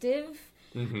reflective...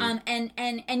 Mm-hmm.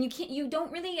 And you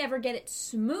don't really ever get it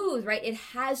smooth, right? It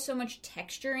has so much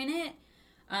texture in it.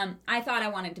 I thought I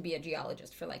wanted to be a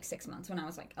geologist for like 6 months when I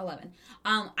was like 11.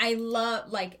 I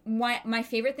love, like, my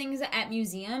favorite things at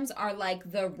museums are like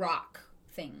the rock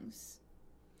things.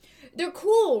 They're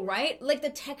cool, right? Like the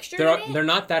texture. They're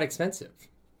not that expensive.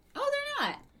 Oh, they're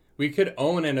not. We could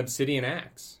own an obsidian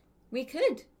axe. We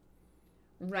could.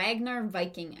 Ragnar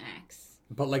Viking axe.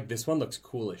 But like this one looks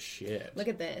cool as shit. Look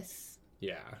at this.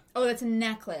 Yeah. Oh, that's a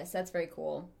necklace. That's very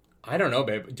cool. I don't know,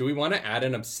 babe. Do we want to add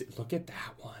an Look at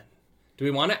that one. Do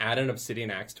we want to add an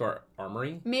obsidian axe to our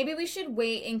armory? Maybe we should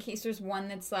wait in case there's one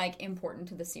that's like important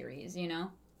to the series, you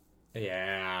know?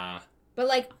 Yeah. But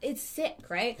like, it's sick,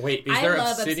 right? Wait, is there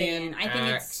obsidian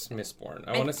axe Mistborn?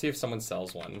 I want to see if someone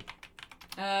sells one.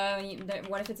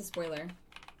 What if it's a spoiler?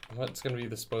 What's going to be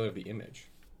the spoiler of the image?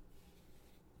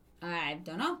 I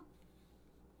don't know.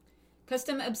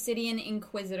 Custom Obsidian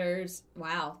Inquisitors.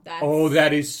 Wow, that's... Oh,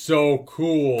 that is so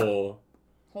cool.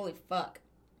 Holy fuck.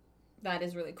 That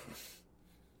is really cool.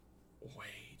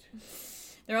 Wait.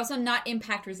 They're also not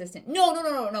impact resistant.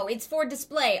 No. It's for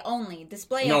display only.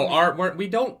 We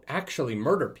don't actually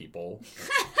murder people.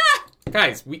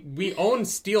 Guys, we own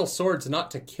steel swords not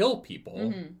to kill people.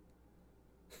 Mm-hmm.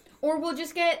 Or we'll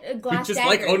just get glass daggers. We just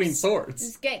like owning swords.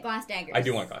 Just get glass daggers. I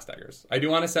do want glass daggers. I do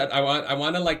want to set... I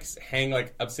want to like hang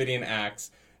like obsidian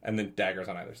axe and then daggers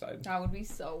on either side. That would be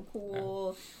so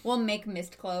cool. Yeah. We'll make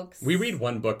mist cloaks. We read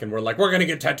one book and we're like, we're going to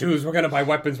get tattoos. We're going to buy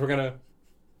weapons. We're going to...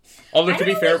 Although, to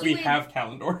be fair, we have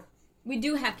Kalendor. We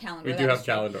do have Kalendor. We do have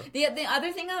Kalendor. The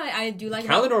other thing that I do like...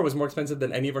 Kalendor was more expensive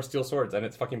than any of our steel swords, and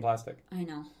it's fucking plastic. I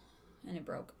know. And it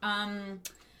broke.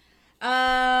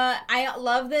 I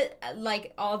love that,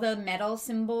 like, all the metal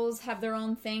symbols have their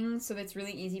own thing, so it's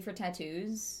really easy for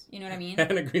tattoos. You know what I mean?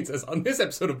 Hannah Green says, on this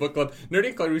episode of Book Club, Nerdy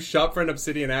and Claire shop for an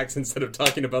obsidian axe instead of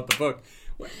talking about the book.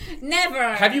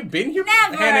 Never! Have you been here?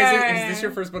 Never! Hannah, is this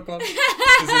your first book club?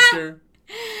 Is this your...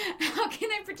 How can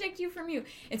I protect you from you?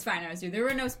 It's fine, Arzu. There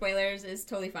were no spoilers. It's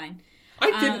totally fine.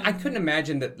 I couldn't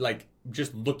imagine that, like,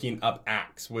 just looking up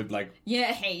axe would, like...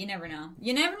 Yeah, hey, you never know.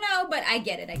 You never know, but I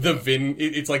get it.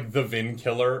 It's like the Vin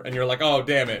killer, and you're like, oh,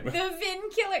 damn it. The Vin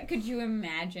killer? Could you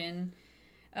imagine?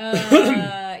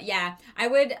 Yeah. I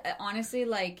would, honestly,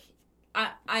 like...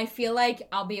 I feel like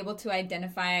I'll be able to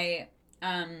identify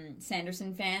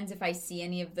Sanderson fans if I see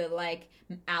any of the, like,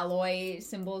 alloy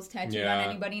symbols tattooed on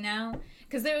anybody now.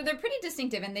 Because they're pretty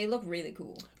distinctive, and they look really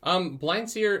cool.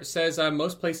 Blindseer says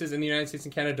most places in the United States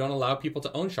and Canada don't allow people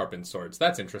to own sharpened swords.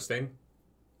 That's interesting.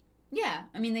 Yeah.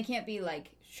 I mean, they can't be,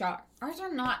 like, sharp. Ours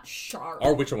are not sharp.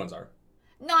 Or which ones are?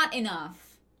 Not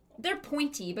enough. They're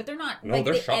pointy, but they're not. No, like,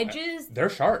 they're the sharp. edges... They're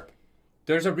sharp.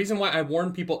 There's a reason why I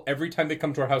warn people every time they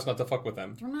come to our house not to fuck with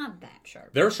them. They're not that sharp.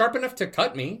 They're sharp enough to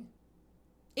cut me.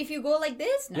 If you go like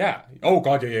this? No. Yeah. Oh,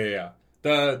 God, yeah.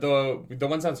 The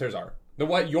ones downstairs are.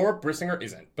 Your Brissinger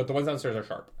isn't, but the ones downstairs are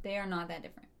sharp. They are not that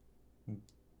different.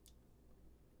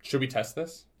 Should we test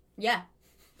this? Yeah.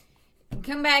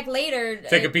 Come back later.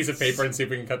 Take a piece of paper and see if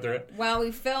we can cut through it. While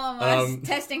we film us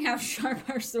testing how sharp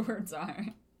our swords are.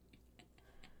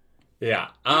 Yeah.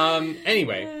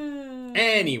 Anyway,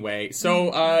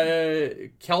 so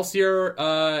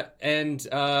Kelsier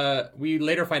and we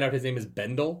later find out his name is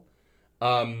Bendel.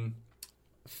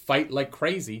 Fight like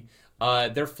crazy.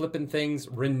 They're flipping things.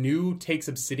 Renew takes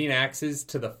obsidian axes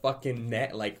to the fucking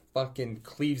net, like fucking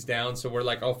cleaves down. So we're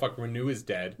like, oh fuck, Renew is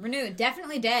dead. Renew,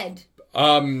 definitely dead.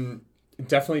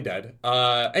 Definitely dead.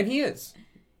 And he is.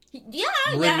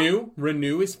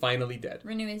 Renew is finally dead.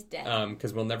 Renew is dead.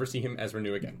 Because we'll never see him as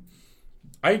Renew again.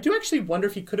 I do actually wonder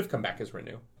if he could have come back as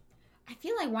Renew. I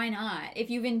feel like why not? If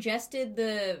you've ingested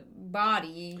the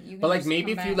body, you can. But like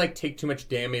maybe if you like take too much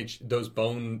damage, those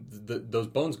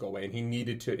bones go away, and he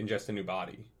needed to ingest a new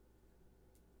body.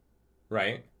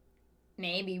 Right?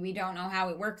 Maybe we don't know how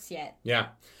it works yet. Yeah.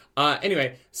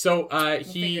 Anyway, so we'll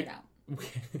figure it out.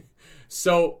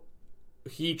 So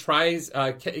he tries.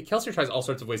 Kelsier tries all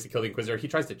sorts of ways to kill the Inquisitor. He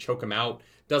tries to choke him out.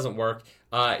 Doesn't work.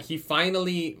 He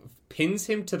finally pins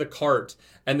him to the cart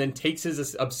and then takes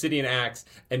his obsidian axe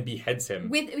and beheads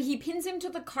him. He pins him to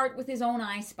the cart with his own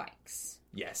eye spikes.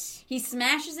 Yes. He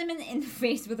smashes him in the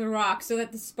face with a rock so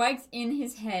that the spikes in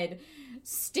his head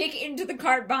stick into the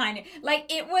cart behind it.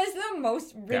 Like, it was the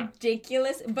most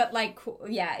ridiculous, but like,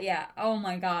 yeah. Oh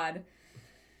my god.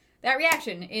 That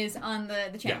reaction is on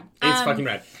the channel. Yeah, it's fucking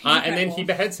rad. And then he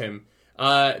beheads him.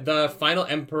 The final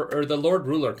emperor, or the Lord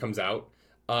Ruler comes out,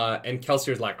 and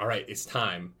Kelsier's like, all right, it's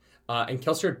time. And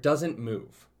Kelsier doesn't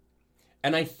move.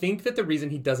 And I think that the reason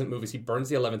he doesn't move is he burns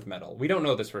the 11th metal. We don't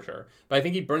know this for sure. But I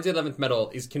think he burns the 11th metal,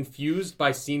 is confused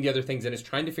by seeing the other things, and is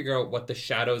trying to figure out what the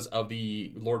shadows of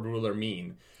the Lord Ruler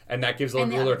mean. And that gives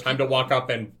Lord Ruler time to walk up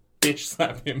and bitch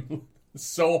slap him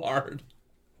so hard.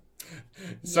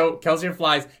 So Kelsier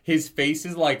flies. His face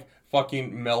is like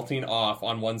fucking melting off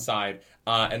on one side.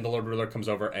 And the Lord Ruler comes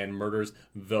over and murders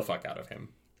the fuck out of him.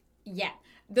 Yeah.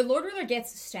 The Lord Ruler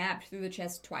gets stabbed through the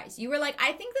chest twice. You were like,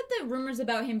 I think that the rumors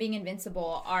about him being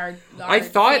invincible are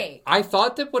fake. I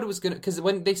thought that what it was going to... Because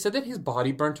when they said that his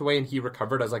body burnt away and he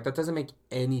recovered, I was like, that doesn't make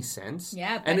any sense.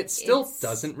 Yeah, but and it still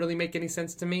doesn't really make any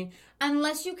sense to me.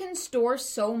 Unless you can store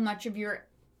so much of your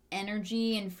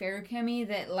energy in feruchemy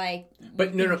that, like...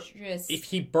 But no. If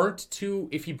he burnt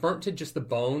to just the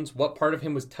bones, what part of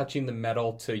him was touching the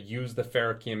metal to use the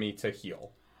feruchemy to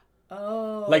heal?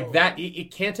 Oh. Like that,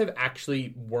 it can't have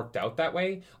actually worked out that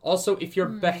way. Also, if you're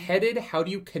beheaded, how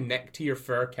do you connect to your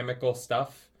feruchemical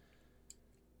stuff?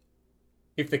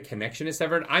 If the connection is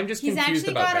severed? I'm just confused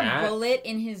about that. He's actually got a bullet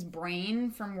in his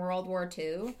brain from World War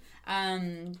II.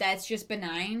 That's just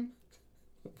benign.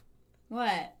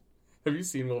 What? Have you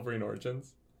seen Wolverine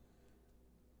Origins?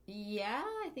 Yeah,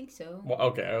 I think so. Well,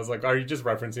 okay, I was like, are you just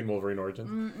referencing Wolverine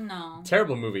Origins? No.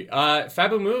 Terrible movie.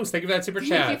 Fabu Moose, thank you for that super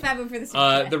chat. Thank you, Fabu, for the super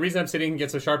chat. The reason I'm sitting and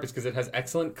get so sharp is because it has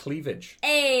excellent cleavage.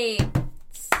 Hey!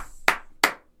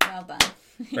 Well done.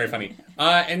 Very funny.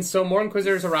 And so more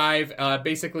Inquisitors arrive.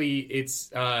 Basically, it's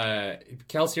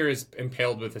Kelsier is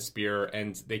impaled with a spear,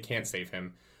 and they can't save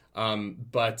him.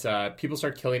 But people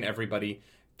start killing everybody.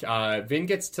 Vin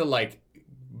gets to, like,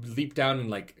 leap down and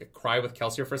like cry with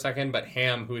Kelsier for a second, but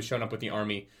Ham, who has shown up with the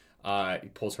army,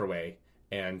 pulls her away,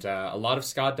 and a lot of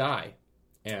Ska die,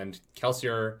 and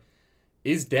Kelsier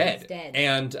is dead.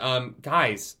 And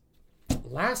guys,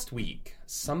 last week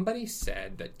somebody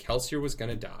said that Kelsier was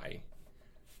gonna die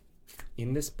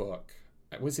in this book.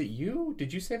 Was it you?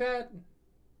 Did you say that?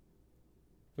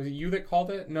 Was it you that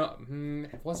called it? No,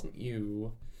 it wasn't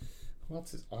you. Who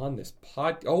else is on this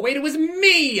pod? Oh wait, it was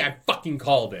me. I fucking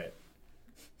called it.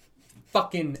 I'm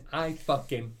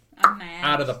mad.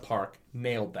 Out of the park.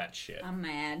 Nailed that shit. I'm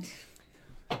mad.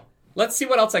 Let's see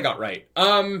what else I got right.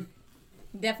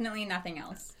 Definitely nothing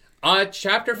else.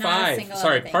 Chapter 5.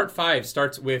 Sorry, part 5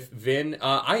 starts with Vin.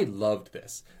 I loved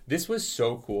this. This was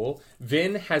so cool.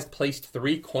 Vin has placed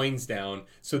 3 coins down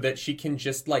so that she can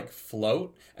just, like,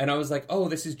 float. And I was like, oh,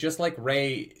 this is just like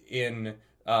Rey in...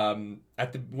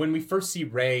 when we first see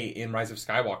Rey in Rise of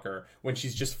Skywalker, when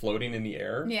she's just floating in the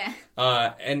air. Yeah.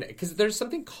 And because there's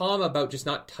something calm about just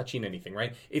not touching anything,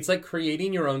 right? It's like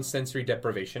creating your own sensory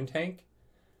deprivation tank.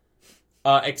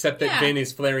 Except that Vin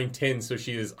is flaring tin, so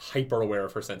she is hyper aware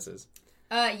of her senses.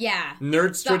 Yeah.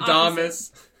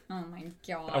 Nerdstradamus. Oh my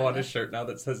god. I want a shirt now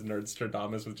that says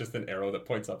Nerdstradamus with just an arrow that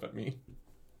points up at me.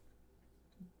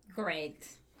 Great.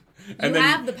 And you then,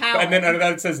 have the power. And then under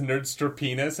that it says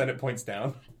Nerdstrapenis and it points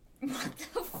down. What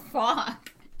the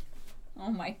fuck? Oh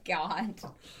my god.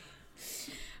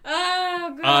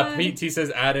 Oh god. Pete T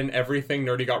says add in everything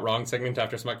Nerdy got wrong segment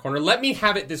after Smart Corner. Let me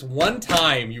have it this one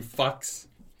time, you fucks.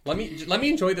 Let me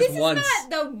enjoy this once. This is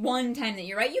not the one time that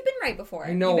you're right. You've been right before.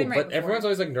 I know, but everyone's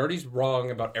always like, Nerdy's wrong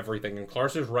about everything, and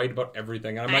Clarus is right about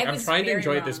everything. And I'm like, I'm trying to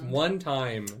enjoy it this one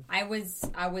time. I was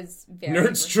very...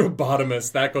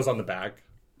 Nerdstradamus. That goes on the back.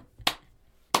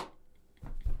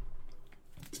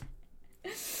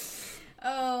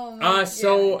 Oh, my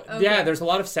God. Yeah, there's a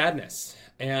lot of sadness.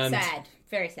 And sad.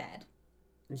 Very sad.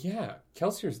 Yeah,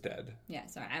 Kelsier's dead. Yeah,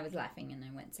 sorry. I was laughing and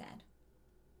I went sad.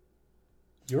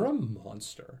 You're a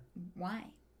monster. Why?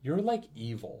 You're, like,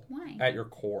 evil. Why? At your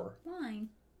core. Why?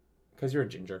 Because you're a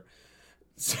ginger.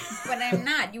 But I'm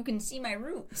not. You can see my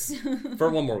roots. For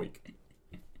one more week.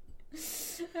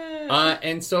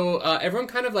 And so everyone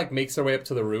kind of, like, makes their way up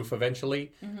to the roof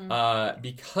eventually. Mm-hmm.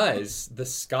 Because the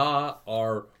Ska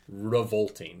are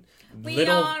revolting. We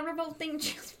are revolting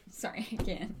children. Sorry, I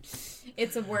can't.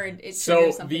 It's a word. It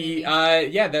so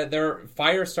their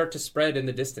fires start to spread in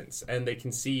the distance, and they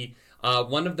can see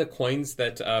one of the coins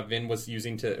that Vin was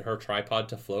using to her tripod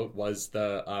to float was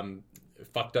the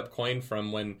fucked up coin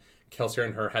from when Kelsier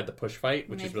and her had the push fight,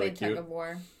 which is really cute. Tug of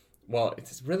war. Well,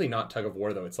 it's really not tug of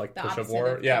war though. It's like the push of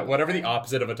war. Yeah, whatever the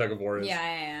opposite of a tug of war is.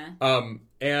 Yeah.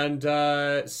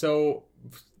 So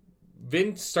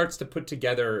Vin starts to put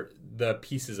together the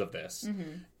pieces of this,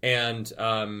 and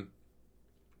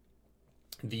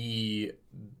she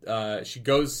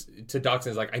goes to Dox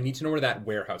and is like, I need to know where that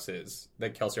warehouse is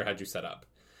that Kelsier had you set up.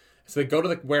 So they go to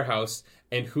the warehouse,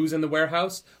 and who's in the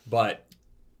warehouse? But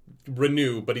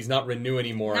Renew, but he's not Renew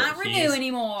anymore. He's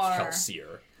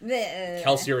Kelsier.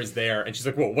 Kelsier is there, and she's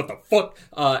like, whoa, what the fuck?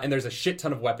 And there's a shit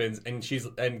ton of weapons, and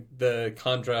the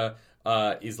Khandra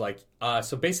is like,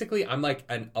 so basically I'm like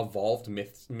an evolved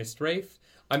Mistwraith.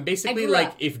 I'm basically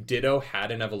like if Ditto had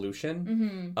an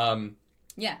evolution.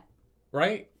 Yeah.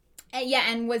 Right?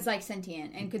 And was like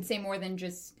sentient and could say more than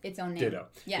just its own name. Ditto.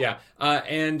 Yeah.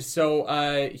 And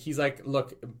so he's like,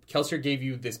 look, Kelsier gave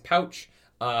you this pouch.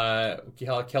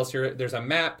 Kelsier, there's a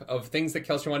map of things that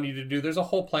Kelsier wanted you to do. There's a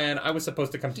whole plan. I was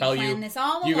supposed to come tell you. This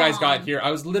all you guys got here. I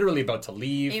was literally about to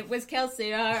leave. It was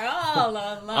Kelsier all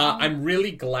along. I'm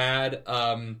really glad.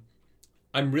 I'm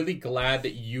really glad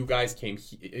that you guys came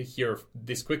here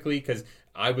this quickly because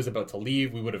I was about to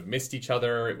leave. We would have missed each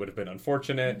other. It would have been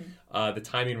unfortunate. The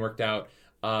timing worked out.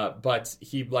 But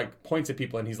he like points at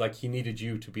people and he's like, he needed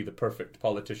you to be the perfect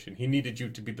politician. He needed you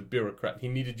to be the bureaucrat. He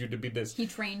needed you to be this. He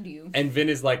trained you. And Vin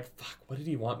is like, fuck, what did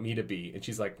he want me to be? And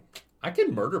she's like, I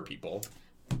can murder people.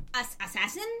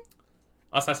 Assassin?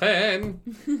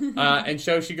 And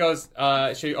so she goes,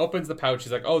 she opens the pouch.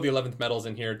 She's like, oh, the 11th medal's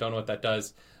in here. Don't know what that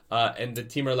does. And the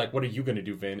team are like, what are you going to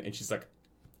do, Vin? And she's like,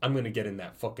 I'm going to get in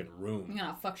that fucking room. I'm going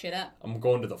to fuck shit up. I'm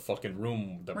going to the fucking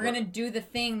room. We're going to do the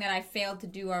thing that I failed to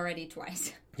do already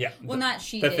twice. Yeah. Well, not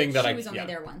she did. Thing that she was only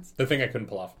there once. The thing I couldn't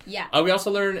pull off. Yeah. We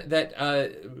also learned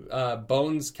that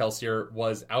Bones Kelsier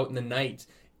was out in the night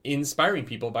inspiring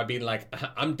people by being like,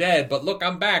 I'm dead, but look,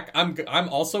 I'm back. I'm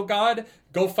also God.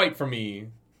 Go fight for me.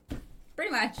 Pretty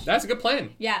much. That's a good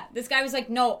plan. Yeah. This guy was like,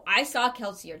 no, I saw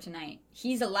Kelsier tonight.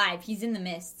 He's alive. He's in the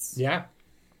mists. Yeah.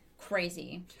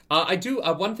 Crazy. I do.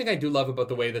 One thing I do love about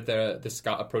the way that the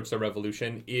Scott approached the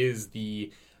revolution is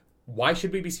why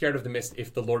should we be scared of the mist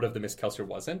if the Lord of the Mist Kelsier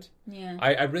wasn't? Yeah.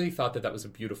 I really thought that was a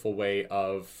beautiful way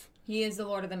of... He is the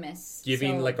Lord of the Mist.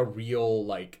 Giving like a real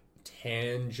like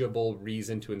tangible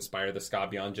reason to inspire the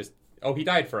Scott beyond just, oh, he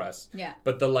died for us. Yeah.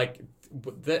 But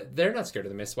they're not scared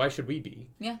of the mist. Why should we be?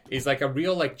 Yeah. Is like a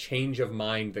real like change of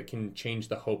mind that can change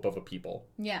the hope of a people.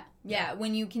 Yeah. Yeah.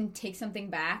 When you can take something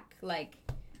back, like...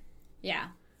 Yeah.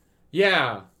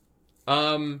 Yeah.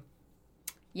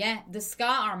 Yeah, the Ska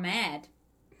are mad.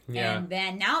 Yeah. And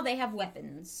then now they have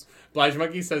weapons. Blige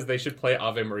Monkey says they should play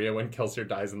Ave Maria when Kelsier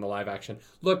dies in the live action.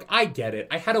 Look, I get it.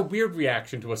 I had a weird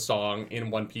reaction to a song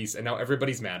in One Piece, and now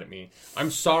everybody's mad at me.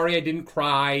 I'm sorry I didn't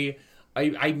cry.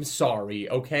 I'm sorry,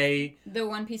 okay? The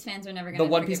One Piece fans are never going to The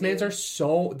One Piece fans are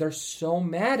so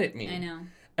mad at me. I know.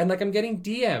 And, like, I'm getting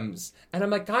DMs. And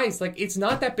I'm like, guys, like, it's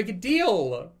not that big a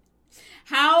deal.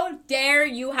 How dare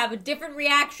you have a different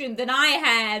reaction than I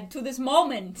had to this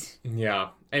moment? Yeah.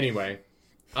 Anyway.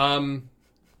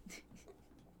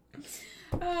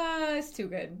 It's too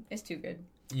good. It's too good.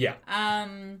 Yeah.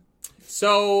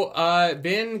 So,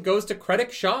 Vin goes to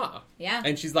Krennic Shaw. Yeah.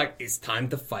 And she's like, it's time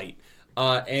to fight.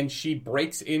 And she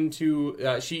breaks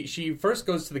into... She first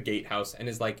goes to the gatehouse and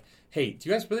is like, hey, do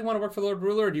you guys really want to work for the Lord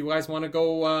Ruler? Or do you guys want to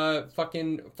go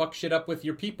fuck shit up with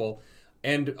your people?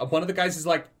 And one of the guys is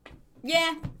like...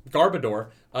 Yeah. Garbador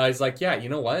is like, yeah, you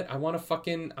know what? I want to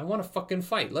fucking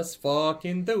fight. Let's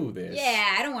fucking do this.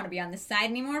 Yeah, I don't want to be on this side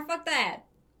anymore. Fuck that.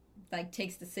 Like,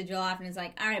 takes the sigil off and is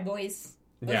like, all right, boys,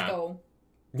 let's go.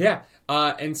 Yeah.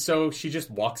 And so she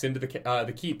just walks into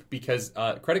the keep because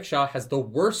Krennic Shaw has the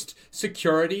worst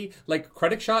security. Like,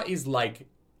 Krennic Shaw is like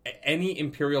any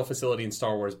Imperial facility in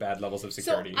Star Wars, bad levels of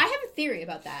security. So, I have a theory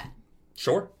about that.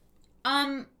 Sure.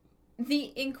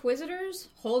 The Inquisitor's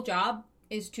whole job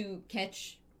is to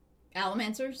catch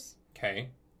Allomancers. Okay.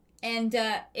 And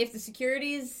if the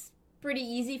security is pretty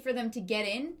easy for them to get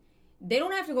in, they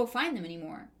don't have to go find them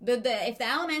anymore. If the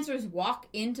Allomancers walk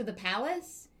into the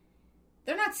palace,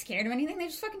 they're not scared of anything. They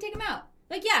just fucking take them out.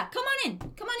 Like, yeah, come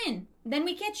on in. Then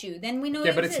we catch you. Then we know you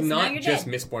exist. Yeah, but it's not just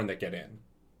dead. Mistborn that get in.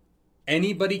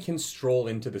 Anybody can stroll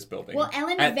into this building. Well,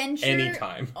 Ellen Venture... any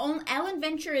time. Ellen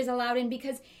Venture is allowed in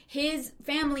because his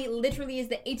family literally is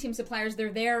the A-Team suppliers.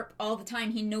 They're there all the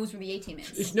time. He knows where the A-Team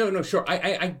is. No, sure.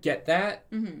 I get that.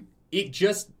 Mm-hmm. It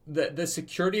just... The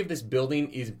security of this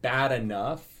building is bad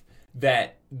enough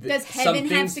that... Does heaven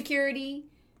have security?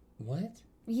 What?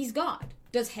 He's God.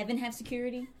 Does heaven have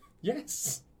security?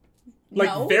 Yes.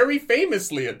 Like, very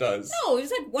famously it does. No,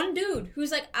 there's like one dude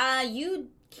who's like, you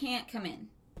can't come in.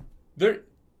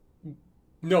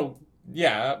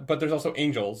 Yeah, but there's also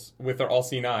angels with their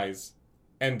all-seeing eyes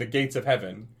and the gates of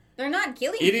heaven. They're not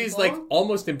killing people. It is, like,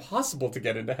 almost impossible to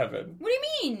get into heaven. What do you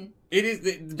mean? It is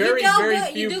very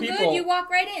few people. You do good, you walk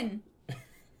right in.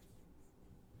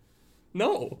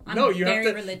 No, you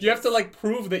have to like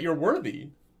prove that you're worthy.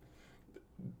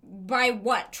 By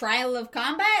what? Trial of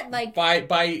combat? Like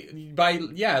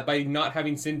by not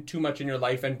having sinned too much in your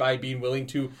life and by being willing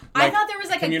to I thought there was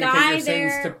like a guy your there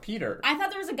sins to Peter. I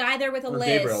thought there was a guy there with a list.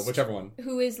 Gabriel, whichever one.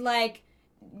 Who is like,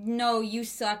 no, you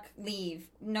suck, leave.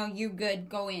 No, you good,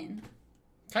 go in.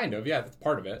 Kind of, yeah, that's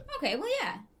part of it. Okay, well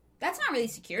yeah. That's not really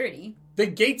security. The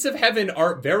gates of heaven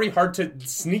are very hard to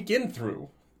sneak in through.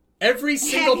 Every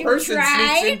single person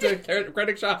sneaks into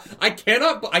Credit Shop. I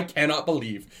cannot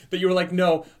believe that you were like,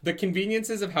 no, the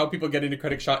conveniences of how people get into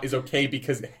Credit Shop is okay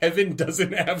because heaven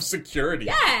doesn't have security.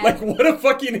 Yeah. Like, what a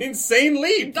fucking insane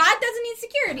leap. God doesn't need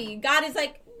security. God is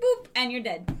like, boop, and you're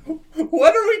dead.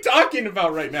 What are we talking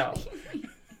about right now?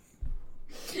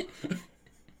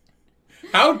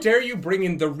 How dare you bring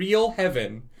in the real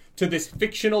heaven to this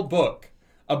fictional book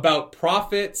about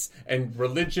prophets and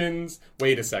religions?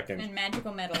 Wait a second. And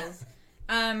magical metals.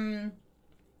 Yeah.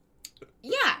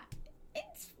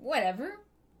 It's whatever.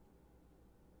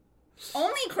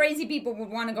 Only crazy people would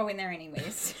want to go in there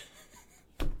anyways.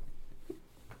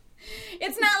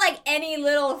 It's not like any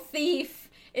little thief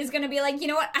is going to be like, you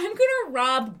know what, I'm going to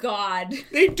rob God.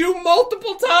 They do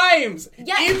multiple times in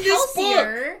this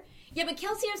book. Yeah, but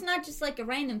Kelsier's not just like a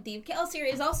random thief.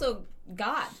 Kelsier is also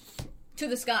God to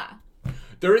the Ska.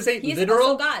 There is a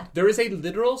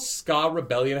literal Ska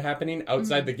rebellion happening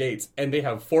outside the gates, and they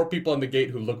have 4 people on the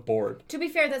gate who look bored. To be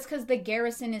fair, that's because the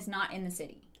garrison is not in the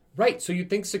city. Right, so you'd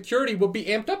think security would be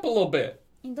amped up a little bit.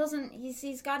 He doesn't.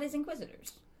 He's got his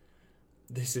inquisitors.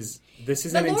 This is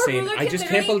an insane. I just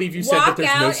can't believe you said that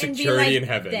there's no security in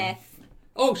heaven. Death.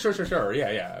 Oh, sure.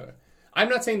 Yeah. I'm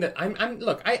not saying that.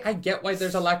 Look, I get why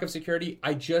there's a lack of security.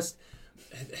 I just.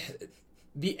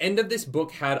 The end of this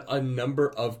book had a number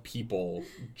of people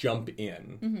jump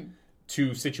in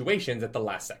to situations at the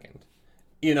last second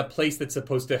in a place that's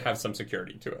supposed to have some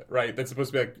security to it, right? That's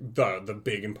supposed to be like the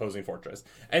big imposing fortress.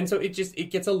 And so it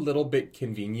gets a little bit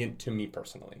convenient to me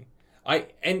personally.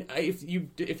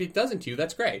 If it doesn't to you,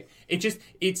 that's great.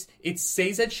 It's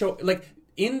Sazed show, like,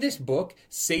 in this book,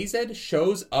 Sazed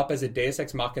shows up as a Deus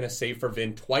Ex Machina save for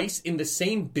Vin twice in the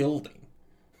same building,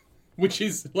 which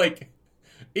is like,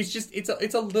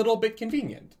 it's a little bit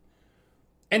convenient.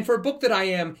 And for a book that I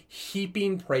am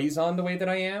heaping praise on the way that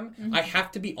I am, I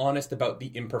have to be honest about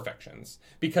the imperfections.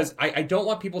 Because I don't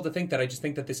want people to think that I just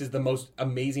think that this is the most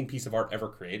amazing piece of art ever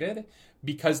created.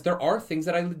 Because there are things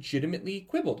that I legitimately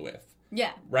quibbled with.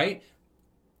 Yeah. Right?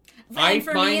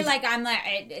 Me, like, I'm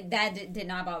like, that did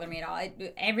not bother me at all.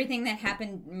 Everything that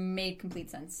happened made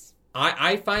complete sense.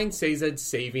 I find Sazed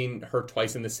saving her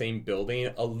twice in the same building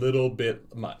a little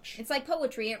bit much. It's like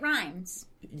poetry, it rhymes.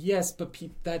 Yes, but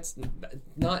that's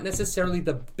not necessarily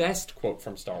the best quote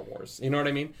from Star Wars. You know what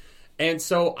I mean? And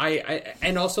so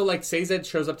and also, like, Sazed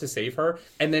shows up to save her,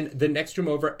 and then the next room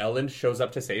over, Ellen shows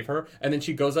up to save her, and then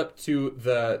she goes up to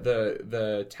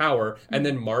the tower, and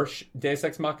then Marsh Deus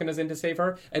Ex Machina's in to save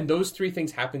her, and those 3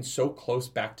 things happen so close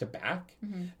back to back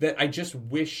that I just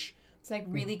wish... It's like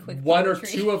really quick one poetry.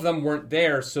 Or 2 of them weren't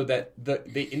there so that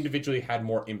they individually had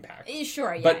more impact.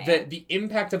 Sure, yeah. But the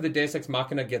impact of the Deus Ex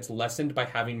Machina gets lessened by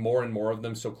having more and more of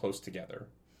them so close together.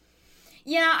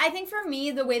 Yeah, I think for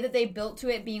me, the way that they built to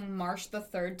it being Marsh the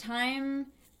 3rd time,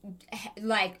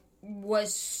 like,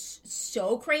 was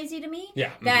so crazy to me. Yeah.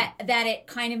 That it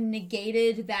kind of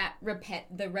negated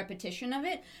the repetition of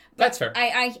it. But that's fair.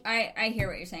 I hear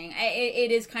what you're saying.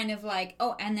 It is kind of like,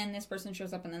 oh, and then this person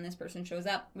shows up, and then this person shows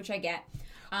up, which I get.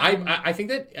 I think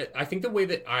the way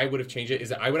that I would have changed it is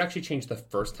that I would actually change the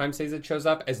first time Sazed shows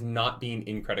up as not being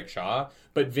in Credit Shaw,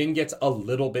 but Vin gets a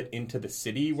little bit into the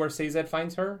city where Sazed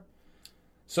finds her.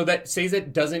 So that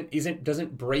Sazed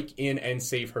doesn't break in and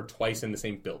save her twice in the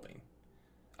same building.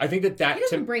 I think that he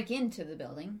doesn't break into the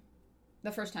building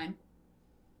the first time.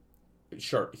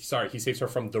 Sure. Sorry, he saves her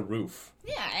from the roof.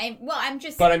 Yeah,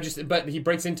 But he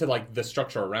breaks into, like, the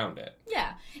structure around it.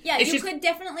 Yeah. Yeah, you could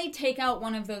definitely take out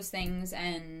one of those things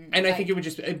and I think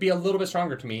it'd be a little bit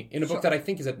stronger to me in a book that I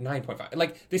think is at 9.5.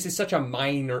 Like, this is such a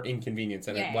minor inconvenience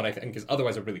and what I think is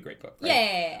otherwise a really great book.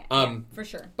 Right? Yeah, for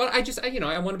sure. But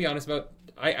I want to be honest about,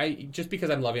 I just because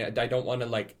I'm loving it, I don't want to,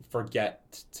 like,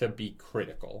 forget to be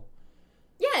critical.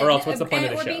 Yeah, or else what's the point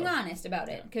of the show? We're being honest about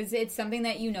it because it's something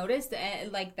that you noticed.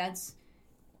 Like, that's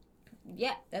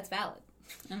valid.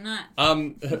 I'm not.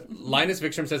 Linus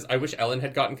Vikstrom says, "I wish Ellen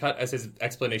had gotten cut, as his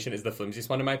explanation is the flimsiest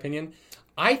one in my opinion."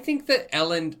 I think that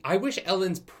I wish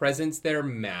Ellen's presence there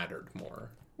mattered more.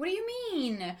 What do you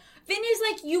mean? Vin is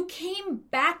like, you came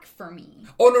back for me.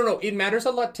 Oh no, it matters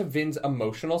a lot to Vin's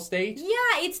emotional state.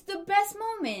 Yeah, it's the best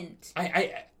moment.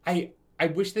 I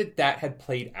wish that had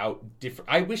played out different.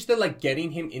 I wish that, like,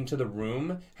 getting him into the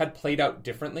room had played out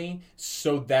differently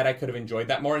so that I could have enjoyed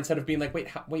that more instead of being like,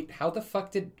 wait, how the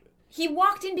fuck did... He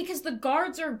walked in because the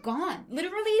guards are gone.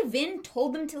 Literally, Vin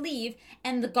told them to leave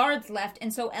and the guards left,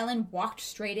 and so Ellen walked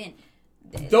straight in.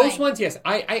 Those ones, yes.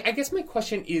 I guess my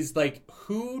question is, like,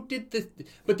 who did the...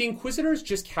 But the Inquisitors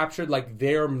just captured, like,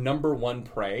 their number one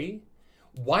prey.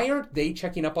 Why aren't they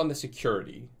checking up on the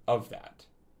security of that?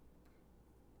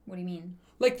 What do you mean?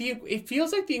 Like, it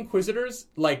feels like the Inquisitors,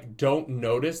 like, don't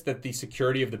notice that the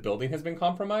security of the building has been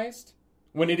compromised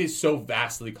when it is so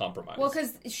vastly compromised. Well,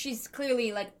 because she's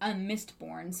clearly, like, a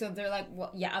Mistborn, so they're like, well,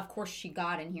 yeah, of course she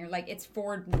got in here. Like, it's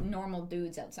 4 normal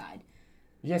dudes outside.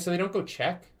 Yeah, so they don't go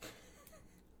check?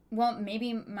 Well,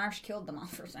 maybe Marsh killed them all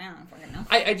first. I don't fucking know.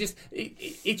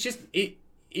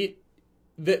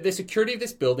 The security of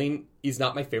this building is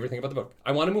not my favorite thing about the book.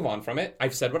 I want to move on from it.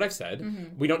 I've said what I've said.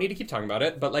 Mm-hmm. We don't need to keep talking about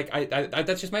it, but like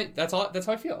that's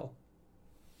how I feel.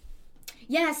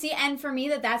 Yeah, see, and for me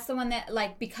that's the one that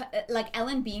like because like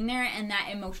Ellen being there and that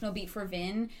emotional beat for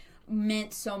Vin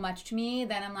meant so much to me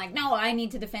that I'm like, no, I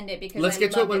need to defend it because let's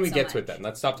get to it when we get much. to it then.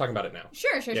 Let's stop talking about it now.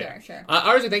 Sure.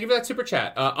 Arzu, thank you for that super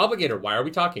chat. Obligator, why are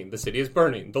we talking? The city is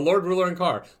burning. The Lord, Ruler, and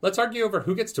Car. Let's argue over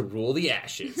who gets to rule the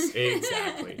ashes.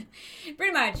 Exactly.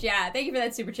 Pretty much, yeah. Thank you for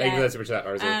that super chat. Thank you for that super chat,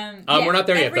 Arzu. We're not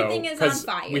there yet, though. Everything is on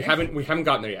fire. We haven't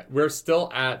gotten there yet. We're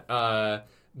still at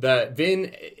the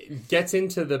Vin gets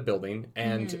into the building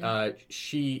and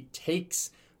she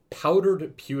takes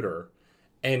powdered pewter.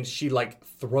 And she, like,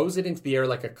 throws it into the air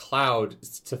like a cloud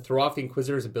to throw off the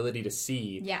Inquisitor's ability to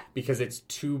see. Yeah. Because it's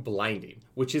too blinding.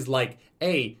 Which is, like,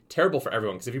 terrible for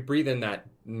everyone. Because if you breathe in that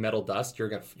metal dust, you're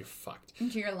fucked.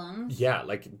 Into your lungs? Yeah,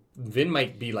 like, Vin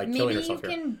might be, like, killing herself here.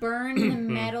 Maybe you can burn the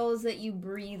metals that you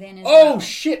breathe in as well. Oh,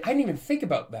 shit! I didn't even think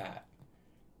about that.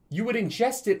 You would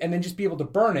ingest it and then just be able to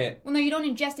burn it. Well, no, you don't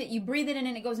ingest it. You breathe it in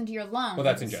and it goes into your lungs. Well,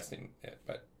 that's ingesting it,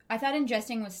 but... I thought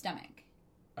ingesting was stomach.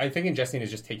 I think ingesting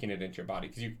is just taking it into your body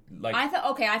because you like. I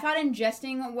thought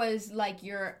ingesting was like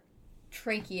your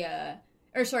trachea,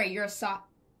 or sorry, your esophagus.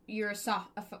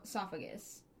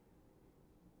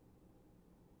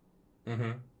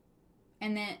 Mm-hmm.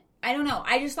 And then I don't know.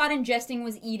 I just thought ingesting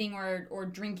was eating or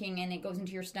drinking, and it goes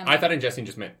into your stomach. I thought ingesting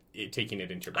just meant taking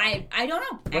it into your body. I don't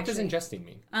know. What does ingesting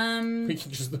mean? We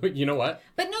can just you know what?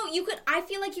 But no, you could. I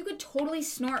feel like you could totally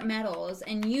snort metals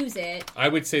and use it. I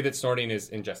would say that snorting is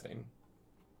ingesting.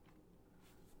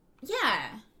 Yeah.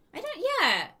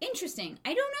 Interesting.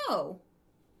 I don't know.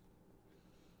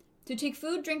 To take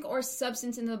food, drink, or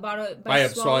substance into the body by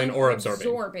swallowing or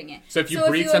absorbing it. So if you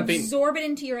breathe something, absorb it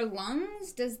into your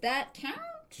lungs, does that count?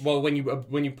 Well, when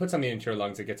you put something into your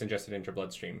lungs, it gets ingested into your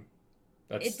bloodstream.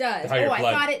 It does. How your I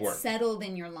blood thought it works. settled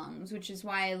in your lungs, which is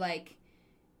why like.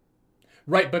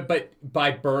 Right, but by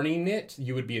burning it,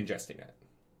 you would be ingesting it.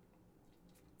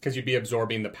 Because you'd be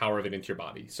absorbing the power of it into your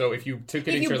body. So if you took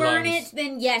it into your lungs... If you burn it,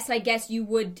 then yes, I guess you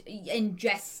would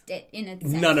ingest it in a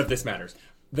sense. None of this matters.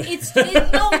 It's cool.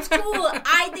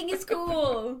 I think it's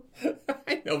cool.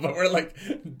 I know, but we're like...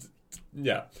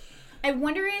 Yeah. I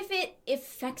wonder if it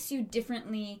affects you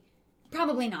differently...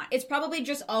 Probably not. It's probably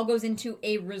just all goes into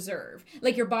a reserve.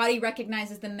 Like your body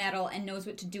recognizes the metal and knows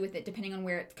what to do with it depending on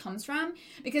where it comes from.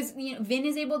 Because Vin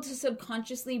is able to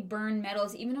subconsciously burn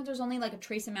metals even though there's only like a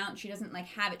trace amount. She doesn't like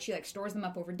have it. She like stores them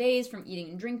up over days from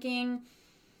eating and drinking.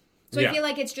 So I feel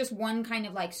like it's just one kind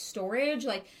of like storage.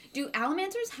 Like, do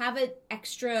Alamancers have an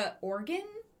extra organ?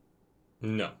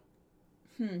 No.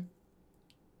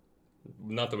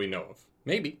 Not that we know of.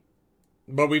 Maybe.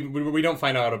 But we don't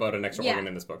find out about an extra organ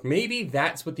in this book. Maybe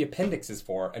that's what the appendix is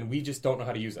for, and we just don't know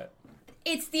how to use it.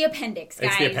 It's the appendix,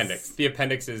 guys. It's the appendix. The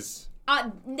appendix is...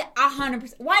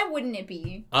 100%. Why wouldn't it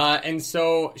be? And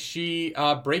so she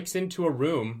breaks into a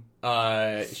room.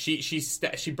 She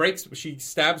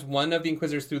stabs one of the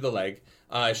Inquisitors through the leg.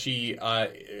 She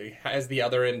has the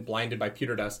other end blinded by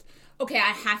pewter dust. Okay,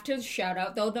 I have to shout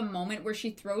out, though, the moment where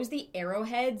she throws the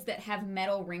arrowheads that have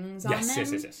metal rings on them.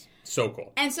 Yes. So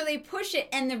cool. And so they push it,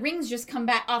 and the rings just come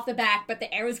back off the back, but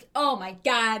the arrows... Oh, my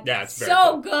God. Yeah, it's very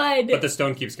so cool. good. But the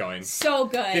stone keeps going. So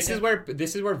good. This is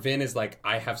where Vin is like,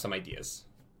 I have some ideas.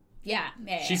 Yeah.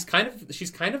 She's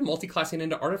kind of multi-classing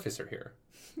into Artificer here.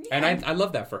 Yeah. And I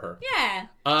love that for her.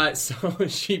 Yeah. So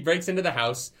she breaks into the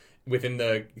house within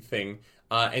the thing,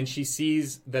 and she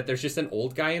sees that there's just an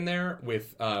old guy in there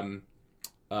with...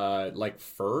 like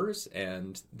furs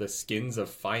and the skins of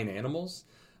fine animals.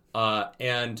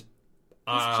 And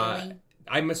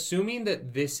I'm assuming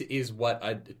that this is what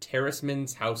a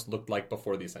terraceman's house looked like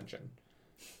before the Ascension.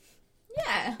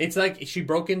 Yeah. It's like she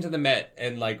broke into the Met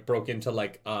and like broke into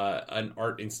like an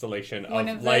art installation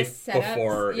of life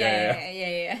before.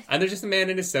 Yeah. And there's just a man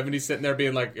in his 70s sitting there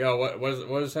being like, "Yo,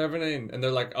 what is happening?" And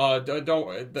they're like, "Oh,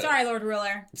 don't." Sorry, Lord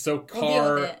Ruler. So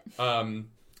Car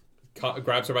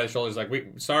grabs her by the shoulders, like,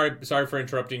 "Wait, sorry for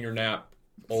interrupting your nap,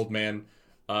 old man.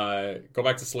 Go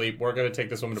back to sleep. We're gonna take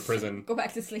this woman to prison. Go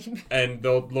back to sleep." And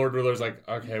the Lord Ruler's like,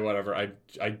 "Okay, whatever.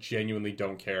 I genuinely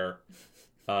don't care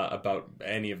about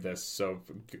any of this. So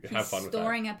have fun with that."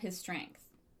 Storing up his strength.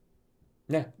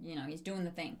 Yeah, he's doing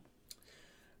the thing.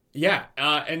 Yeah,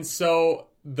 and so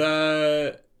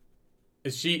she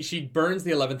burns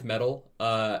the 11th metal,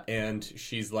 and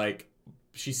she's like,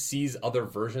 she sees other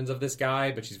versions of this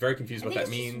guy, but she's very confused what that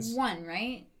means. Just one,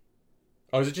 right?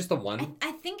 Oh, is it just the one?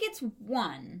 I think it's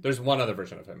one. There's one other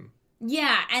version of him.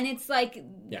 Yeah, and it's like,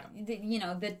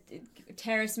 the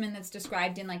terraceman that's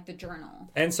described in like the journal.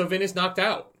 And so Vin is knocked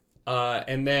out.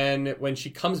 And then when she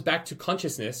comes back to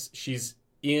consciousness, she's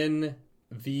in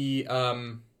the,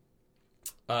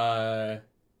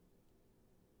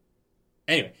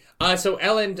 anyway. So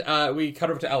Elend, we cut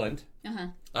over to Elend.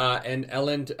 And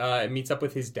Elend meets up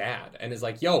with his dad and is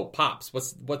like, "Yo, Pops,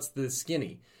 what's the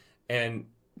skinny?" And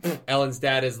Ellen's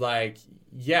dad is like,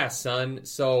 "Yeah, son.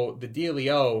 So the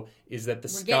dealio is that the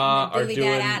Ska are doing.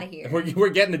 Out of here. We're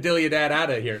getting the Dilly Dad out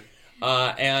of here."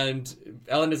 And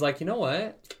Ellen is like, "You know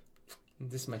what?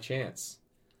 This is my chance.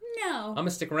 No, I'm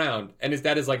gonna stick around." And his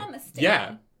dad is like,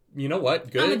 "Yeah, you know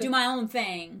what? Good. I'm gonna do my own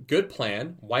thing. Good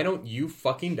plan. Why don't you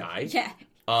fucking die? Yeah."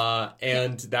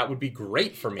 And that would be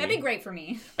great for me. That'd be great for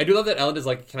me. I do love that Ellen is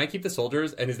like, "Can I keep the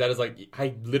soldiers?" And his dad is like,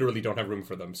 "I literally don't have room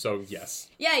for them, so yes."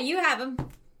 Yeah, you have them.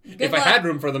 If I had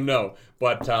room for them, no.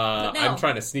 But no. I'm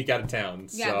trying to sneak out of town.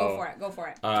 Yeah, so, go for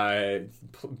it.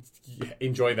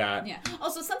 Enjoy that. Yeah.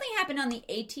 Also, something happened on the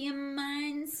ATM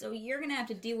mines, so you're going to have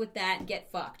to deal with that and get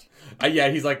fucked. Yeah,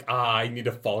 he's like, I need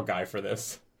a fall guy for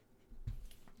this.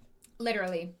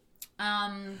 Literally.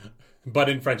 But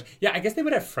in French. Yeah, I guess they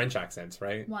would have French accents,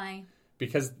 right? Why?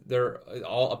 Because they're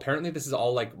all, apparently this is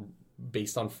all like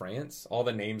based on France. All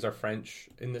the names are French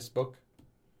in this book.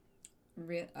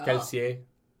 Kelsier.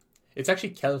 It's actually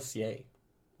Kelsier,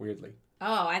 weirdly.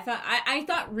 Oh, I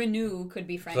thought Renew could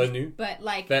be French. Renew? But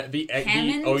like the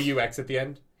OUX at the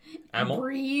end. Amel?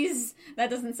 Breeze. That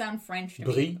doesn't sound French to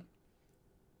me. me.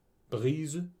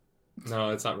 Brise?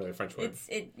 No, it's not really a French word.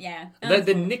 Yeah.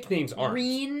 The nicknames aren't.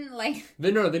 Green, like...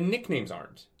 No, the nicknames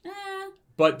aren't.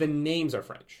 But the names are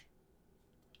French.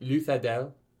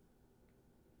 Luthadel.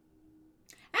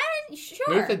 Sure.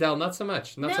 Luthadel, not so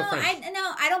much. Not so French.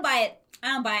 I don't buy it.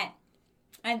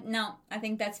 I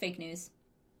think that's fake news.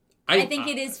 I think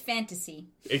it is fantasy.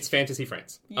 It's fantasy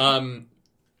France. Yeah.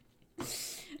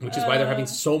 Which is why they're having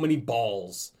so many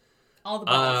balls. All the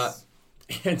balls.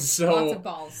 And so... Lots of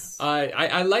balls.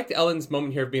 I liked Ellen's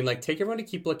moment here of being like, take everyone to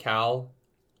Keep Lacal,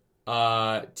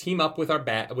 team up with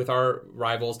our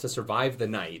rivals to survive the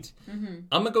night. Mm-hmm.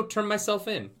 I'm going to go turn myself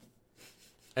in.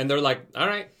 And they're like, all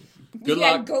right, good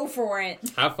luck. Go for it.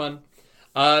 Have fun.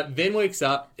 Vin wakes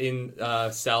up in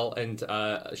cell and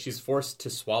she's forced to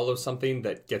swallow something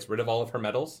that gets rid of all of her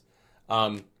metals,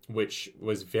 which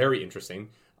was very interesting.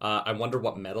 I wonder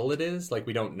what metal it is. Like,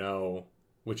 we don't know,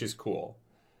 which is cool.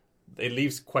 It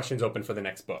leaves questions open for the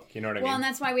next book. You know what I mean? Well, and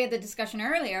that's why we had the discussion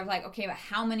earlier of like, okay, but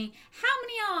how many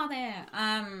are there?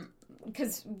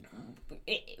 Because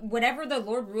whatever the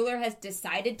Lord Ruler has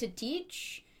decided to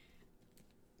teach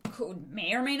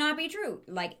may or may not be true.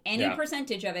 Like any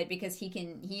percentage of it, because he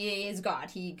is God.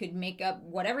 He could make up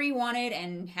whatever he wanted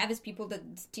and have his people to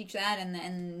teach that,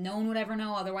 and no one would ever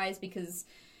know otherwise, because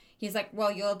he's like,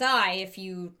 well, you'll die if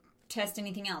you test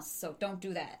anything else, so don't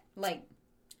do that. Like.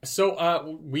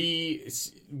 So we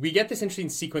get this interesting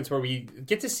sequence where we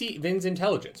get to see Vin's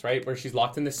intelligence, right? Where she's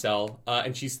locked in the cell,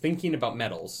 and she's thinking about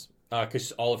metals,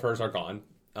 because all of hers are gone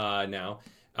now.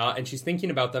 And she's thinking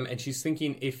about them, and she's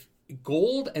thinking if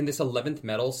gold and this 11th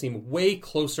metal seem way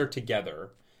closer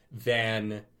together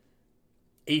than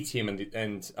atium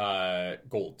and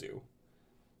gold do.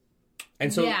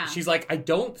 And so she's like, I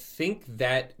don't think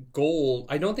that gold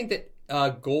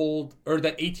or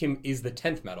that atium is the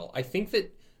 10th metal. I think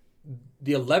that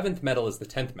the 11th metal is the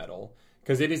 10th metal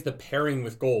because it is the pairing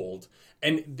with gold,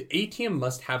 and the atium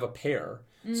must have a pair.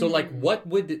 So like,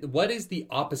 what is the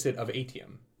opposite of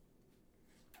atium?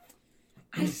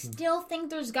 I still think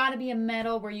there's got to be a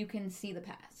metal where you can see the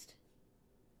past.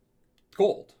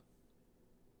 Gold.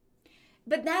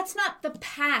 But that's not the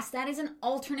past. That is an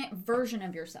alternate version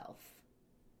of yourself.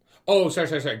 Oh,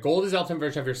 sorry. Gold is the alternate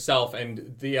version of yourself,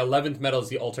 and the 11th metal is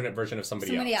the alternate version of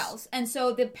somebody else. And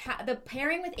so the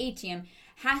pairing with atium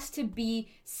has to be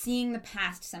seeing the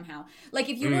past somehow. Like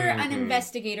if you were an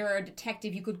investigator or a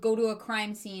detective, you could go to a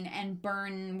crime scene and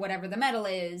burn whatever the metal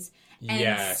is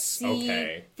and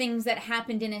see things that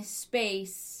happened in a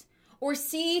space, or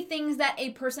see things that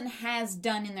a person has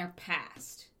done in their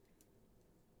past.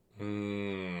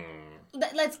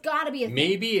 That's got to be a thing.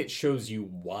 Maybe it shows you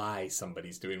why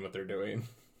somebody's doing what they're doing.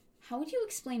 How would you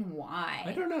explain why?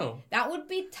 I don't know. That would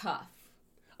be tough.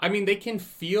 I mean, they can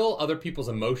feel other people's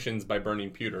emotions by burning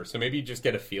pewter, so maybe you just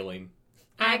get a feeling.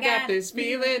 I got this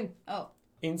feeling. Oh.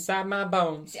 Inside my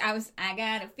bones. I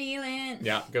got a feeling.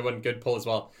 Yeah, good one. Good pull as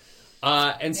well.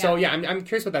 So I'm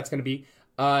curious what that's going to be.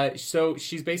 So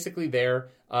she's basically there.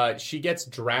 She gets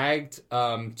dragged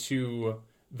to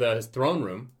the throne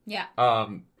room. Yeah.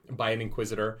 By an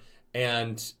inquisitor,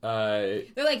 and they're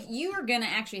like, "You are gonna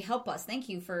actually help us. Thank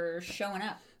you for showing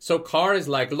up." So Carr is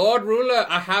like, "Lord Ruler,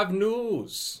 I have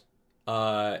news."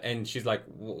 And she's like,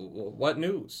 "What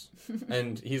news?"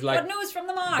 And he's like, "What news from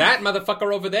the Mark? That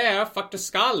motherfucker over there fucked a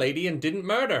Scar lady and didn't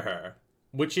murder her,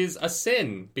 which is a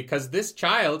sin because this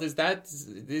child is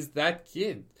that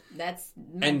kid. That's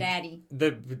my daddy."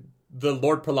 The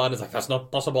Lord Pralan is like, "That's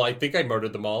not possible. I think I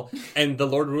murdered them all." And the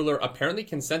Lord Ruler apparently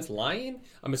can sense lying.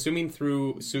 I'm assuming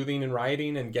through soothing and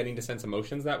rioting and getting to sense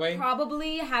emotions that way.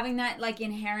 Probably having that like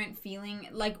inherent feeling,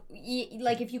 like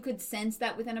if you could sense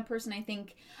that within a person, I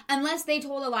think, unless they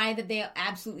told a lie that they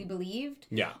absolutely believed.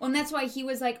 Yeah. And that's why he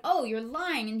was like, "Oh, you're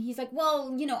lying," and he's like,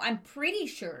 "Well, I'm pretty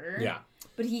sure." Yeah.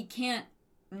 But he can't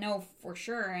know for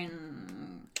sure,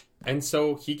 and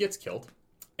so he gets killed.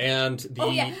 And the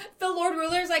Lord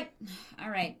Ruler's like,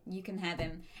 "All right, you can have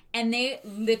him," and they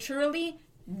literally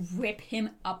rip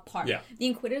him apart. Yeah. The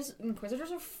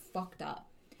Inquisitors are fucked up.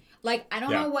 Like, I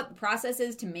don't know what the process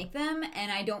is to make them,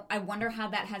 and I wonder how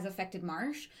that has affected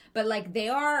Marsh. But like, they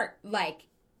are like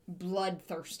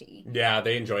bloodthirsty. Yeah,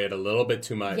 they enjoy it a little bit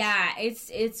too much. Yeah,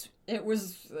 it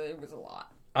was a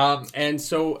lot. And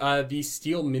so the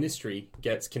Steel Ministry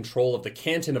gets control of the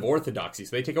Canton of Orthodoxy,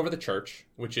 so they take over the church,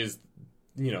 which is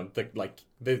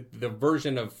the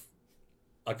version of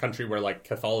a country where like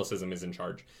Catholicism is in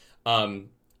charge.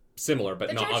 Similar,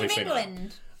 but not obviously not.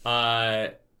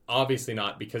 Obviously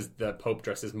not, because the Pope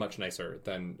dresses much nicer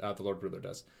than the Lord Ruler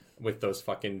does with those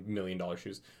fucking $1 million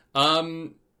shoes.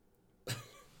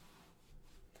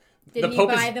 Did he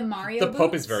buy the Mario The boots?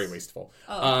 Pope is very wasteful,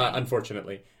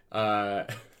 unfortunately.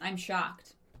 I'm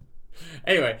shocked.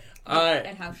 Anyway.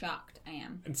 At how shocked I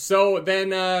am. So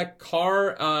then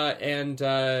Carr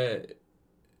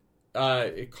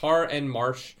and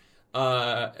Marsh,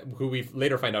 who we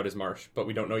later find out is Marsh, but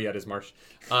we don't know yet is Marsh,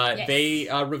 yes. They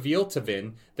reveal to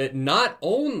Vin that not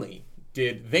only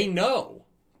did they know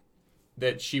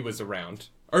that she was around,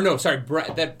 or no, sorry,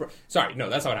 that's not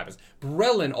what happens.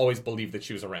 Brelin always believed that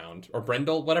she was around, or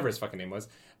Brendel, whatever his fucking name was,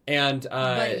 and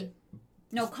Buddy.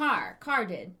 No, Carr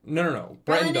did. No.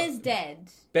 Brelin is dead.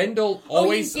 Bendel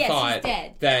always thought he's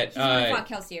dead. that he's the one who fought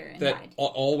Kelsier and died.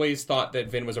 Always thought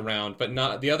that Vin was around, but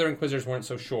not the other Inquisitors weren't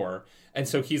so sure. And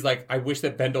so he's like, "I wish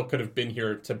that Bendel could have been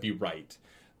here to be right."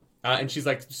 And she's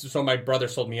like, "So my brother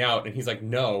sold me out." And he's like,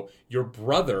 "No, your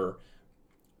brother,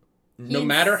 no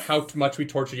matter how much we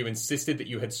tortured you, insisted that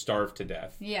you had starved to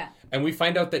death." Yeah. And we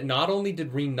find out that not only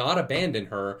did Reen not abandon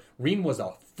her, Reen was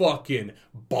a fucking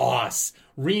boss.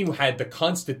 Reen had the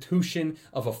constitution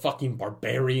of a fucking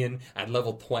barbarian at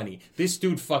level 20. This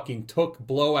dude fucking took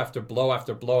blow after blow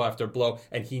after blow after blow,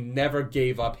 and he never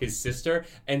gave up his sister.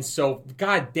 And so,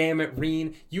 god damn it,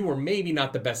 Reen, you were maybe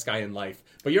not the best guy in life,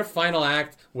 but your final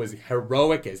act was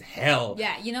heroic as hell.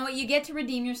 Yeah, you know what? You get to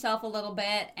redeem yourself a little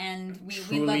bit, and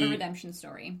we love a redemption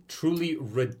story. Truly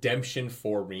redemption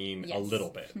for Reen a little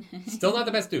bit. Still not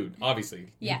the best dude,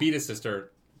 obviously. Yeah. He beat his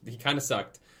sister. He kind of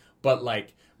sucked. But,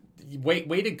 like,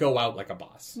 way to go out like a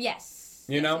boss. Yes.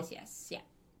 You know? Yes.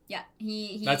 Yeah.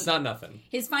 He That's not nothing.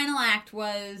 His final act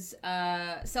was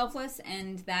selfless,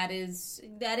 and that is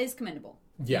commendable.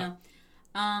 Yeah. You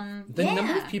know? The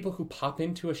number of people who pop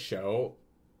into a show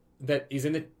that is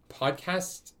in the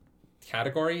podcast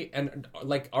category and are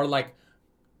like,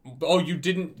 "Oh, you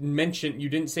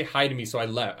didn't say hi to me, so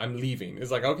I'm leaving." It's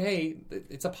like, okay,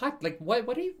 it's a like,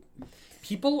 what are you?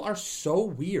 People are so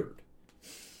weird.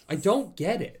 I don't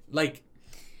get it. Like,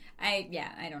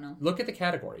 I don't know. Look at the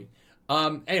category.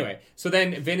 Anyway, so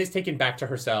then Vin is taken back to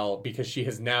her cell because she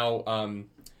has now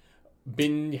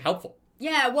been helpful.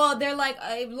 Yeah, well, they're like,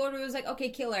 Lord was like, "Okay,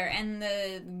 kill her," and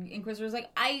the Inquisitor was like,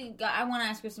 I want to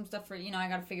ask her some stuff for, I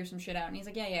got to figure some shit out, and he's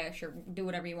like, yeah, sure, do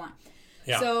whatever you want.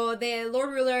 Yeah. So the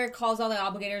Lord Ruler calls all the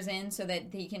obligators in so that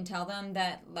he can tell them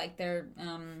that, like, they're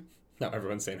No,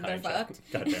 everyone's saying hi. Fucked.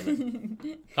 God damn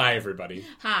it. Hi, everybody.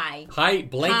 Hi. Hi,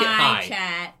 blanket hi.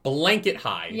 Chat. Blanket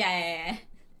hi. Yeah.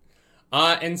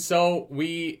 And so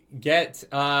we get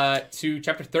to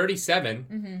chapter 37.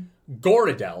 Mm-hmm.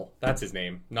 Goradel, that's his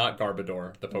name, not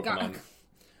Garbodor, the Pokemon.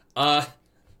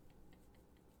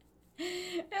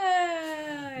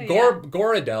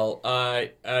 Goradel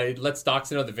lets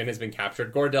Doxa know that Vin has been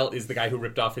captured. Goradel is the guy who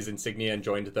ripped off his insignia and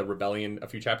joined the rebellion a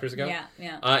few chapters ago.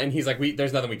 Yeah. And he's like,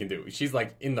 there's nothing we can do. She's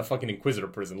like in the fucking Inquisitor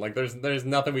prison. Like, there's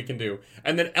nothing we can do.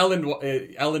 And then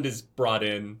Elend is brought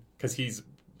in because he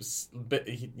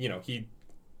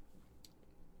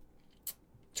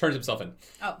turns himself in.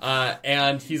 Oh.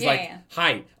 And he's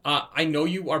hi, I know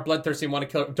you are bloodthirsty and want to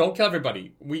kill... Don't kill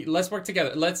everybody. Let's work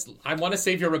together. I want to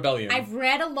save your rebellion. I've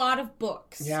read a lot of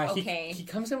books. Yeah, okay. He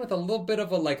comes in with a little bit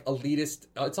of a, like, elitist...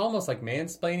 it's almost like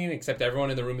mansplaining, except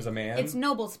everyone in the room is a man. It's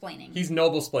noble-splaining. He's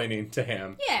noble-splaining to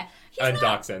him. Yeah. He's and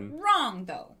not Doxson. wrong,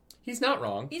 though. He's not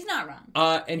wrong. He's not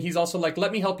wrong. And he's also like,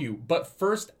 let me help you. But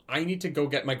first, I need to go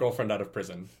get my girlfriend out of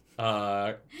prison.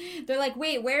 They're like,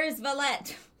 wait, where is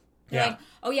Valette? They're like,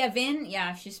 oh yeah, Vin?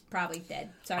 Yeah, she's probably dead.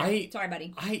 Sorry,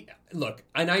 buddy. Look,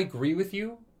 and I agree with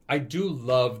you. I do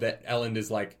love that Ellen is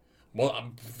like,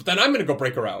 well, then I'm going to go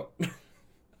break her out.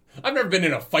 I've never been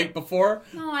in a fight before.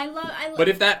 No, I love. But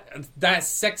if that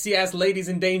sexy-ass lady's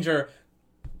in danger,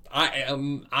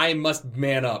 I must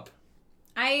man up.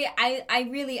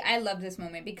 I love this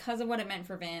moment because of what it meant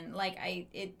for Vin. Like,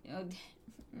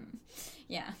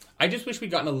 yeah. I just wish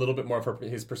we'd gotten a little bit more of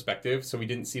his perspective so we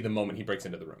didn't see the moment he breaks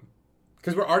into the room.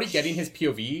 Because we're already getting his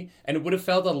POV, and it would have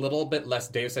felt a little bit less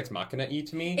Deus Ex Machina-y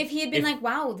to me. If he had been like,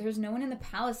 wow, there's no one in the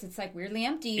palace, it's like weirdly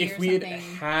empty or something. If we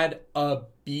had a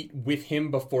beat with him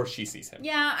before she sees him.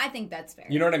 Yeah, I think that's fair.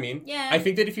 You know what I mean? Yeah. I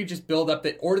think that if you just build up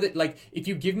if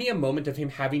you give me a moment of him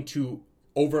having to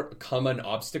overcome an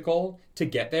obstacle to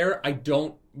get there,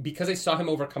 because I saw him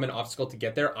overcome an obstacle to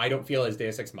get there, I don't feel as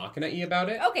Deus Ex Machina-y about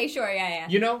it. Okay, sure, yeah.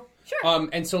 You know? Sure.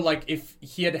 And so, like, if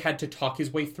he had to talk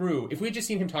his way through, if we had just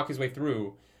seen him talk his way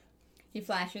through... He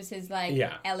flashes his,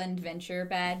 Ellen Venture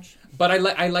badge. But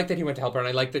I like that he went to help her, and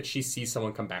I like that she sees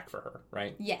someone come back for her,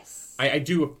 right? Yes. I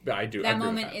do. That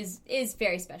moment is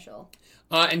very special.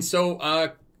 And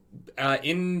so,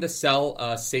 in the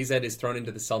cell, Sazed is thrown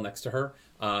into the cell next to her,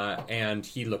 and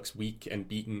he looks weak and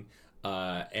beaten,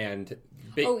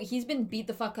 he's been beat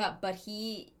the fuck up, but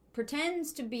he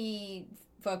pretends to be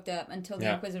fucked up until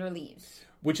the Inquisitor leaves.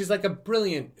 Which is like a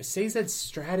brilliant... Sazed's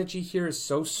strategy here is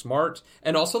so smart.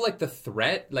 And also like the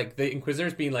threat, like the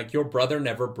Inquisitors being like, your brother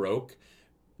never broke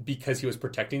because he was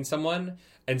protecting someone.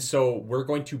 And so we're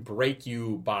going to break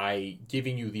you by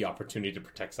giving you the opportunity to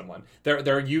protect someone.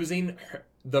 They're using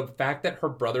the fact that her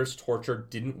brother's torture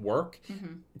didn't work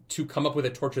to come up with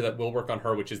a torture that will work on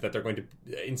her, which is that they're going to...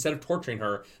 Instead of torturing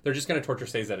her, they're just going to torture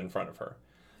Sazed in front of her.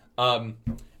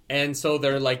 And so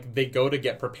they go to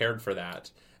get prepared for that.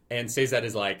 And Sazed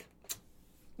is like...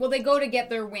 Well, they go to get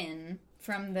their win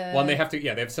from the... Well, they have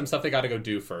some stuff they got to go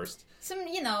do first. Some,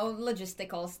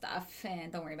 logistical stuff.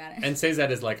 Don't worry about it. And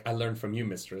Sazed is like, I learned from you,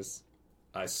 mistress.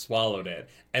 I swallowed it.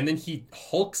 And then he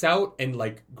hulks out and,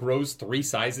 grows 3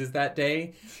 sizes that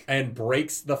day and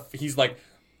breaks the... He's like...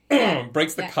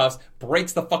 breaks the cuffs,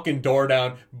 breaks the fucking door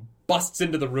down, busts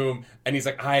into the room, and he's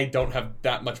like, I don't have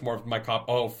that much more of my cop.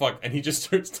 Oh, fuck. And he just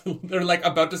starts to... They're,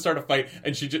 about to start a fight,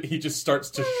 and he just starts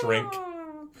to shrink.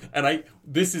 And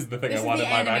this is the thing I want in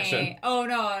live action. Oh,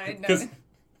 no.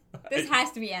 This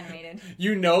has to be animated.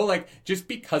 Just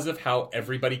because of how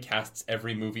everybody casts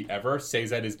every movie ever,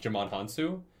 Sazed is Djimon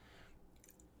Hounsou.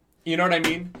 You know what I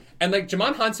mean? And,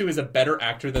 Djimon Hounsou is a better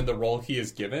actor than the role he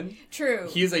is given. True.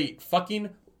 He is a fucking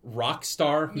rock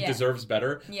star who deserves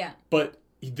better. Yeah. But...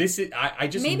 This is I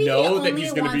just know that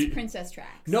he's going to be princess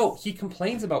tracks. No, he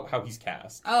complains about how he's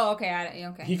cast. Oh, okay.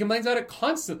 Okay. He complains about it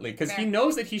constantly because he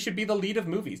knows that he should be the lead of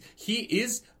movies. He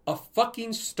is a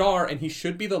fucking star and he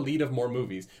should be the lead of more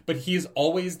movies, but he is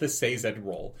always the Sazed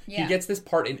role. Yeah. He gets this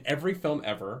part in every film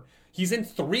ever. He's in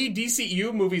 3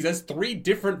 DCEU movies as 3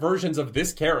 different versions of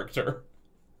this character.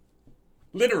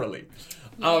 Literally.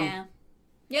 Yeah.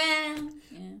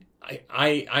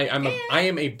 I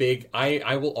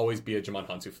will always be a Djimon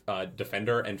Hounsou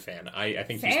defender and fan. I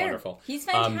think he's wonderful. He's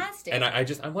fantastic. And I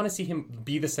want to see him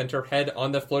be the center head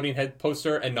on the floating head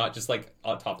poster and not just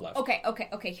on top left.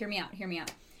 Okay. Hear me out.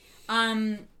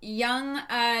 Young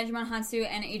Djimon Hounsou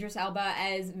and Idris Elba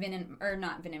as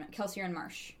Kelsier and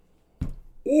Marsh.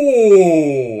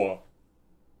 Ooh.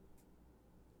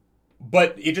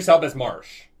 But Idris Elba is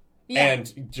Marsh. Yeah. And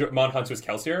Djimon Hounsou is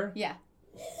Kelsier? Yeah.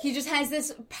 He just has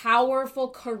this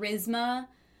powerful charisma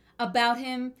about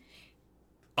him.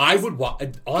 I would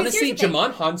honestly,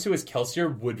 Djimon Hounsou as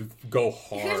Kelsier would go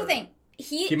hard. Here's the thing.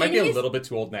 He might be a little bit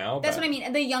too old now. That's what I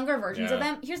mean. The younger versions of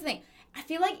them. Here's the thing. I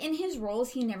feel like in his roles,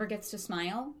 he never gets to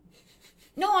smile.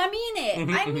 No, I mean it.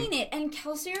 I mean it. And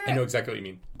Kelsier... I know exactly what you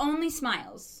mean. ...only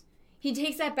smiles. He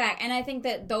takes that back. And I think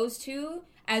that those two,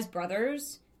 as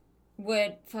brothers,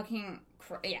 would fucking...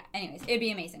 Yeah, anyways. It'd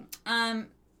be amazing.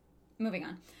 Moving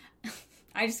on.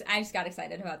 I just got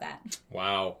excited about that.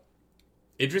 Wow.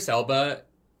 Idris Elba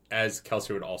as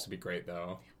Kelsier would also be great,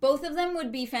 though. Both of them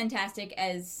would be fantastic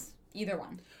as either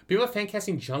one. People are fan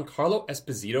casting Giancarlo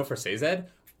Esposito for Sazed.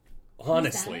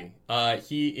 Honestly,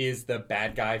 he is the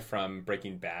bad guy from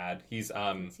Breaking Bad. He's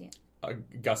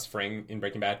Gus Fring in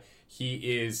Breaking Bad.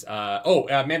 He is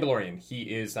Mandalorian. He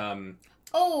is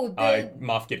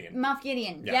Moff Gideon. Moff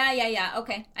Gideon. Yeah.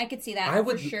 Okay, I could see that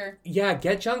for sure. Yeah,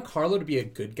 get Giancarlo to be a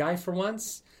good guy for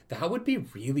once. That would be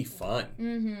really fun.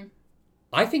 Mm-hmm.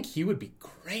 I think he would be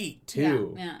great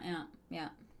too. Yeah.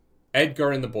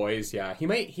 Edgar and the boys, yeah. He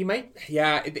might,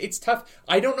 yeah, it's tough.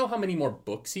 I don't know how many more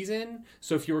books he's in,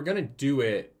 so if you were going to do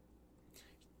it,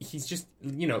 he's just,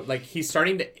 like, he's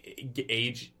starting to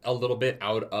age a little bit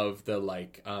out of the,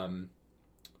 like,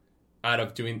 out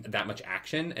of doing that much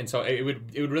action, and so it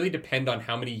would really depend on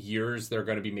how many years they're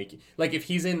going to be making. Like, if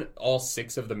he's in all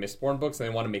 6 of the Mistborn books and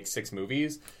they want to make 6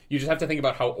 movies, you just have to think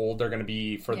about how old they're going to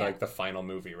be for, like, the final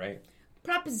movie, right?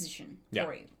 Proposition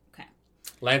for you.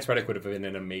 Lance Reddick would have been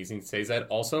an amazing Sazed.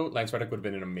 Also, Lance Reddick would have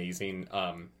been an amazing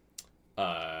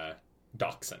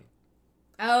Dachshund.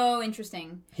 Oh,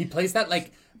 interesting. He plays that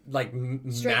like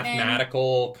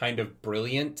mathematical kind of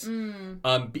brilliant.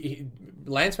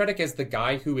 Lance Reddick is the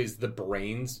guy who is the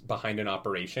brains behind an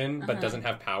operation, but doesn't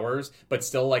have powers, but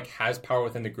still like has power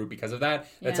within the group because of that.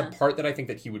 That's a part that I think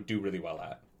that he would do really well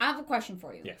at. I have a question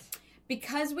for you. Yes.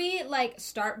 Because we like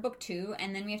start book 2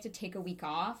 and then we have to take a week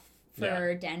off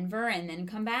for Denver and then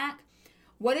come back.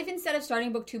 What if instead of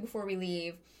starting book 2 before we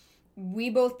leave, we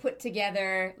both put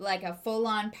together like a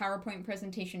full-on PowerPoint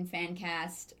presentation fan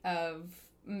cast of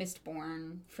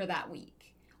Mistborn for that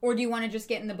week? Or do you want to just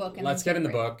get in the book? And let's get in the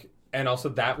book. And also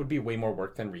that would be way more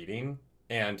work than reading.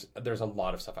 And there's a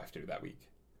lot of stuff I have to do that week.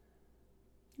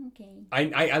 Okay.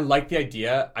 I like the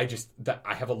idea. I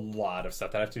have a lot of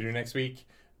stuff that I have to do next week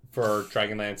for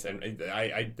Dragonlance, and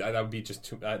that would be just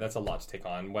too. That's a lot to take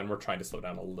on when we're trying to slow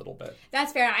down a little bit.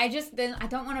 That's fair. I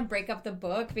don't want to break up the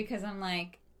book because I'm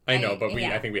like. I know, but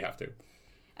I think we have to.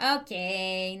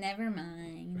 Okay, never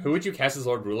mind. Who would you cast as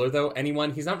Lord Ruler though?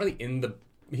 Anyone? He's not really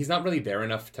He's not really there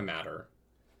enough to matter.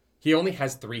 He only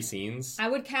has 3 scenes. I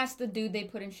would cast the dude they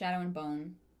put in Shadow and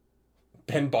Bone.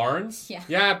 Ben Barnes? Yeah.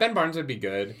 Yeah, Ben Barnes would be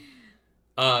good.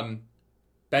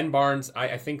 Ben Barnes,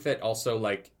 I think that also,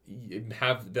 like,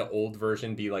 have the old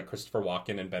version be, like, Christopher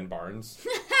Walken and Ben Barnes.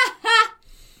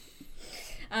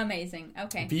 Amazing.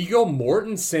 Okay. Viggo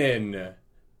Mortensen.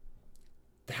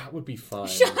 That would be fun.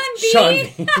 Sean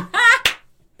Bean.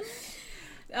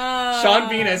 Sean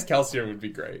Bean as Kelsier would be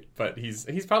great, but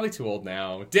he's probably too old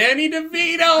now. Danny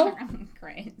DeVito!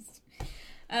 Christ.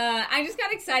 I just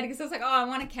got excited because I was like, I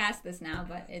want to cast this now,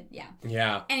 but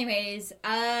Yeah. Anyways,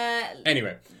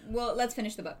 Anyway. Well, let's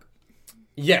finish the book.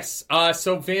 Yes.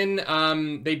 So Vin,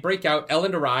 they break out.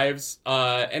 Ellen arrives,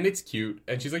 and it's cute.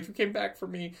 And she's like, "You came back for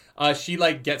me." She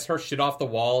like gets her shit off the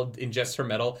wall, ingests her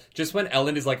metal. Just when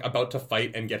Ellen is like about to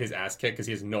fight and get his ass kicked because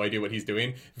he has no idea what he's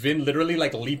doing, Vin literally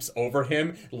like leaps over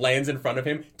him, lands in front of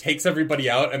him, takes everybody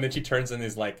out, and then she turns and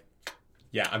is like,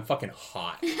 "Yeah, I'm fucking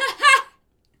hot."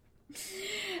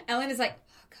 Ellen is like,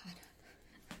 "Oh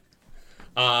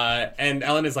God." And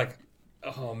Ellen is like,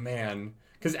 "Oh man,"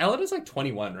 because Ellen is like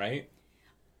 21, right?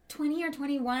 20 or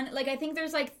 21. Like, I think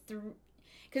there's like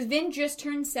because Vin just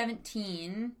turned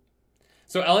 17.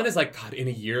 So Ellen is like, "God, in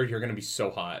a year you're gonna be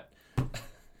so hot."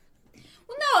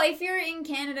 Well, no, if you're in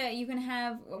Canada, you can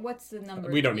have what's the number?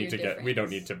 We don't need to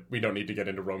get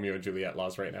into Romeo and Juliet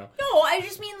laws right now. No, I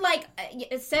just mean like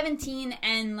 17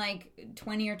 and like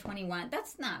 20 or 21.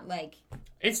 That's not like.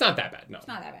 It's not that bad. No,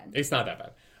 it's not that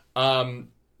bad.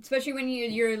 Especially when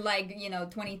you're like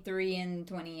 23 and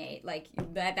 28. Like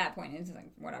at that point, it's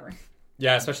like whatever.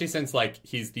 Yeah, especially since like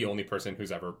he's the only person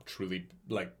who's ever truly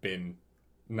like been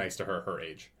nice to her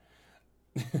age.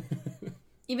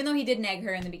 Even though he did nag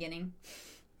her in the beginning.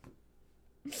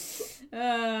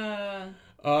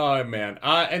 Oh man!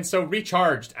 And so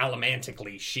recharged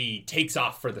allomantically, she takes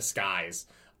off for the skies,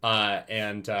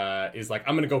 and is like,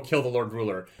 "I'm gonna go kill the Lord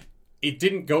Ruler." It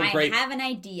didn't go great. I have an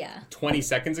idea. 20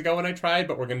 seconds ago when I tried,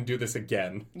 but we're gonna do this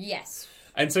again. Yes.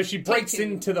 And so she breaks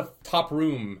into the top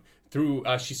room through.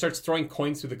 She starts throwing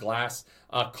coins through the glass.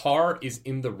 Carr is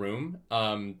in the room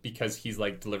because he's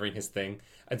like delivering his thing,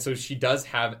 and so she does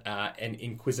have an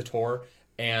Inquisitor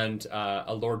and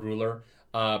a Lord Ruler.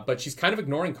 But she's kind of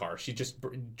ignoring Carr. She just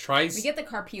tries. We get the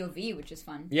Carr POV, which is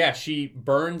fun. Yeah, she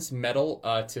burns metal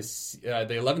to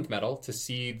the 11th metal to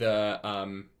see the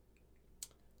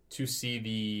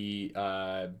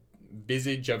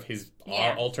visage of his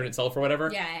alternate self or whatever.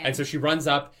 Yeah. And so she runs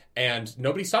up, and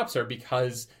nobody stops her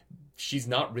because she's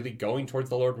not really going towards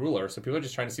the Lord Ruler. So people are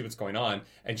just trying to see what's going on.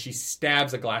 And she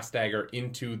stabs a glass dagger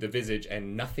into the visage,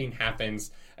 and nothing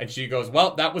happens. And she goes,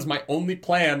 "Well, that was my only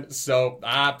plan, so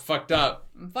fucked up.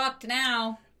 I'm fucked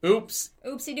now. Oops.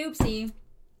 Oopsie doopsie."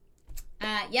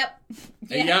 Yep.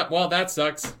 Yeah, well, that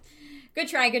sucks. Good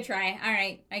try. All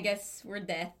right, I guess we're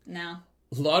death now.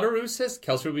 Lauderoo says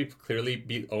Kelsier will clearly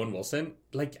beat Owen Wilson.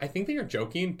 Like, I think that you're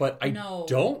joking, but I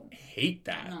don't hate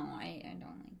that. No, I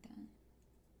don't like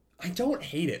that. I don't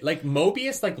hate it. Like,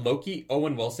 Mobius, like Loki,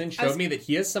 Owen Wilson showed me that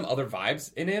he has some other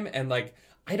vibes in him, and like,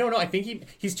 I don't know. I think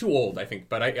he's too old, I think,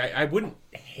 but I wouldn't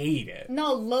hate it.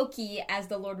 No, Loki as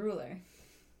the Lord Ruler.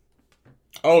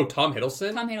 Oh, Tom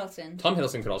Hiddleston? Tom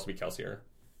Hiddleston could also be Kelsier.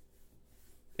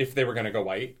 If they were going to go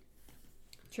white.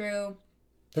 True.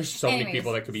 There's so many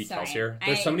people that could be Kelsier.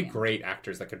 There's so many great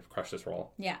actors that could crush this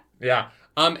role. Yeah. Yeah.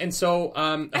 And so...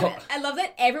 I love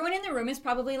that everyone in the room is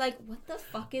probably like, what the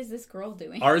fuck is this girl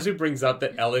doing? Arzu brings up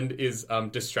that Ellen is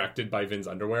distracted by Vin's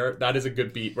underwear. That is a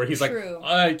good beat, where he's True.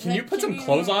 like, can you put some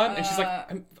clothes on? And she's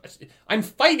like, I'm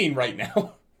fighting right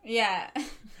now. Yeah.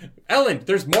 Ellen,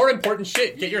 there's more important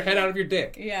shit. Get your head out of your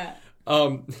dick. Yeah.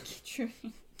 True.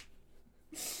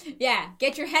 Yeah,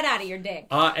 get your head out of your dick.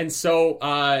 And so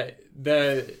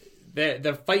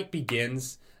the fight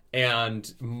begins,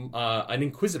 and an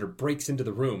Inquisitor breaks into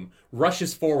the room,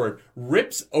 rushes forward,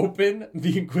 rips open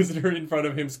the Inquisitor in front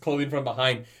of him's clothing from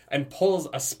behind, and pulls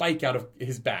a spike out of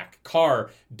his back. Carr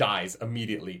dies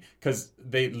immediately, because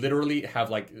they literally have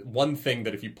like one thing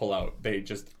that if you pull out, they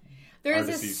just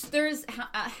There's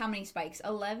how many spikes?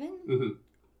 11? Mm-hmm.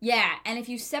 Yeah, and if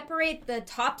you separate the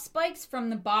top spikes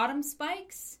from the bottom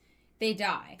spikes, they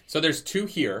die. So there's 2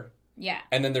 here. Yeah.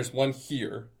 And then there's 1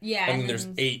 here. Yeah. And then there's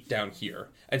 8 down here.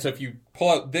 And so if you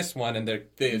pull out this one and they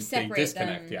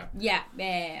disconnect, them. Yeah.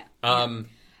 Yeah.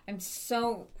 I'm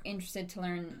so interested to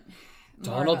learn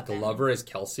more Donald about Glover as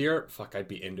Kelsier? Fuck, I'd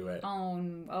be into it.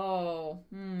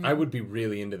 I would be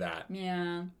really into that.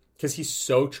 Yeah. Because he's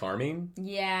so charming.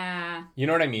 Yeah. You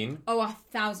know what I mean? Oh,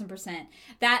 1,000%.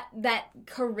 That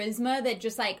charisma that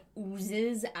just like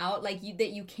oozes out, like that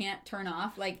you can't turn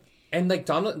off, like. And like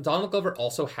Donald Glover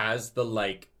also has the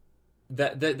like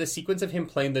the sequence of him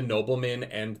playing the nobleman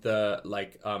and the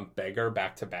like beggar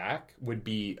back to back would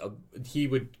be he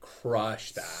would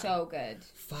crush that. So good.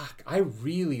 Fuck, I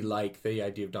really like the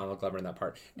idea of Donald Glover in that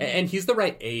part, and he's the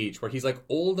right age where he's like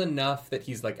old enough that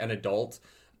he's like an adult.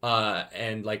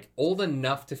 And like old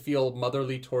enough to feel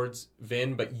motherly towards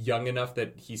Vin, but young enough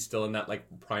that he's still in that like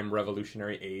prime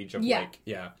revolutionary age of yeah,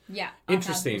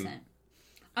 interesting.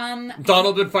 100%.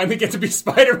 Donald would finally get to be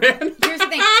Spider-Man. Here's the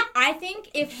thing: I think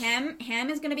if Ham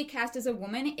is going to be cast as a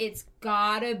woman, it's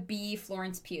gotta be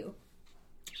Florence Pugh.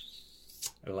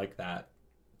 I like that.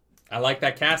 I like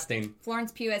that casting.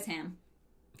 Florence Pugh as Ham.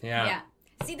 Yeah.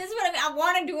 See, this is what I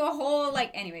want to do a whole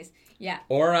like. Anyways. Yeah.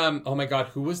 Or, oh my god,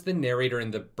 who was the narrator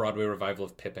in the Broadway revival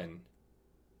of Pippin?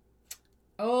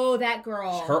 Oh, that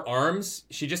girl. Her arms,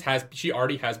 she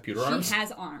already has pewter arms. She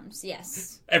has arms,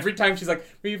 yes. Every time she's like,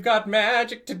 we've got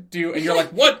magic to do. And you're like,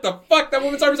 what the fuck? That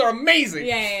woman's arms are amazing.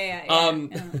 Yeah.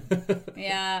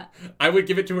 Yeah. I would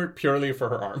give it to her purely for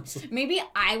her arms. Maybe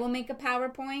I will make a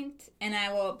PowerPoint and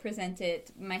I will present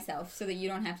it myself so that you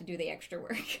don't have to do the extra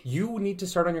work. You need to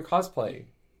start on your cosplay.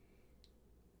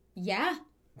 Yeah.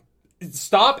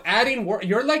 Stop adding work.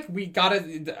 You're like, you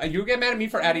get mad at me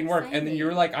for adding work, and then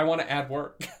you're like, I want to add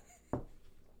work.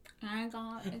 I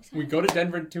got excited. We go to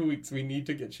Denver in 2 weeks. We need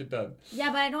to get shit done.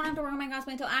 Yeah, but I don't have to work on my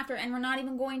cosplay until after, and we're not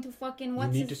even going to fucking You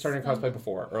need to start on cosplay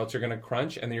before, or else you're going to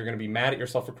crunch, and then you're going to be mad at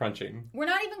yourself for crunching. We're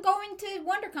not even going to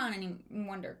WonderCon anymore.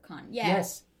 WonderCon, yeah.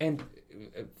 Yes, and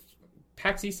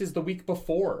PAX East is the week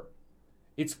before.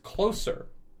 It's closer.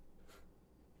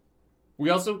 We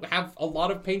also have a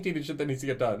lot of painting and shit that needs to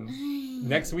get done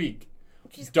next week.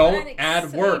 Don't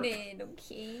add work.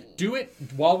 Okay. Do it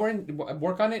while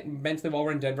work on it mentally while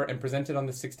we're in Denver and present it on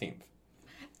the 16th.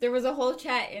 There was a whole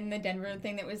chat in the Denver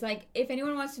thing that was like, if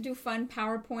anyone wants to do fun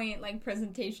PowerPoint like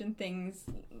presentation things,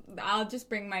 I'll just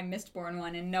bring my Mistborn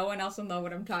one and no one else will know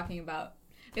what I'm talking about.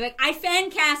 Be like, I fan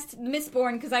cast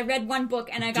Mistborn because I read one book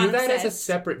and I got obsessed. Do that as a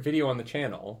separate video on the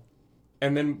channel,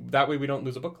 and then that way we don't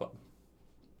lose a book club.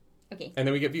 Okay. And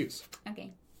then we get views.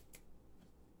 Okay.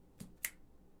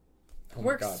 Oh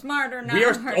Work smarter, not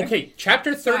harder. Okay,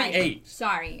 chapter 38.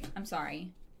 Sorry. I'm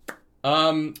sorry.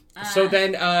 So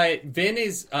then Vin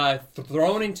is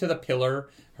thrown into the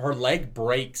pillar. Her leg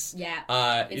breaks.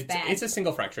 Yeah. It's bad. It's a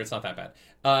single fracture. It's not that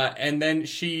bad. And then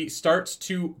she starts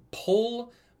to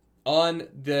pull on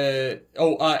the...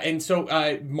 and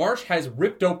so Marsh has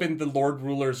ripped open the Lord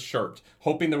Ruler's shirt,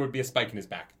 hoping there would be a spike in his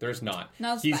back. There's not.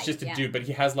 No He's spike, just a dude, but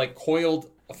he has like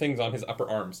coiled things on his upper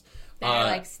arms. That are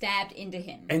like stabbed into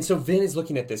him. And so Vin is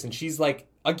looking at this, and she's like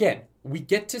again, we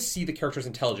get to see the character's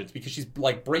intelligence because she's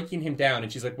like breaking him down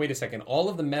and she's like, wait a second, all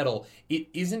of the metal, it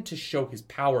isn't to show his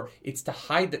power, it's to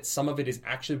hide that some of it is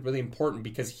actually really important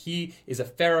because he is a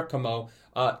Ferrochemo.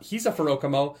 He's a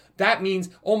Ferrochemo. That means,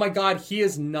 oh my god, he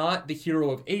is not the hero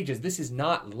of ages. This is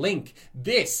not Link.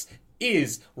 This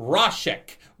is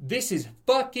Rashek. This is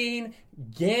fucking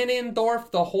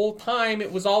Ganondorf the whole time.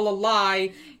 It was all a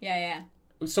lie. Yeah.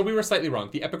 So we were slightly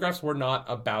wrong. The epigraphs were not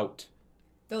about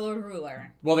the Lord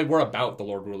Ruler. Well, they were about the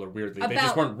Lord Ruler, weirdly. They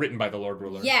just weren't written by the Lord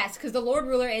Ruler. Yes, because the Lord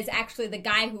Ruler is actually the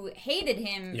guy who hated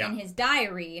him in his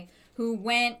diary, who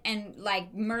went and,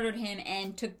 like, murdered him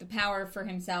and took the power for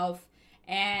himself,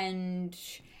 and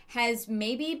has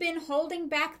maybe been holding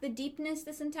back the deepness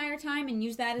this entire time and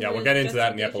used that as we'll get into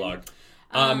that in the epilogue.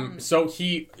 So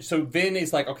Vin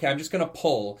is like, okay, I'm just gonna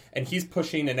pull, and he's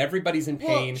pushing, and everybody's in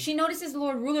pain. Well, she notices the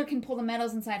Lord Ruler can pull the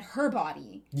metals inside her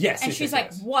body. Yes, and she's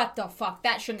like, what the fuck?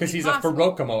 That shouldn't be possible. Because he's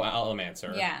a Ferrochemo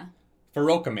Allomancer. Yeah.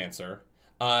 Ferrochomancer.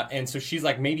 And so she's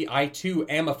like, maybe I too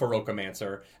am a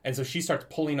Ferrochomancer. And so she starts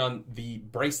pulling on the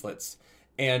bracelets.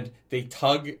 And they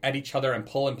tug at each other and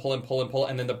pull and pull and pull and pull.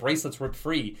 And then the bracelets rip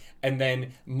free. And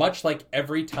then, much like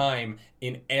every time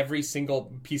in every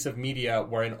single piece of media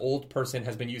where an old person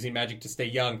has been using magic to stay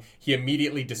young, he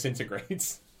immediately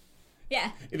disintegrates.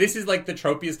 Yeah. This is like the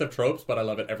tropiest of tropes, but I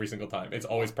love it every single time. It's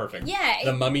always perfect. Yeah.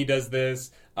 The Mummy does this.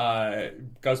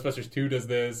 Ghostbusters 2 does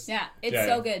this. Yeah. It's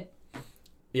so good.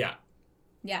 Yeah.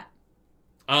 Yeah.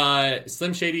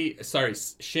 Slim Shady, sorry,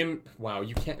 Shim, wow,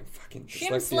 you can't fucking...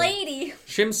 Shim Slady.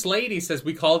 Shim Slady says,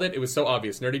 we called it, it was so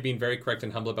obvious. Nerdy being very correct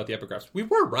and humble about the epigraphs. We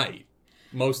were right.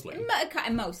 Mostly.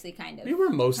 Mostly, kind of. We were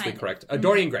mostly correct.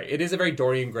 Dorian Gray. It is a very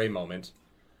Dorian Gray moment.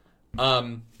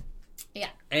 Yeah.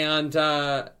 And,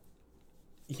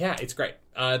 yeah, it's great.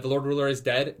 The Lord Ruler is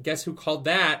dead. Guess who called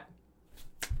that?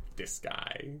 This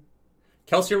guy.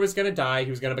 Kelsier was going to die, he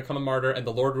was going to become a martyr, and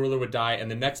the Lord Ruler would die, and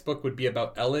the next book would be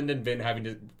about Elend and Vin having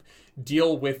to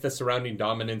deal with the surrounding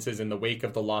dominances in the wake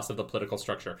of the loss of the political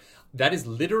structure. That is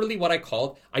literally what I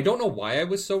called. I don't know why I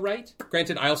was so right.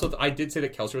 Granted, I did say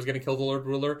that Kelsier was going to kill the Lord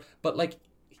Ruler, but, like,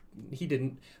 he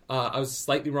didn't. I was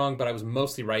slightly wrong, but I was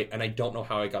mostly right, and I don't know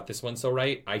how I got this one so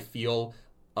right. I feel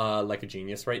like a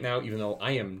genius right now, even though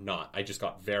I am not. I just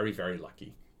got very, very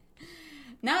lucky.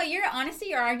 No, your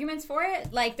arguments for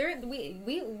it, like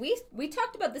we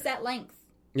talked about this at length.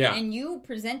 Yeah. And you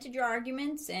presented your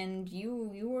arguments, and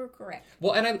you were correct.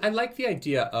 Well, and I like the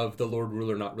idea of the Lord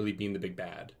Ruler not really being the big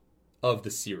bad of the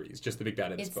series, just the big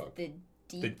bad in this book.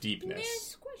 The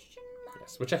deepness? Question mark?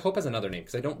 Yes, which I hope has another name,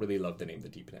 because I don't really love the name The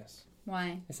Deepness.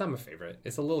 Why? It's not my favorite.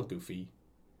 It's a little goofy.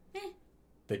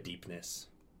 The Deepness.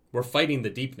 We're fighting the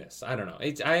deepness. I don't know.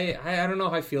 I don't know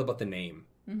how I feel about the name.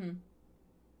 Mm-hmm.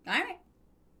 All right.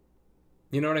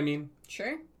 You know what I mean?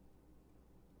 Sure.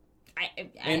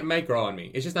 And it might grow on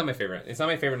me. It's just not my favorite. It's not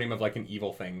my favorite name of, like, an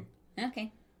evil thing.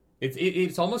 Okay.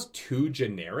 It's almost too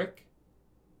generic.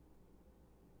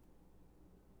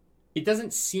 It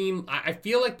doesn't seem... I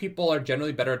feel like people are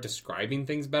generally better at describing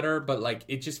things better, but, like,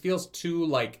 it just feels too,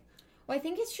 like... Well, I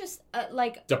think it's just,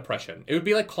 like... Depression. It would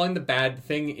be like calling the bad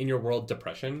thing in your world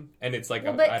depression, and it's like...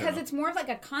 Well, but because it's more of, like,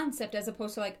 a concept as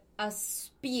opposed to, like, a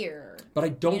spear. But I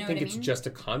don't think it's just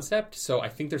a concept, so I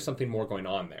think there's something more going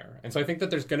on there. And so I think that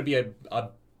there's going to be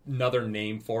another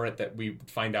name for it that we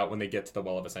find out when they get to the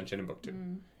Well of Ascension in Book 2.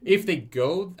 Mm. If they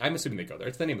go... I'm assuming they go there.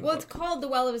 It's the name of the book. Well, it's called the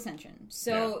Well of Ascension.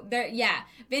 So,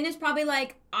 Vin is probably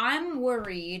like, I'm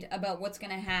worried about what's going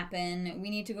to happen.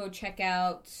 We need to go check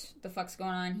out the fuck's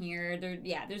going on here.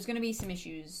 There's going to be some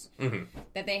issues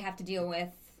that they have to deal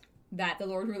with that the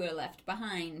Lord Ruler left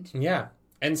behind. Yeah.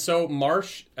 And so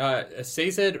Marsh,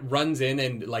 Sazed runs in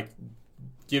and, like,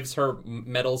 gives her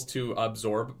metals to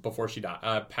absorb before she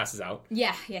passes out.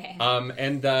 Yeah.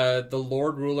 And the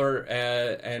Lord Ruler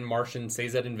and Marsh and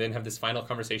Sazed and Vin have this final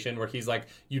conversation where he's like,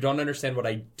 you don't understand what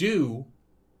I do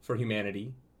for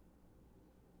humanity.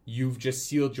 You've just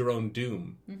sealed your own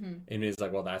doom. Mm-hmm. And he's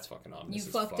like, well, that's fucking ominous.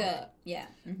 You fucked up. Yeah.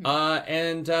 Mm-hmm.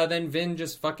 And then Vin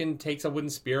just fucking takes a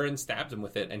wooden spear and stabs him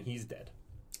with it, and he's dead.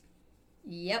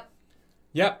 Yep.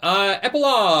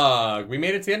 Epilogue! We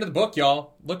made it to the end of the book,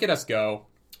 y'all. Look at us go.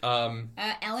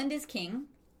 Elend is king.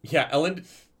 Yeah, Elend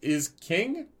is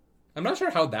king? I'm not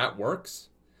sure how that works.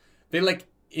 They, like,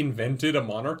 invented a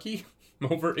monarchy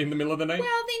over in the middle of the night?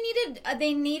 Well,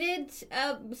 they needed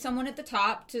someone at the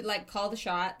top to, like, call the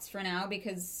shots for now,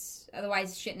 because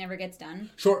otherwise shit never gets done.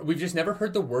 Sure, we've just never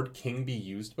heard the word king be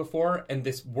used before, and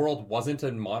this world wasn't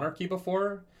a monarchy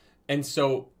before. And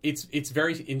so it's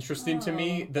very interesting to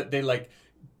me that they, like,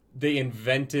 they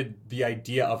invented the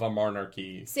idea of a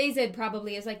monarchy. Sazed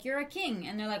probably is like, you're a king.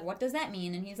 And they're like, what does that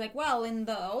mean? And he's like, well, in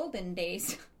the olden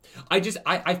days. I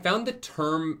found the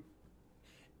term...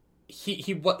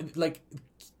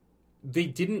 They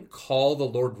didn't call the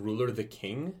Lord Ruler the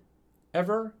king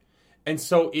ever. And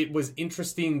so it was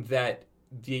interesting that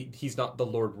he's not the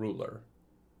Lord Ruler.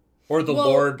 Or the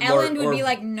Lord... Ellen would or be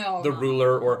like, no. The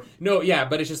ruler or... No, yeah,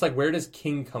 but it's just like, where does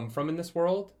king come from in this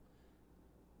world?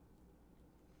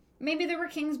 Maybe there were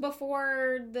kings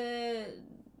before the...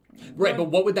 Right,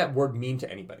 but what would that word mean to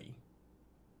anybody?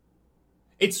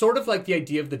 It's sort of like the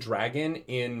idea of the dragon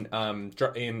in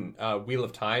Wheel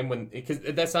of Time, because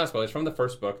that's not a spoiler. It's from the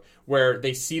first book, where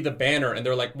they see the banner and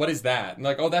they're like, "What is that?" And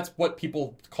like, "Oh, that's what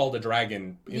people called a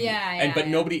dragon." But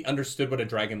nobody understood what a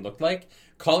dragon looked like.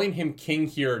 Calling him king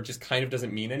here just kind of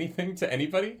doesn't mean anything to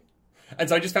anybody. And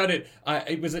so I just found it.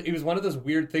 It was one of those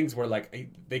weird things where like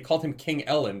they called him King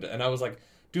Elend, and I was like,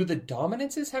 do the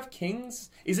Dominances have kings?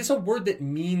 Is this a word that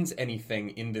means anything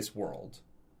in this world?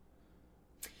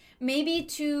 Maybe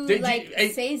to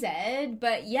say Zed,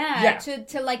 but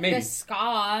to like maybe. The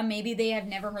Ska, maybe they have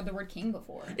never heard the word king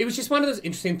before. It was just one of those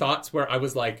interesting thoughts where I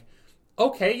was like,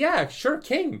 okay, yeah, sure,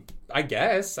 king, I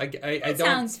guess. I don't,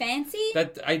 sounds fancy.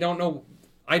 That I don't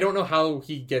know how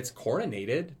he gets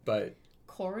coronated, but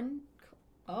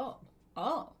Oh,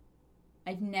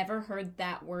 I've never heard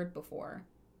that word before.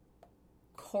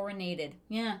 Coronated,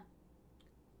 yeah.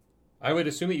 I would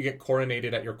assume that you get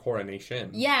coronated at your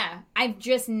coronation. Yeah, I've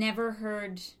just never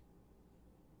heard...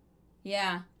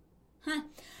 Yeah. Huh.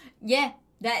 Yeah,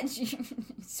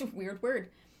 it's a weird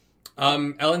word.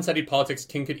 Ellen studied politics.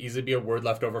 King could easily be a word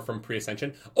left over from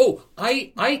pre-ascension. Oh,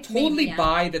 I totally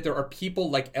buy that there are people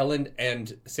like Ellen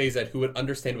and Sazed who would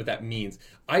understand what that means.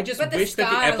 I just wish that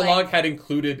the epilogue had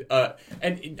included,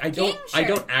 and I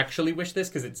don't actually wish this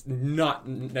because it's not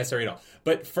necessary at all.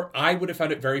 But I would have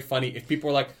found it very funny if people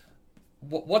were like,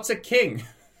 "What's a king?"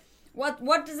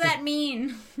 What does that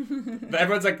mean?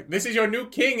 Everyone's like, "This is your new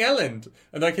king, Ellen,"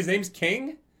 and like his name's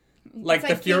King. Like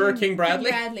the Fuhrer, King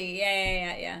Bradley? King Bradley,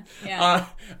 yeah.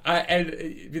 And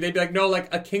they'd be like, no,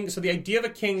 like a king. So the idea of a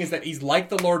king is that he's like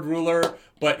the Lord Ruler,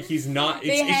 but he's not.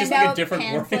 It's just like a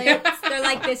different word. They're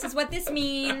like, this is what this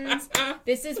means.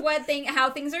 This is how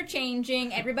things are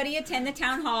changing. Everybody attend the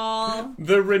town hall.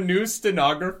 The Renew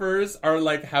stenographers are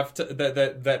like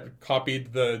that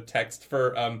copied the text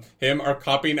for him are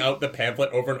copying out the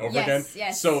pamphlet over and over again.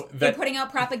 Yes. So they're putting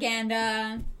out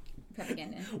propaganda.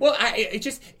 Well,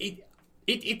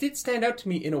 it did stand out to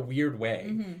me in a weird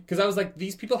way because I was like,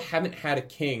 these people haven't had a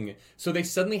king, so they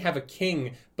suddenly have a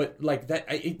king, but like that,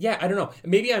 I don't know.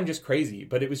 Maybe I'm just crazy,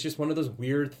 but it was just one of those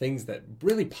weird things that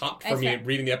really popped for me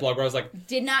reading the epilogue. Where I was like,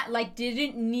 did not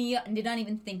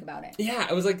even think about it. Yeah,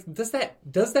 I was like, does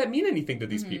that mean anything to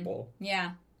these people?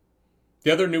 Yeah.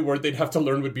 The other new word they'd have to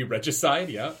learn would be regicide.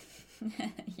 Yeah.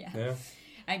 Yeah.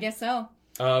 I guess so.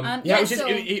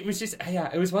 It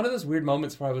was one of those weird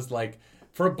moments where I was like,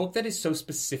 for a book that is so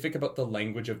specific about the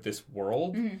language of this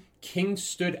world, King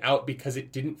stood out because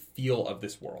it didn't feel of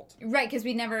this world. Right, because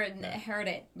we never heard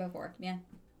it before. Yeah.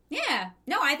 Yeah.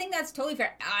 No, I think that's totally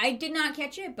fair. I did not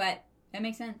catch it, but that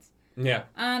makes sense. Yeah.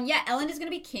 Ellen is going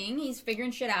to be king. He's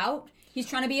figuring shit out. He's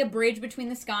trying to be a bridge between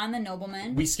the Ska and the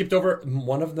nobleman. We skipped over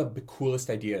one of the coolest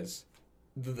ideas.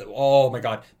 Oh my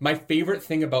god. My favorite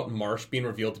thing about Marsh being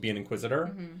revealed to be an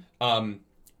Inquisitor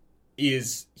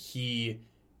is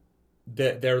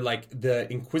they're like the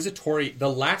Inquisitori. The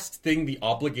last thing the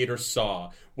Obligator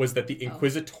saw was that the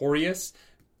Inquisitorius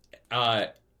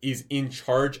is in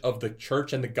charge of the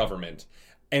church and the government.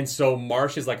 And so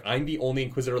Marsh is like, I'm the only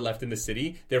Inquisitor left in the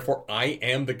city, therefore I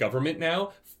am the government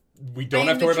now. We don't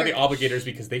have to worry about the Obligators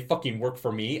because they fucking work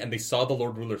for me, and they saw the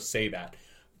Lord Ruler say that.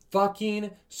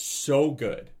 Fucking so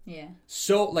good. Yeah.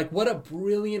 So, like, what a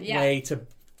brilliant way to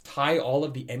tie all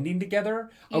of the ending together.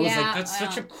 I was like, that's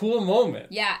such a cool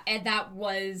moment. Yeah, and that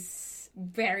was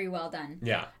very well done.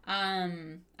 Yeah.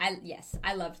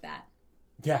 I loved that.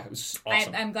 Yeah, it was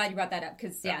awesome. I'm glad you brought that up,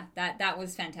 because, that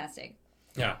was fantastic.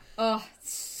 Yeah. Oh,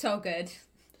 so good.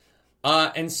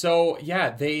 And so,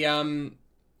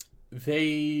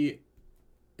 they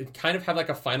kind of have like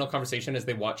a final conversation as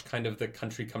they watch kind of the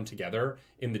country come together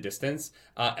in the distance.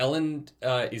 Ellen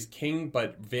is king,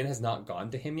 but Vin has not gone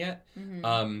to him yet.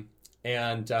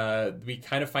 And we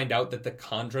kind of find out that the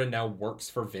Khandra now works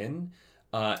for Vin.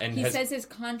 And he says his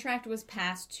contract was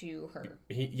passed to her.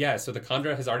 So the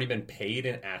Khandra has already been paid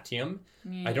in Atium.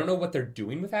 Yeah. I don't know what they're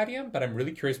doing with Atium, but I'm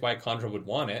really curious why Khandra would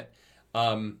want it.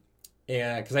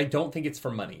 Because I don't think it's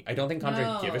for money. I don't think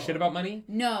Khandra give a shit about money.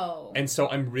 No. And so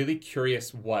I'm really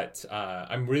curious what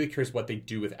they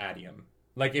do with Atium.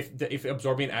 Like, if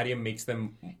absorbing atium makes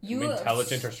them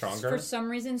intelligent or stronger? For some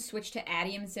reason, switch to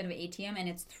atium instead of atium, and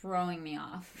it's throwing me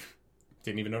off.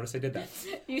 Didn't even notice I did that.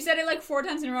 You said it like 4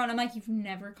 times in a row, and I'm like, you've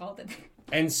never called it.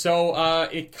 And so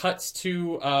it cuts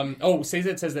to...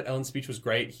 Sazed says that Ellen's speech was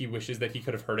great. He wishes that he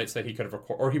could have heard it so that he could have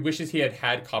recorded... Or he wishes he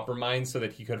had copper mines so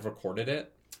that he could have recorded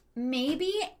it.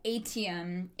 Maybe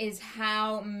atium is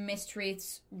how mist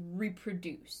wraiths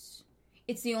reproduce.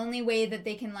 It's the only way that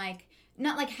they can, like...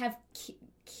 Not, like, have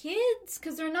kids,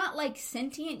 because they're not, like,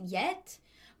 sentient yet,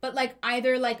 but, like,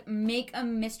 either, like, make a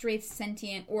mist wraith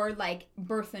sentient or, like,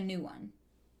 birth a new one.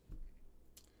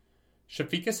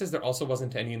 Shafika says there also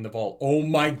wasn't any in the vault. Oh,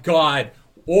 my God.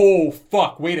 Oh,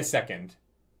 fuck. Wait a second.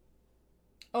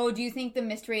 Oh, do you think the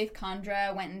mist wraith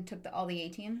Kandra went and took all the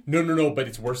atium? No, but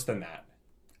it's worse than that.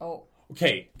 Oh.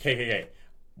 Okay.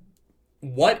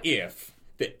 What if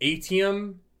the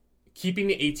atium... Keeping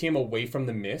the atium away from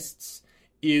the mists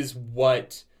is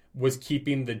what was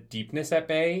keeping the deepness at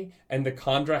bay, and the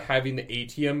Kandra having the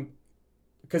atium,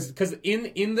 because in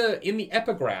the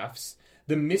epigraphs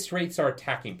the mist wraiths are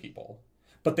attacking people,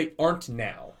 but they aren't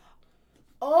now.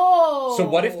 Oh. So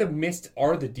what if the mists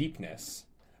are the deepness,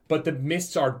 but the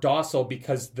mists are docile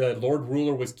because the Lord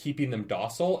Ruler was keeping them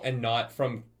docile and not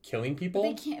from killing people?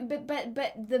 They can't.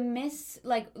 But the mists,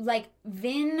 like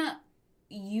Vin.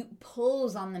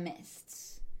 Pulls on the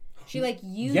mists. She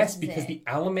uses Yes, because the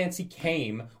Allomancy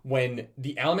came when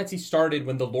the Allomancy started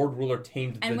when the Lord Ruler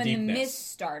tamed the deepness. And when the mist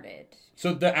started.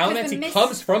 So the Allomancy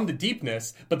comes from the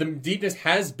deepness, but the deepness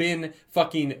has been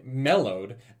fucking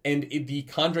mellowed, and the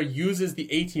Kandra uses the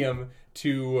atium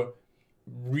to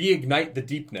reignite the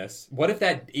deepness. What if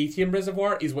that atium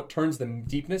reservoir is what turns the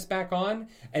deepness back on,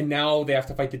 and now they have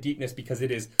to fight the deepness because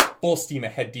it is full steam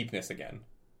ahead deepness again?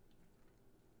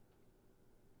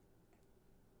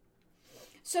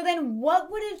 So then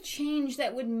what would have changed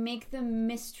that would make the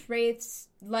mist wraiths,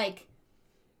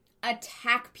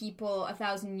 attack people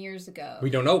 1,000 years ago? We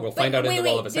don't know. We'll find out in the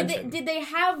Wall of Ascension. Did they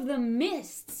have the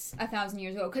mists 1,000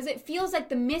 years ago? Because it feels like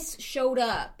the mists showed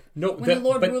up when the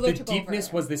Lord Ruler took over. But the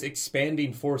deepness was this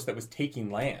expanding force that was taking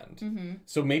land. Mm-hmm.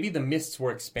 So maybe the mists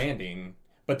were expanding,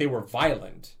 but they were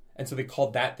violent. And so they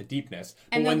called that the deepness.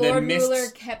 And the Lord Ruler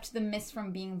kept the mists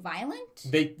from being violent?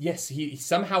 He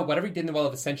somehow, whatever he did in the Well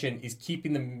of Ascension is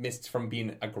keeping the mists from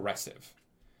being aggressive.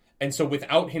 And so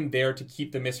without him there to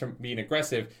keep the mists from being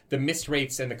aggressive, the mist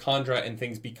wraiths and the Kandra and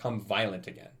things become violent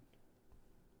again.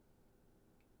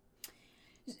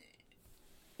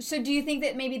 So do you think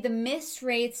that maybe the mist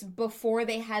wraiths, before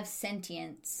they have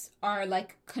sentience, are,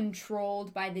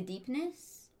 controlled by the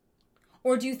deepness?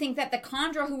 Or do you think that the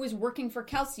Kandra who was working for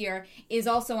Kelsier is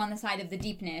also on the side of the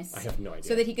deepness? I have no idea.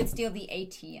 So that he could steal the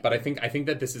ATM. But I think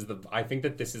that this is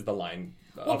the line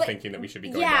of thinking that we should be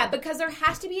going down. down. Because there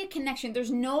has to be a connection. There's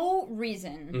no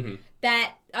reason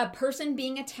that a person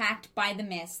being attacked by the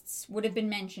mists would have been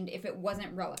mentioned if it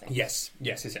wasn't relevant. Yes.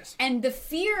 And the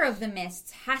fear of the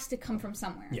mists has to come from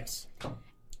somewhere. Yes.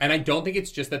 And I don't think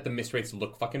it's just that the mist wraiths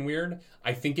look fucking weird.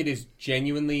 I think it is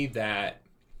genuinely that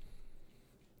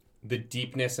the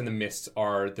deepness and the mists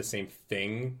are the same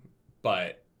thing,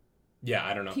 but yeah,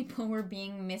 I don't know. People were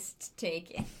being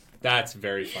mist-taken. That's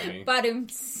very funny.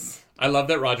 Badumps. I love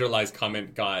that Roger Lai's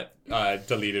comment got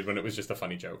deleted when it was just a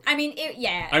funny joke. I mean,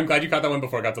 yeah. I'm glad you caught that one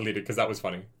before it got deleted, because that was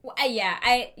funny.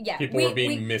 Yeah. People were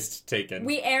being mist-taken.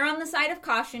 We err on the side of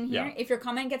caution here. Yeah. If your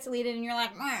comment gets deleted and you're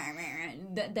like,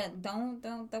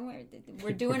 don't worry.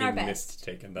 We're doing our best.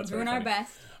 Mist-taken. That's We're doing our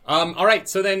best. All right,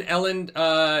 so then Ellen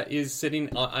is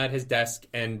sitting at his desk,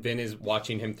 and Vin is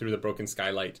watching him through the broken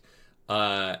skylight.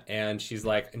 And she's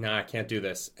like, nah, I can't do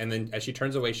this. And then as she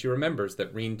turns away, she remembers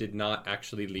that Reen did not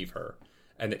actually leave her,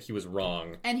 and that he was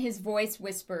wrong. And his voice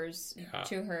whispers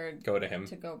to her, go to him,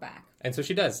 to go back. And so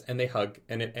she does, and they hug,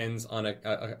 and it ends on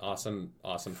a awesome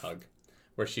hug,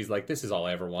 where she's like, this is all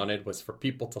I ever wanted, was for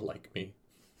people to like me.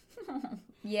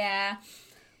 Yeah.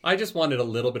 I just wanted a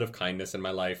little bit of kindness in my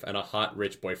life, and a hot,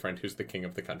 rich boyfriend who's the king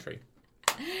of the country.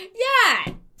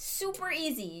 Yeah! Super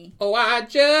easy. Oh, I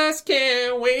just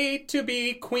can't wait to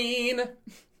be queen.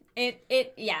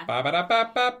 Yeah.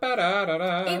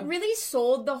 It really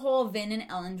sold the whole Vin and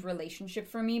Ellen's relationship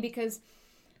for me, because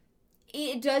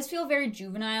it does feel very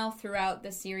juvenile throughout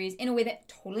the series in a way that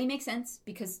totally makes sense,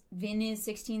 because Vin is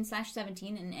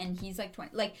 16/17 and he's 20.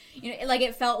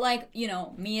 It felt like,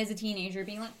 me as a teenager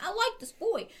being like, I like this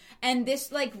boy. And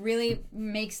this really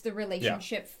makes the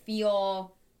relationship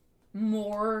feel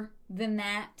more than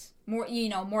that.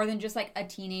 More than just a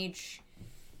teenage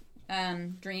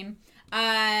dream.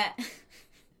 I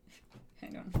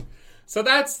don't know. So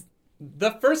that's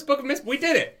the first book of Miss. We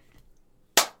did it.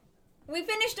 We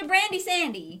finished a Brandy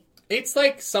Sandy. It's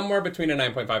like somewhere between a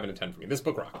 9.5 and a 10 for me. This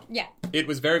book rocked. Yeah. It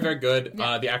was very, very good.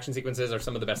 Yeah. The action sequences are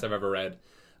some of the best I've ever read.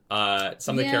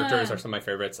 Some of the characters are some of my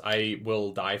favorites. I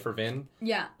will die for Vin.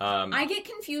 Yeah. I get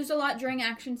confused a lot during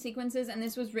action sequences, and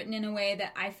this was written in a way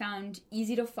that I found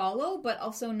easy to follow, but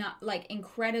also not, like,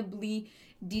 incredibly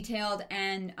detailed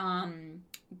and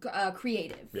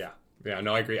creative. Yeah. Yeah,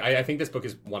 no, I agree. I think this book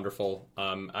is wonderful.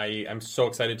 I'm so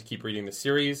excited to keep reading the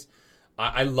series.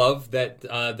 I love that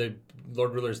the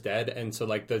Lord Ruler's dead, and so,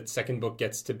 like, the second book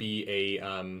gets to be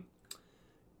a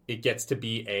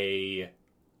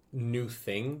new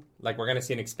thing. Like, we're going to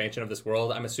see an expansion of this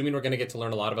world. I'm assuming we're going to get to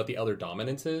learn a lot about the other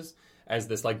dominances as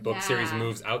this, like, book series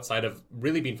moves outside of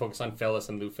really being focused on Phyllis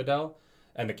and Luthadel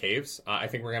and the caves. I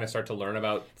think we're going to start to learn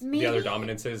about the other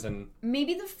dominances. And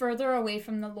maybe the further away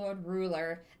from the Lord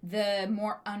Ruler, the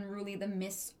more unruly the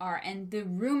myths are. And the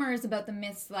rumors about the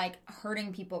myths, like,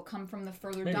 hurting people come from the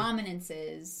further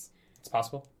dominances. It's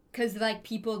possible. Because, like,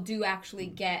 people do actually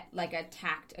get, like,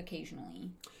 attacked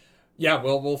occasionally. Yeah,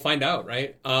 well, we'll find out,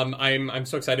 right? I'm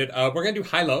so excited. We're going to do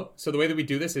high-low. So the way that we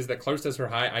do this is that Clarissa does her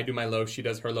high, I do my low, she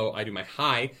does her low, I do my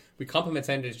high. We compliment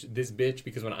this bitch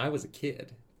because when I was a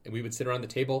kid, we would sit around the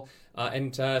table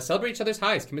and celebrate each other's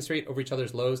highs, commiserate over each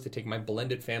other's lows to take my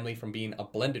blended family from being a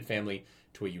blended family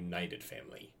to a united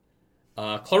family.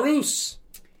 Clarisse,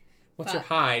 what's your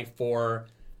high for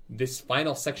this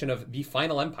final section of The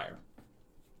Final Empire?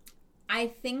 I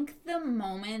think the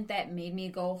moment that made me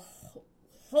go...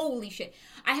 Holy shit.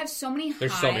 I have so many highs.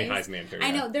 There's so many highs in the end here.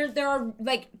 I know. There are,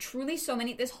 like, truly so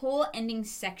many. This whole ending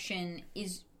section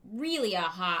is really a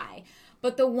high.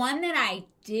 But the one that I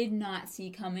did not see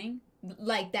coming,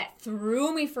 like, that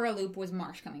threw me for a loop was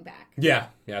Marsh coming back. Yeah.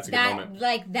 Yeah, that's a good moment.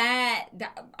 Like, that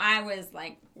I was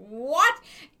like, what?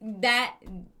 That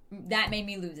made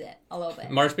me lose it a little bit.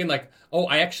 Marsh being like, oh,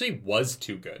 I actually was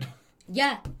too good.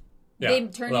 Yeah. They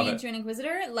turned me into an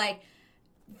Inquisitor. Like...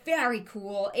 Very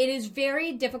cool. It is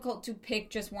very difficult to pick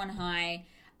just one high,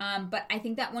 but I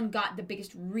think that one got the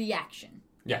biggest reaction.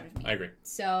 Yeah, I agree.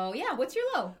 So, yeah, what's your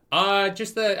low?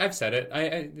 I've said it.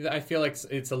 I feel like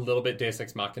it's a little bit Deus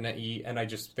Ex Machina-y, and I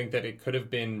just think that it could have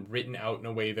been written out in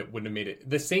a way that wouldn't have made it...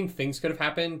 The same things could have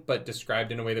happened, but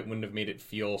described in a way that wouldn't have made it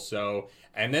feel so...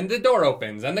 And then the door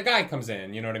opens, and the guy comes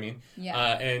in, you know what I mean?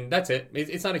 Yeah. And that's it.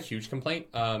 It's not a huge complaint.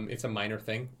 It's a minor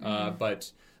thing, but...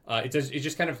 It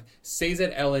just kind of stays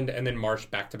at Elend and then Marsh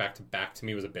back to back to back to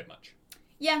me was a bit much.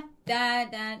 Yeah,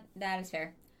 that is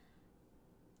fair.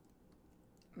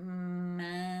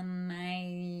 My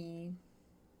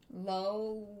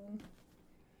low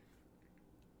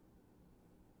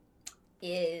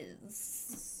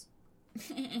is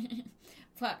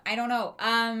fuck, I don't know.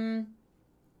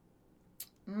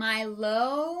 My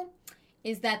low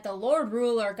is that the Lord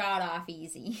Ruler got off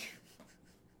easy.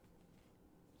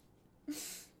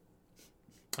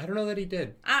 I don't know that he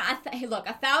did. Hey, look,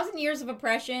 1,000 years of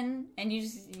oppression, and you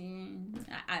just...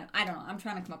 I don't know. I'm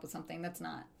trying to come up with something that's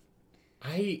not...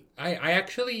 I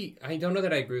actually... I don't know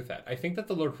that I agree with that. I think that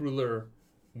the Lord Ruler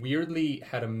weirdly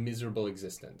had a miserable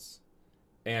existence.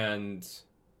 And...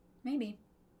 Maybe.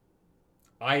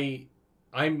 I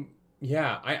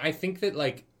think that,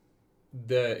 like,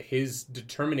 his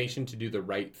determination to do the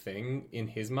right thing in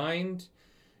his mind...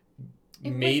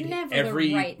 It was never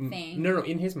the right thing. No,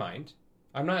 in his mind...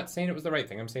 I'm not saying it was the right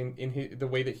thing. I'm saying in the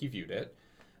way that he viewed it.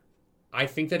 I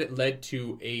think that it led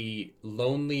to a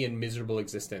lonely and miserable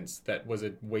existence that was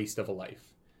a waste of a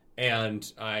life.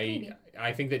 And I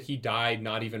think that he died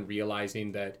not even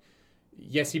realizing that,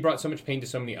 yes, he brought so much pain to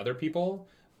so many other people,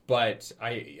 but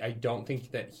I don't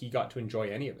think that he got to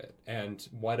enjoy any of it. And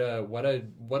what a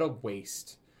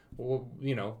waste.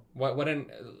 You know,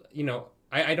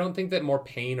 I don't think that more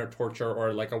pain or torture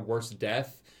or like a worse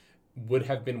death would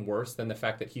have been worse than the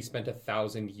fact that he spent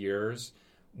 1,000 years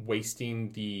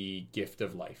wasting the gift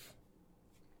of life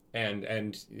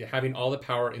and having all the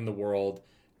power in the world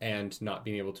and not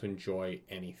being able to enjoy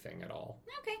anything at all.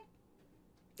 Okay.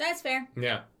 That's fair.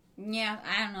 Yeah. Yeah,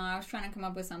 I don't know. I was trying to come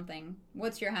up with something.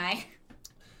 What's your high?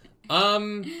 I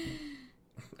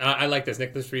like this.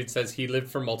 Nicholas Reed says he lived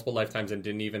for multiple lifetimes and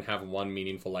didn't even have one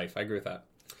meaningful life. I agree with that.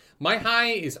 My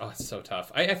high is... Oh, it's so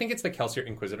tough. I think it's the Kelsier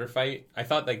Inquisitor fight. I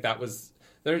thought, like, that was...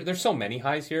 There's so many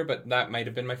highs here, but that might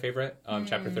have been my favorite.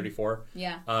 Chapter 34.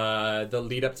 Yeah. The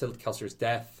lead up to Kelsier's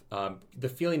death. The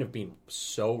feeling of being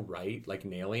so right, like,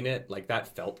 nailing it. Like, that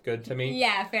felt good to me.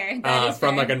 Yeah, fair. That is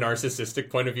from, fair. like, a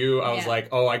narcissistic point of view, I was like,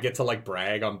 oh, I get to, like,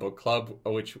 brag on book club,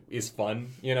 which is fun,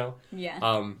 you know? Yeah.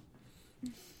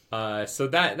 So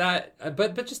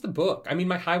but just the book. I mean,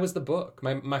 my high was the book.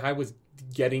 My high was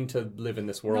getting to live in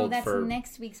this world. No, that's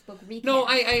next week's book recap. No,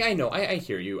 I know. I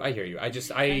hear you. I'm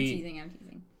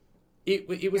teasing.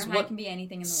 it was Your high can be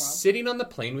anything in the world. Sitting on the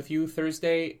plane with you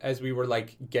Thursday as we were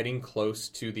like getting close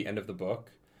to the end of the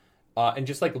book, and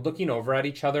just like looking over at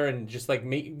each other and just like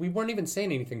we weren't even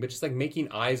saying anything, but just like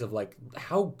making eyes of like,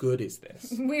 how good is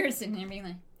this? We were sitting there being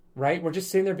like, right? We're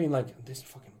just sitting there being like, this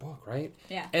fucking book, right?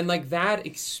 Yeah. And like that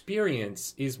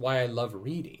experience is why I love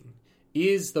reading.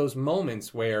 Is those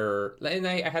moments where, and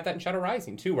I had that in Shadow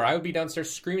Rising too, where I would be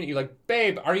downstairs screaming at you like,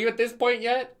 babe, are you at this point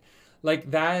yet? Like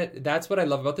that's what I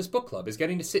love about this book club, is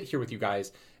getting to sit here with you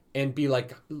guys and be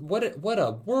like, what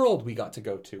a world we got to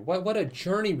go to. What a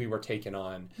journey we were taken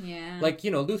on. Yeah. Like,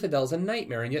 you know, Luthadell's a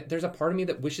nightmare, and yet there's a part of me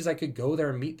that wishes I could go there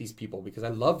and meet these people because I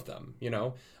love them, you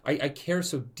know? I care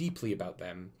so deeply about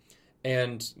them.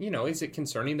 And, you know, is it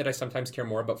concerning that I sometimes care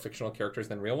more about fictional characters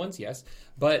than real ones? Yes.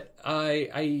 But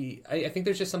I think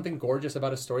there's just something gorgeous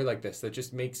about a story like this that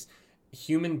just makes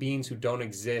human beings who don't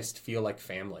exist feel like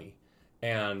family.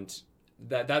 And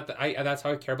that's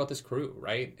how I care about this crew,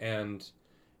 right? And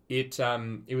it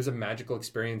was a magical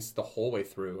experience the whole way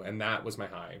through, and that was my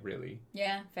high, really.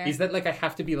 Yeah, fair. Is that like I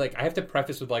have to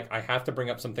preface with like I have to bring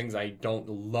up some things I don't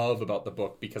love about the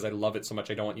book because I love it so much.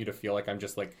 I don't want you to feel like I'm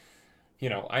just like, you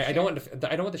know, I don't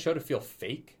want the show to feel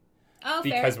fake. Oh,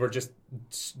 because fair. we're just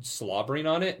slobbering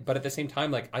on it, but at the same time,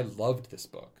 like, I loved this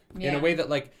book in Yeah. a way that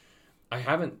like I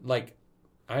haven't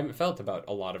felt about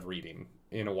a lot of reading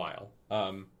in a while.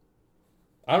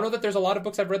 I don't know that there's a lot of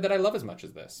books I've read that I love as much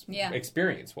as this. Yeah.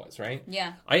 Experience was, right?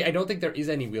 Yeah. I don't think there is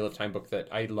any Wheel of Time book that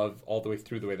I love all the way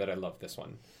through the way that I love this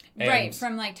one. Right,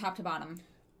 from like top to bottom.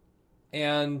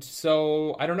 And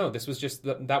so, I don't know, this was just,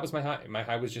 that was my high. My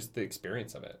high was just the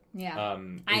experience of it. Yeah.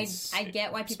 I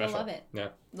get why people special. love it. Yeah.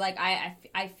 Like,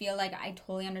 I feel like I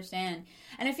totally understand.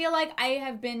 And I feel like I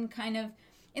have been kind of,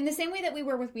 in the same way that we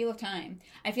were with Wheel of Time,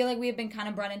 I feel like we have been kind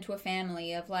of brought into a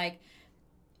family of like,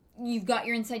 you've got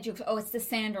your inside jokes. Oh, it's the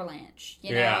Sanderlanche.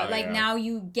 You know, Yeah. now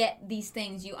you get these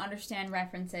things, you understand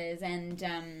references, and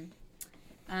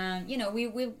you know,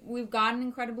 we've got an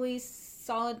incredibly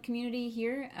solid community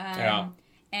here.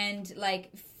 And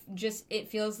like, just it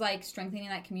feels like strengthening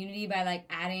that community by like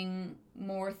adding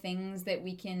more things that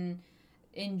we can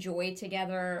enjoy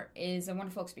together is a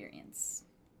wonderful experience.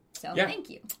 So thank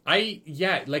you.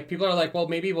 Like people are like, well,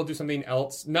 maybe we'll do something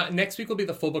else. Next week will be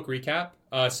the full book recap.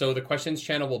 So the questions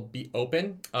channel will be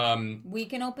open. We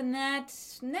can open that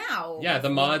now. Yeah, the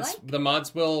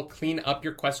mods will clean up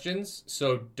your questions.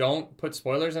 So don't put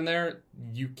spoilers in there.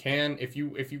 You can, if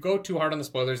you go too hard on the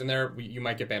spoilers in there, you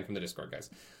might get banned from the Discord,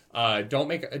 guys. Don't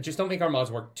make our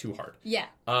mods work too hard. Yeah.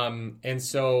 And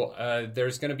so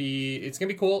it's gonna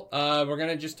be cool. We're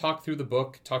gonna just talk through the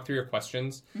book, talk through your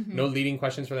questions. Mm-hmm. No leading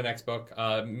questions for the next book.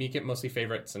 Make it mostly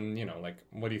favorites, and you know, like,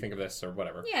 what do you think of this or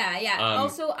whatever. Yeah.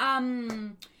 Also,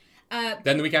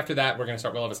 then the week after that, we're gonna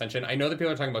start Will of Ascension. I know that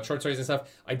people are talking about short stories and stuff.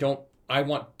 I don't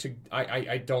want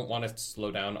to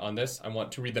slow down on this. I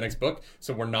want to read the next book.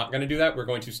 So we're not going to do that. We're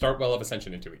going to start Well of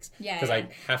Ascension in 2 weeks. Yeah. Because I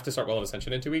have to start Well of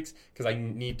Ascension in 2 weeks because I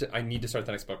need to start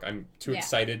the next book. I'm too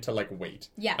excited to like wait.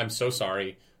 Yeah. I'm so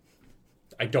sorry.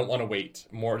 I don't want to wait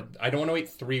more. I don't want to wait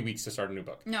 3 weeks to start a new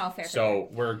book. No, fair. So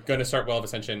we're going to start Well of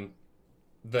Ascension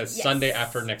the Sunday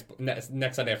after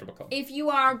next Sunday after book club. If you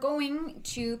are going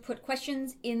to put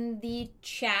questions in the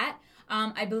chat,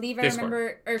 I believe I Discord.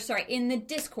 remember, in the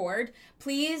Discord,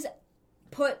 please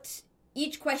put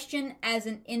each question as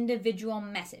an individual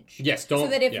message. Yes, so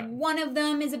that if one of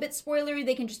them is a bit spoilery,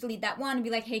 they can just delete that one and be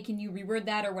like, hey, can you reword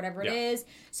that or whatever it is.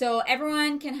 So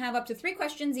everyone can have up to 3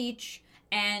 questions each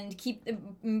and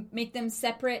make them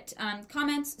separate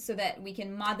comments so that we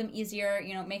can mod them easier,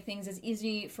 you know, make things as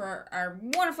easy for our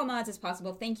wonderful mods as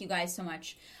possible. Thank you guys so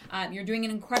much. You're doing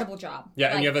an incredible job.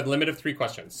 Yeah, and you have a limit of 3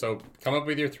 questions. So come up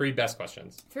with your 3 best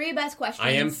questions. 3 best questions.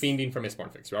 I am fiending for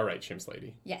Mistborn Fix. You're all right, Shimps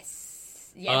Lady.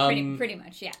 Yes. Yeah, pretty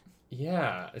much, yeah.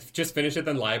 Yeah. Just finish it,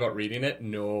 then lie about reading it?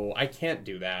 No, I can't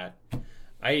do that.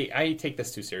 I take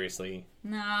this too seriously.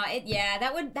 No,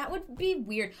 that would be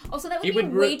weird. Also, that would be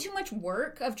way too much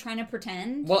work of trying to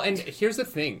pretend. Well, and here's the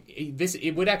thing.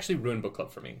 It would actually ruin book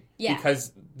club for me. Yeah.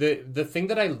 Because the thing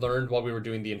that I learned while we were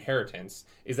doing The Inheritance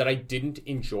is that I didn't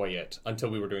enjoy it until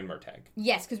we were doing Murtagh.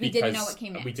 Yes, because we didn't know what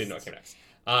came next. We didn't know what came next.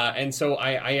 And so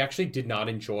I actually did not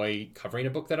enjoy covering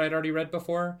a book that I'd already read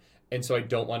before. And so I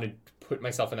don't want to put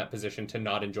myself in that position to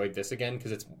not enjoy this again,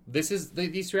 because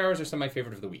these 3 hours are some of my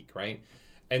favorite of the week, right?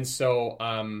 And so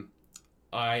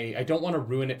I don't want to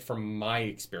ruin it for my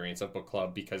experience of book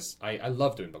club because I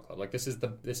love doing book club. Like this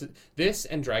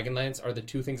and Dragonlance are the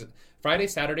two things. Friday,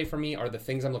 Saturday for me are the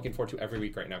things I'm looking forward to every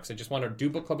week right now because I just want to do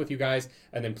book club with you guys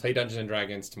and then play Dungeons and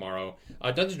Dragons tomorrow.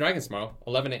 Dungeons and Dragons tomorrow,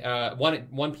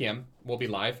 1 p.m. We'll be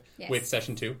live with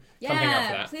session 2. Yeah, come hang out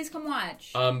for that. Please come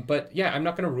watch. But yeah, I'm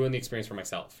not going to ruin the experience for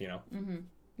myself. Mm-hmm.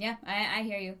 Yeah, I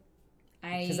hear you.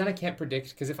 Because then I can't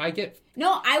predict. Because if I get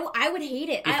I would hate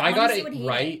it. If I got it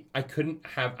right, I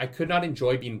could not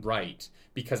enjoy being right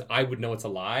because I would know it's a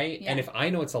lie. Yeah. And if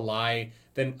I know it's a lie,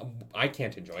 then I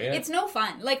can't enjoy it. It's no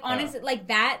fun. Like honestly, like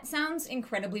that sounds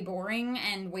incredibly boring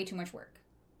and way too much work.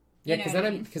 Yeah, because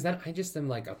then I just am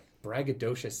like a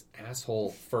braggadocious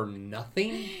asshole for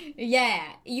nothing. Yeah,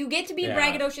 you get to be a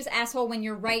braggadocious asshole when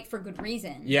you're right for good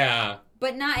reason. Yeah.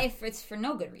 But not if it's for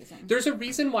no good reason. There's a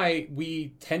reason why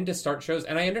we tend to start shows,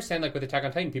 and I understand, like, with Attack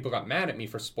on Titan, people got mad at me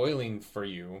for spoiling for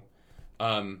you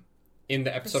in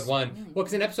the episode 1. Well,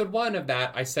 because in episode 1 of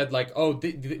that, I said, like,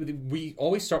 we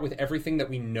always start with everything that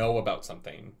we know about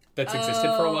something that's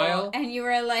existed for a while. And you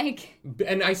were like...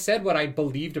 And I said what I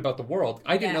believed about the world.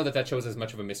 I didn't know that show was as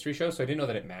much of a mystery show, so I didn't know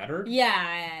that it mattered.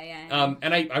 Yeah.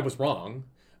 And I was wrong,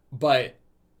 but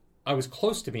I was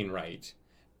close to being right.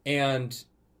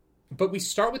 But we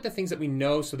start with the things that we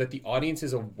know so that the audience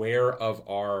is aware of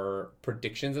our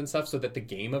predictions and stuff so that the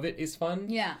game of it is fun.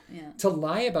 Yeah. To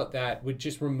lie about that would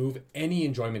just remove any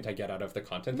enjoyment I get out of the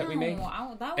content that we make.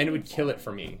 And it would kill it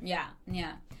for me. Yeah.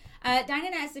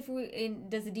 Diana asked if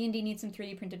does the D&D need some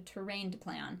 3D printed terrain to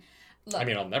play on? Look, I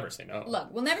mean, I'll never say no.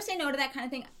 Look, we'll never say no to that kind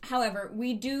of thing. However,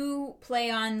 we do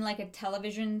play on, like, a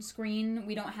television screen.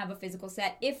 We don't have a physical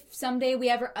set. If someday we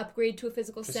ever upgrade to a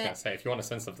physical set... Just gonna say, if you want to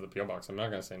send stuff to the P.O. Box, I'm not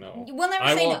gonna say no. We'll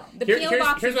never say no. The P.O.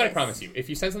 Box Here's what I promise you. If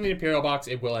you send something to P.O. Box,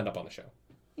 it will end up on the show.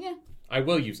 Yeah. I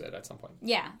will use it at some point.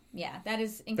 Yeah. That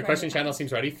is incredible. The question channel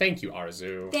seems ready. Thank you,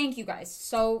 Arzu. Thank you, guys,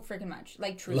 so freaking much.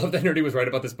 Like, truly. Love that Nerdy was right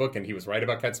about this book, and he was right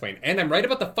about Cat Swain. And I'm right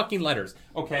about the fucking letters,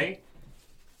 okay?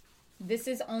 This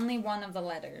is only one of the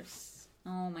letters.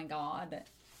 Oh my god.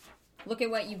 Look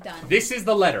at what you've done. This is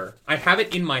the letter. I have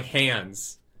it in my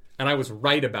hands. And I was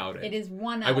right about it. It is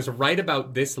one of... I was right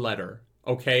about this letter.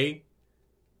 Okay?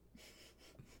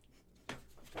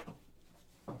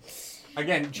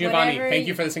 Again, Giovanni, thank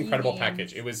you for this incredible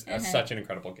package. It was such an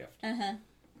incredible gift.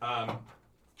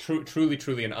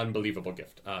 Truly an unbelievable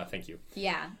gift. Thank you.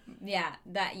 Yeah.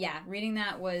 Reading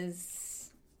that was...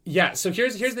 Yeah, so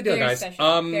here's the deal, guys.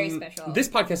 Very special. This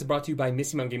podcast is brought to you by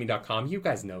MissyMomGaming.com. You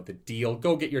guys know the deal.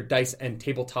 Go get your dice and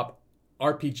tabletop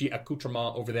RPG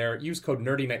accoutrement over there. Use code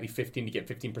NERDYNIGHTLY15 to get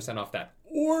 15% off that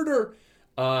order.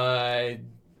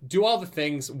 Do all the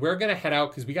things. We're going to head out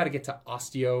because we got to get to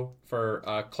Osteo for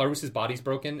Clarissa's body's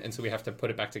broken, and so we have to put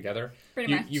it back together.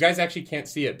 Pretty much. You guys actually can't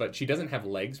see it, but she doesn't have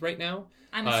legs right now.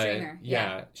 I'm a streamer.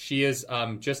 Yeah, she is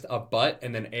just a butt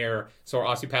and then air. So our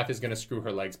osteopath is going to screw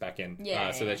her legs back in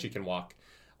so that she can walk.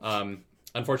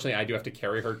 Unfortunately, I do have to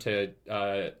carry her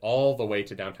to all the way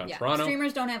to downtown Toronto.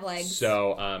 Streamers don't have legs.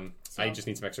 So I just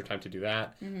need some extra time to do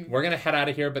that. Mm-hmm. We're going to head out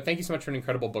of here, but thank you so much for an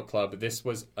incredible book club. This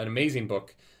was an amazing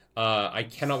book. I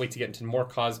cannot wait to get into more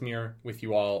Cosmere with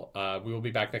you all. We will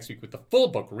be back next week with the full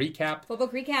book recap.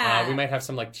 We might have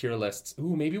some like tier lists.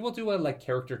 Ooh, maybe we'll do a like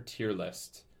character tier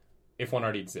list if one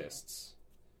already exists.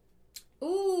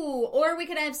 Ooh, or we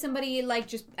could have somebody like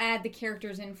just add the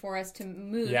characters in for us to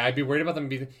move. Yeah, I'd be worried about them.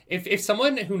 If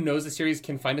someone who knows the series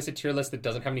can find us a tier list that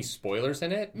doesn't have any spoilers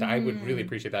in it, I would really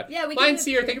appreciate that. Yeah, we can.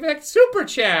 Seer, thank you for that super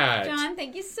chat. John,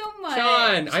 thank you so much.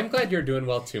 John, I'm glad you're doing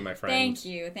well too, my friend. Thank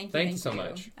you Thank you so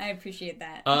much. I appreciate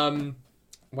that.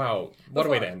 Wow, what a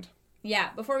way to end.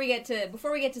 Yeah, before we get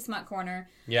to Smut Corner.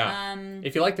 Yeah.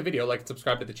 If you like the video, like and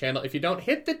subscribe to the channel. If you don't,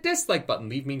 hit the dislike button.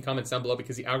 Leave mean comments down below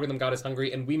because the algorithm god is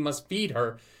hungry and we must feed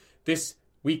her. This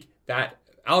week, that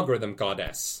algorithm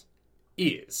goddess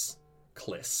is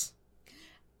Kliss.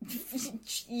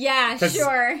 Yeah,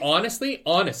 sure. Honestly,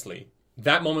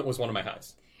 that moment was one of my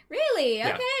highs. Really?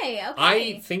 Yeah. Okay.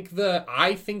 I think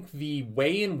the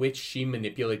way in which she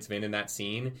manipulates Vin in that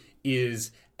scene is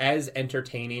as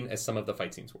entertaining as some of the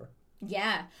fight scenes were.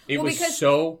 Yeah. It was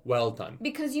so well done.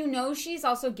 Because she's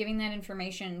also giving that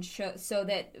information so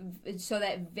that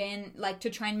Vin, like, to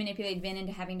try and manipulate Vin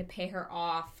into having to pay her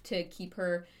off to keep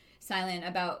her silent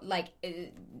about, like,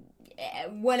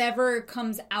 whatever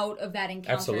comes out of that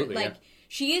encounter. Absolutely, like,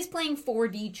 she is playing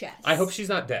 4D chess. I hope she's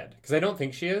not dead, because I don't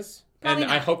think she is. Probably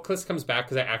and not. I hope Kliss comes back,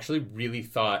 because I actually really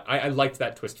thought... I liked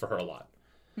that twist for her a lot.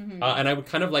 Mm-hmm. And I would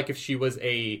kind of like if she was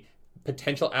a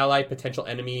potential ally, potential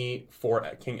enemy for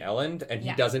King Elend, and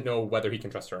he doesn't know whether he can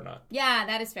trust her or not. Yeah,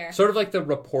 that is fair. Sort of like the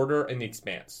reporter in The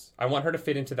Expanse. I want her to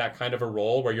fit into that kind of a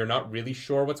role where you're not really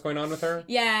sure what's going on with her.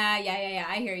 Yeah.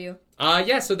 I hear you.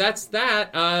 So that's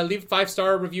that. Leave a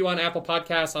 5-star review on Apple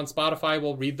Podcasts, on Spotify.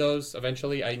 We'll read those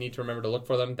eventually. I need to remember to look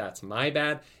for them. That's my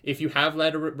bad. If you have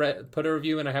put a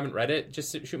review and I haven't read it,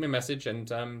 just shoot me a message and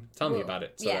tell me about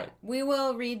it. So we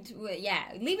will read. Yeah,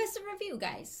 leave us a review,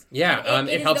 guys. Yeah,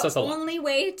 it helps us a lot. It's the only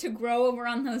way to grow over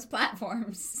on those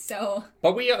platforms. So,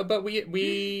 but we have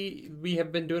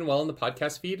been doing well in the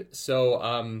podcast feed.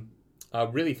 So,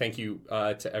 really thank you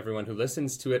to everyone who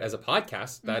listens to it as a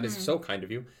podcast. That is so kind of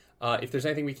you. If there's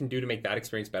anything we can do to make that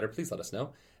experience better, please let us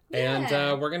know. Yeah.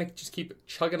 And we're going to just keep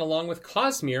chugging along with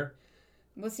Cosmere.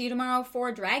 We'll see you tomorrow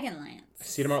for Dragonlance.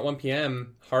 See you tomorrow at 1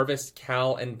 p.m. Harvest,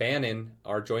 Cal, and Bannon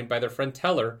are joined by their friend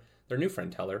Teller, their new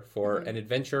friend Teller, for an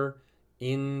adventure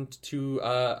into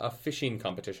a fishing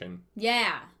competition.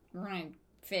 Yeah, we're going to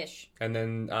fish. And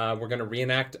then we're going to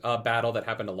reenact a battle that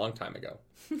happened a long time ago.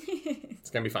 It's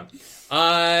going to be fun.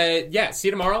 See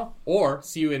you tomorrow, or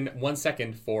see you in 1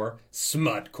 second for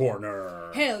Smut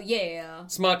Corner. Hell yeah.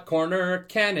 Smut Corner,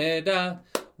 Canada.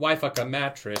 Why fuck a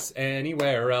mattress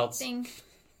anywhere else? Ding.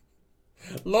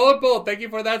 Lord Bull, thank you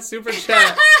for that super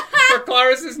chat for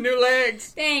Claris's new legs.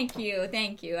 Thank you.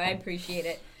 I appreciate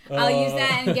it. I'll use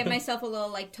that and get myself a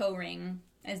little toe ring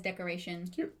as decoration.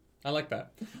 Cute. I like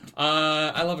that.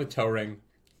 I love a toe ring.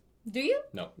 Do you?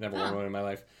 No, never worn one in my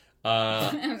life. I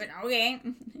was like, okay.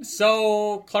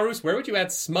 So, Clarus, where would you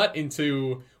add smut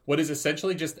into what is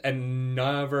essentially just a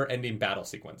never-ending battle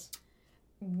sequence?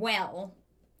 Well.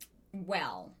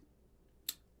 I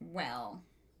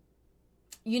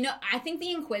think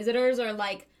the Inquisitors are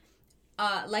like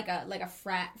a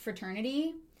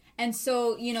fraternity. And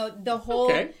so, the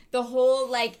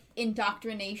whole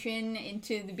indoctrination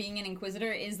into being an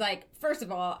Inquisitor is first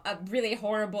of all, a really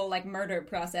horrible murder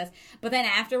process. But then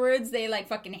afterwards, they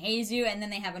fucking haze you, and then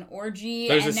they have an orgy.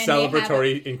 There's a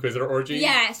celebratory Inquisitor orgy.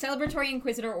 Yeah, celebratory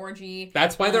Inquisitor orgy.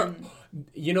 That's why they're.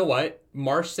 You know what?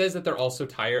 Marsh says that they're also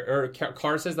tired, or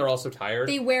Carr says they're also tired.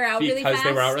 They wear out really fast. Because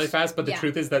they wear out really fast, but the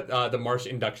truth is that the Marsh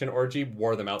induction orgy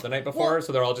wore them out the night before,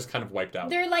 so they're all just kind of wiped out.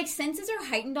 Their senses are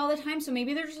heightened all the time, so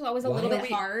maybe they're just always a little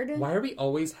bit hard. Why are we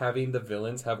always having the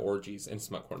villains have orgies in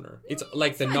Smut Corner? It's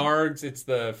like the Nargs, it's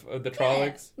the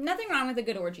Trollocs. Nothing wrong with a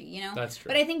good orgy, That's true.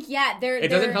 But I think, it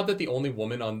doesn't help that the only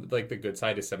woman on the good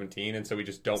side is 17, and so we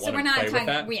just don't want to play with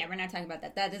that. Yeah, we're not talking about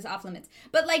that. That is off limits.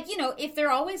 But if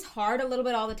they're always hard a little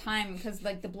bit all the time because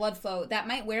the blood flow, that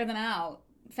might wear them out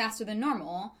faster than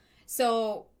normal.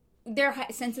 So their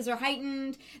senses are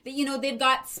heightened. They've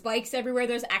got spikes everywhere.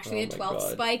 There's actually a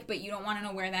 12th spike, but you don't want to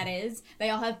know where that is.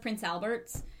 They all have Prince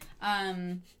Alberts.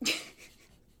 Baron's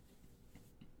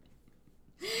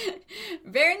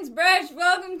Brush,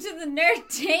 welcome to the nerd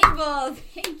table.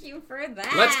 Thank you for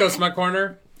that. Let's go, Smut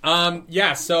Corner.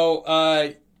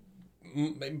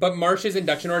 But Marsh's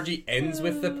induction orgy ends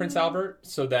with the Prince Albert,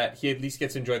 so that he at least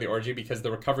gets to enjoy the orgy, because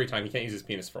the recovery time, he can't use his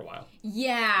penis for a while.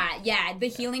 Yeah. The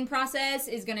healing process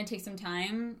is going to take some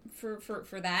time for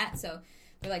that, so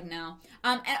they're no.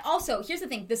 And also, here's the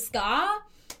thing, the Ska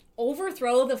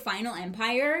overthrow the final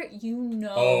empire,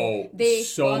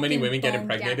 so many women get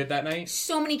impregnated that night.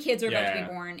 So many kids are about to be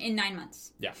born in 9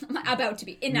 months. Yeah. About to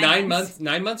be in 9 months.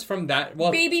 9 months from that.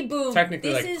 Well, baby boom.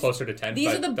 Technically, closer to 10. These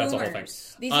but are the boomers. That's the whole thing.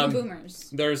 These are the boomers.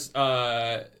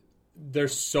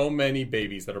 There's so many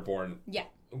babies that are born. Yeah.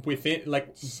 Within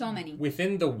so many.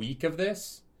 Within the week of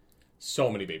this, so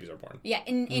many babies are born. Yeah,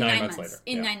 in 9 months later.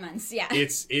 In 9 months, yeah.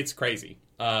 It's crazy.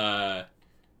 Yeah.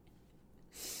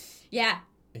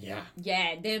 Yeah.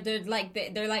 Yeah, they're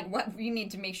like, what? We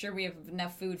need to make sure we have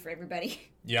enough food for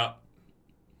everybody. Yeah.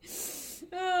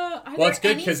 It's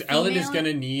good because Ellen is going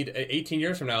to need 18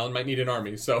 years from now. Ellen might need an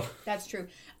army. So that's true.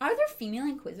 Are there female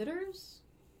Inquisitors?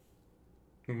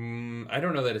 I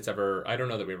don't know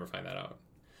that we ever find that out.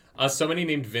 Somebody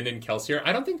named Vin and Kelsier.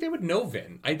 I don't think they would know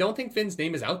Vin. I don't think Vin's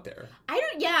name is out there.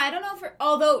 I don't know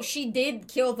although she did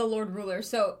kill the Lord Ruler,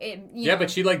 so but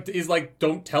she is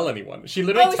don't tell anyone. She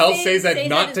literally says that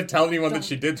not to tell anyone that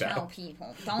she did that. Tell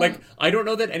people. Don't. I don't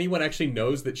know that anyone actually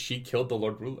knows that she killed the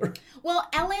Lord Ruler. Well,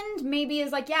 Elend maybe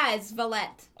is it's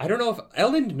Valette. I don't know if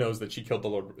Elend knows that she killed the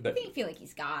Lord Ruler. I feel like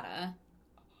he's gotta.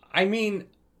 I mean,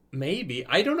 maybe.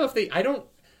 I don't know if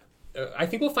I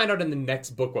think we'll find out in the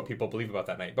next book what people believe about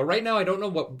that night. But right now, I don't know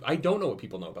what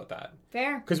people know about that.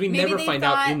 Fair. Because we never find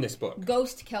out in this book.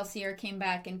 Ghost Kelsier came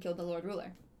back and killed the Lord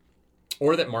Ruler.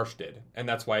 Or that Marsh did, and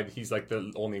that's why he's like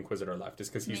the only Inquisitor left, is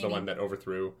because he's the one that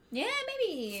overthrew. Yeah,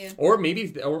 maybe.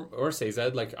 Or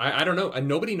Sazed. Like I don't know.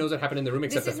 Nobody knows what happened in the room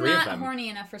except the three of them. This is not horny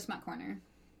enough for Smut Corner.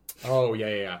 Oh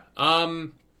yeah.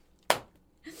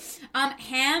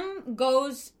 Ham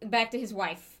goes back to his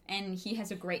wife, and he has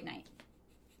a great night.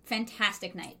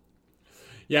 Fantastic night.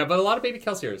 Yeah, but a lot of baby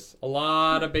Kelsiers.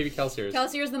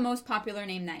 Kelsier is the most popular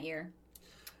name that year.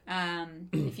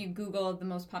 If you Google the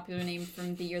most popular name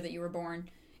from the year that you were born,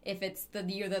 if it's the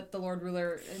year that the Lord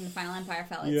Ruler in the Final Empire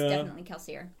fell, it's definitely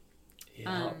Kelsier.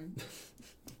 Yeah.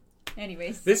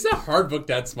 Anyways, this is a hard book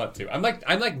to add smut to. I'm like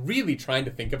really trying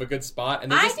to think of a good spot,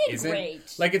 and there just isn't.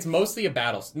 Great. Like it's mostly a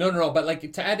battle. No, but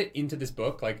like to add it into this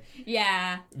book, like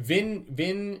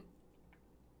Vin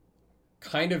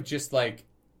kind of just like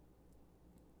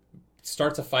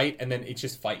starts a fight, and then it's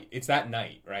just fight. It's that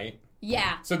night, right?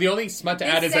 Yeah. So the only smut to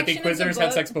add is that the Inquisitors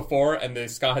had sex before and the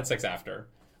Ska had sex after.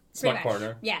 Smut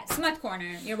Corner. Yeah, Smut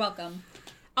Corner. You're welcome.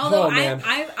 Although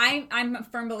I'm a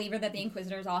firm believer that the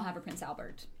Inquisitors all have a Prince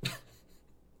Albert.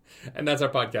 And that's our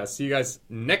podcast. See you guys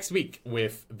next week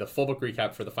with the full book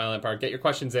recap for the Final Empire. Get your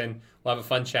questions in. We'll have a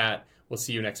fun chat. We'll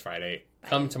see you next Friday. Bye.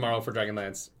 Come tomorrow for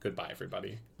Dragonlance. Goodbye,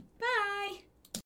 everybody.